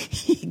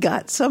 He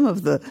got some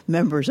of the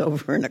members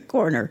over in a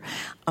corner.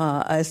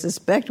 I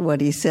suspect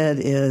what he said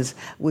is,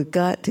 we've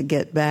got to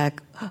get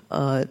back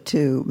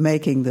to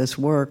making this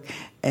work,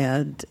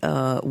 and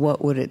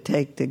what would it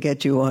take to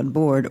get you on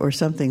board, or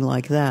something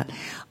like that.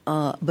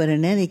 But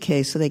in any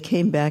case, so they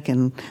came back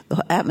and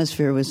the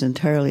atmosphere was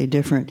entirely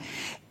different.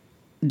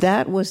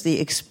 That was the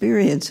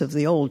experience of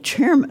the old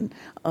chairman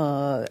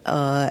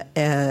that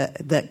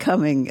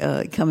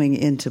coming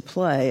into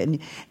play,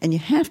 and you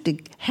have to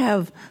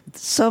have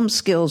some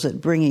skills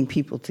at bringing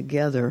people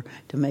together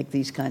to make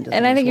these kind of things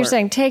And I think you're work.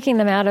 saying taking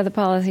them out of the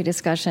policy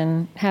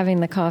discussion,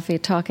 having the coffee,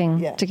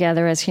 talking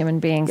together as human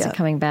beings, and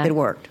coming back. It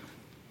worked.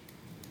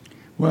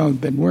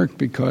 Well, it worked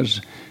because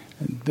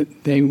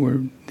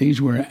these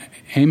were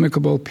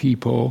amicable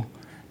people.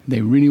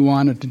 They really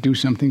wanted to do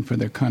something for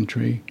their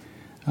country.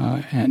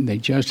 And they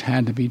just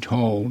had to be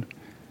told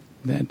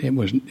that it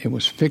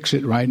was fix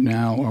it right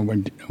now, or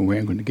we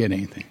ain't going to get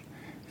anything.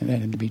 And they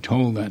had to be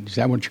told that, is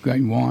that what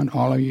you want?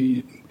 All of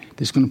you,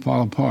 this is going to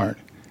fall apart.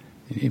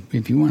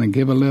 If you want to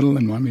give a little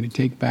and want me to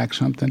take back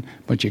something,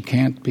 but you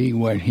can't be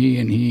where he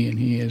and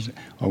he is,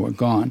 or we're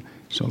gone.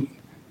 So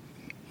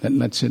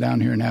let's sit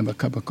down here and have a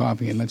cup of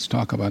coffee and let's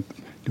talk about,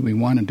 do we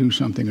want to do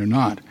something or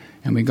not?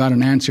 And we got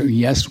an answer,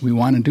 yes, we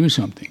want to do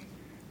something.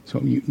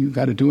 So you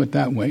got to do it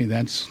that way.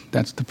 That's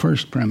the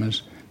first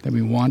premise, that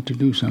we want to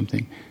do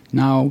something.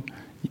 Now,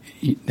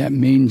 that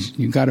means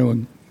you got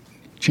to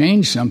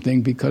change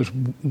something, because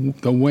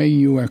the way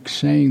you are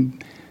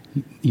saying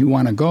you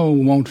want to go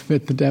won't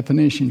fit the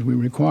definitions we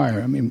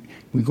require. I mean,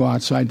 we go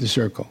outside the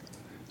circle.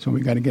 So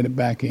we got to get it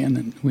back in,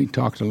 and we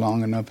talked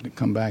long enough to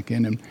come back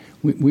in. And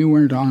we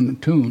weren't on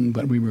tune,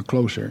 but we were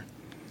close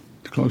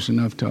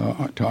enough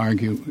to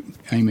argue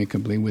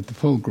amicably with the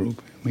full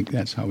group.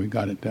 That's how we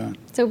got it done.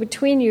 So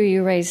between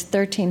you raised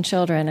 13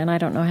 children, and I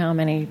don't know how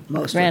many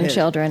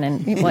grandchildren,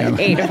 and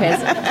 8 of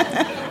his.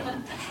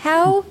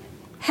 How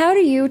do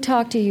you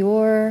talk to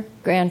your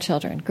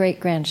grandchildren,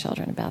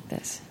 great-grandchildren, about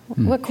this?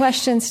 What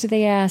questions do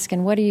they ask,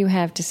 and what do you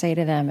have to say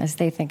to them as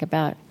they think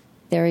about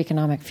their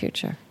economic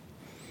future?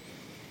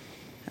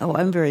 Oh,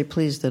 I'm very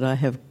pleased that I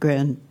have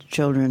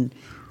grandchildren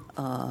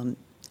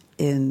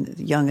in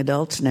young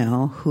adults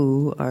now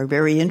who are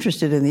very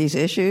interested in these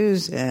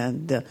issues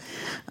and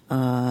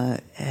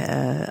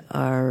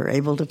are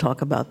able to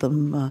talk about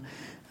them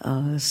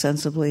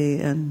sensibly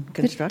and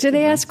constructively. Do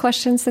they ask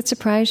questions that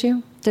surprise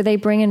you? Do they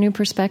bring a new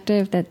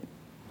perspective that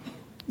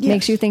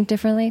makes you think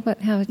differently?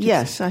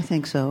 Yes, I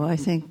think so. I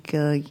think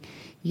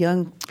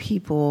young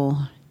people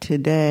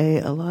today,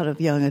 a lot of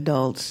young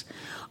adults,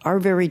 are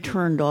very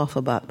turned off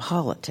about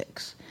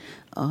politics.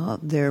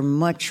 They're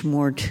much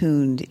more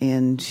tuned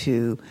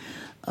into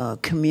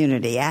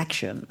community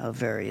action of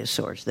various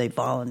sorts. They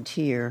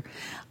volunteer,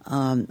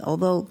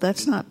 although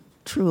that's not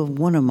true of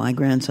one of my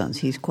grandsons.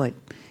 He's quite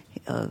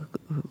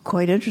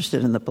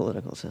interested in the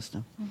political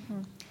system.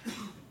 Mm-hmm.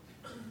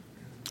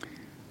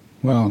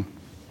 Well,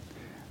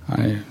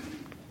 I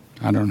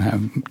don't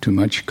have too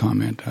much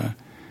comment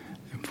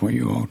for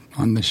you all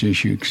on this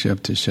issue,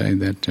 except to say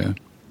that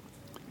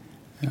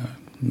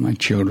my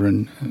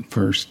children,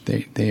 first,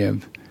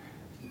 they've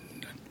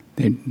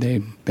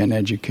been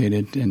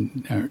educated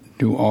and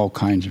do all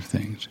kinds of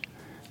things,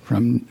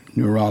 from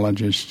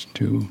neurologists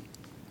to.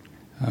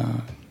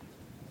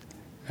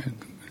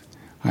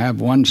 I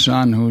have one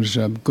son who's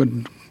a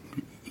good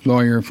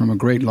lawyer from a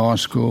great law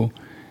school,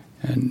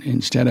 and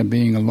instead of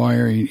being a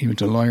lawyer, he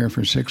was a lawyer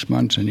for 6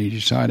 months, and he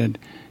decided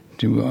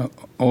to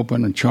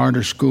open a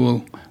charter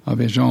school of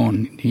his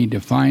own. He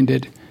defined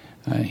it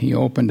He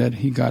opened it.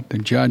 He got the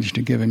judge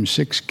to give him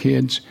 6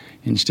 kids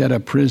instead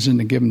of prison,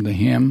 to give them to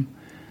him.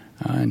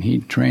 And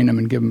he'd train them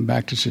and give them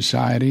back to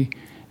society.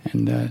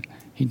 And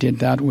he did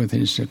that with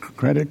his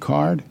credit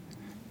card,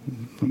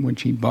 from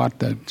which he bought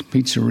the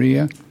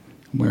pizzeria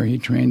where he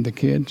trained the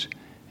kids.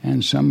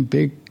 And some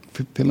big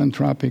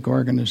philanthropic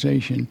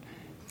organization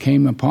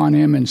came upon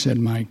him and said,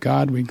 "My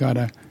God, we got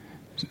a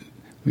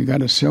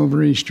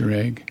silver Easter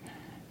egg."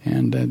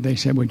 And they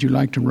said, "Would you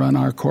like to run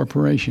our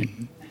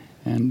corporation?"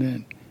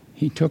 And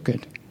he took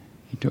it.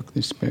 He took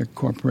this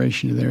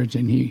corporation of theirs,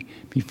 and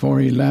before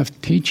he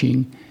left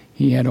teaching,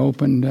 he had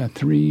opened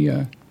 3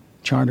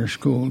 charter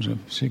schools of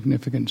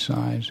significant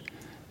size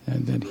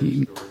that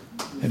he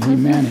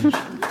managed.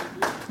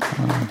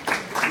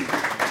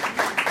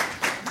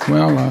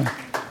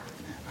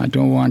 I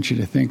don't want you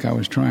to think I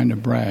was trying to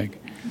brag.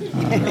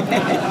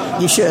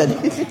 You should.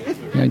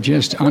 Yeah,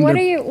 just What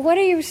do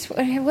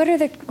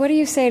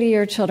you say to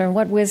your children?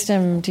 What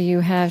wisdom do you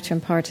have to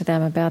impart to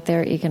them about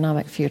their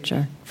economic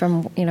future?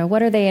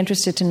 What are they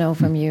interested to know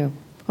from you?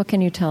 What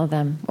can you tell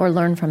them or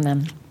learn from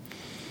them?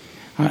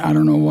 I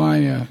don't know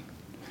why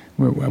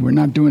we're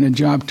not doing a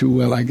job too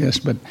well, I guess,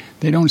 but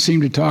they don't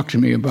seem to talk to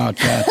me about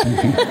that.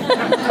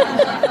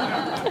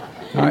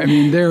 I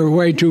mean, they're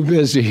way too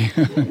busy.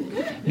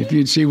 If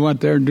you'd see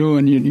what they're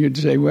doing, you'd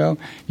say, well,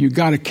 you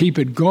got to keep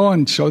it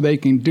going so they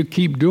can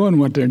keep doing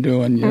what they're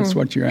doing. That's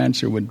what your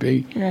answer would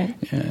be. Right.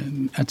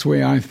 That's the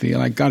way I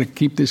feel. I got to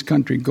keep this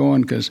country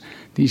going because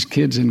these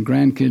kids and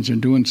grandkids are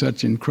doing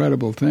such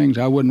incredible things.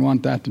 I wouldn't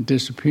want that to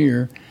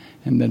disappear,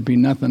 and there'd be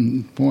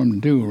nothing for them to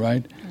do,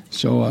 right?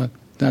 So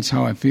that's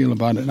how I feel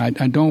about it.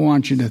 I don't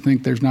want you to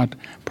think there's not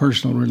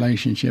personal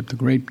relationship,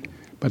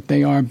 but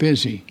they are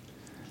busy.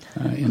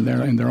 In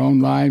their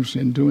own lives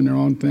and doing their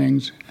own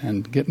things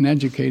and getting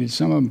educated.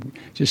 Some of them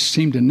just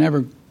seem to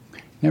never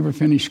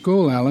finish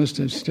school, Alice.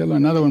 There's still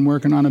another one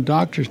working on a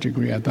doctor's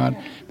degree. I thought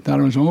it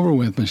was over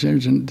with, but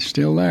they're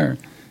still there.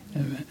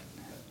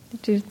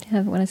 Did you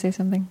want to say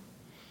something?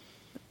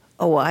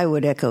 Oh, I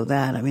would echo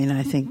that. I mean,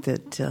 I think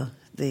that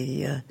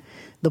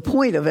the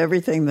point of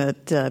everything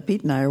that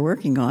Pete and I are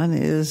working on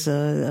is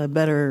a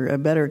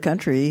better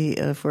country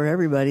for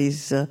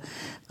everybody's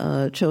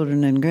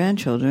children and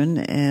grandchildren.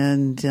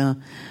 And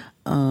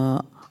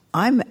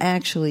I'm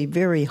actually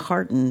very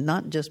heartened,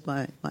 not just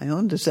by my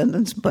own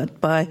descendants, but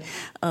by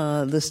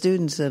the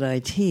students that I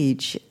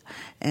teach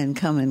and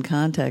come in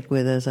contact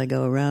with as I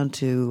go around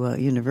to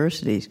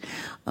universities.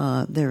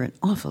 There are an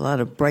awful lot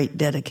of bright,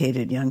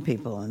 dedicated young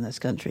people in this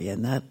country,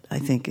 and that, I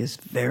think, is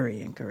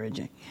very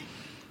encouraging.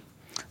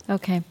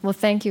 Okay. Well,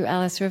 thank you,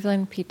 Alice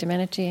Rivlin, Pete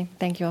Domenici.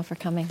 Thank you all for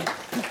coming.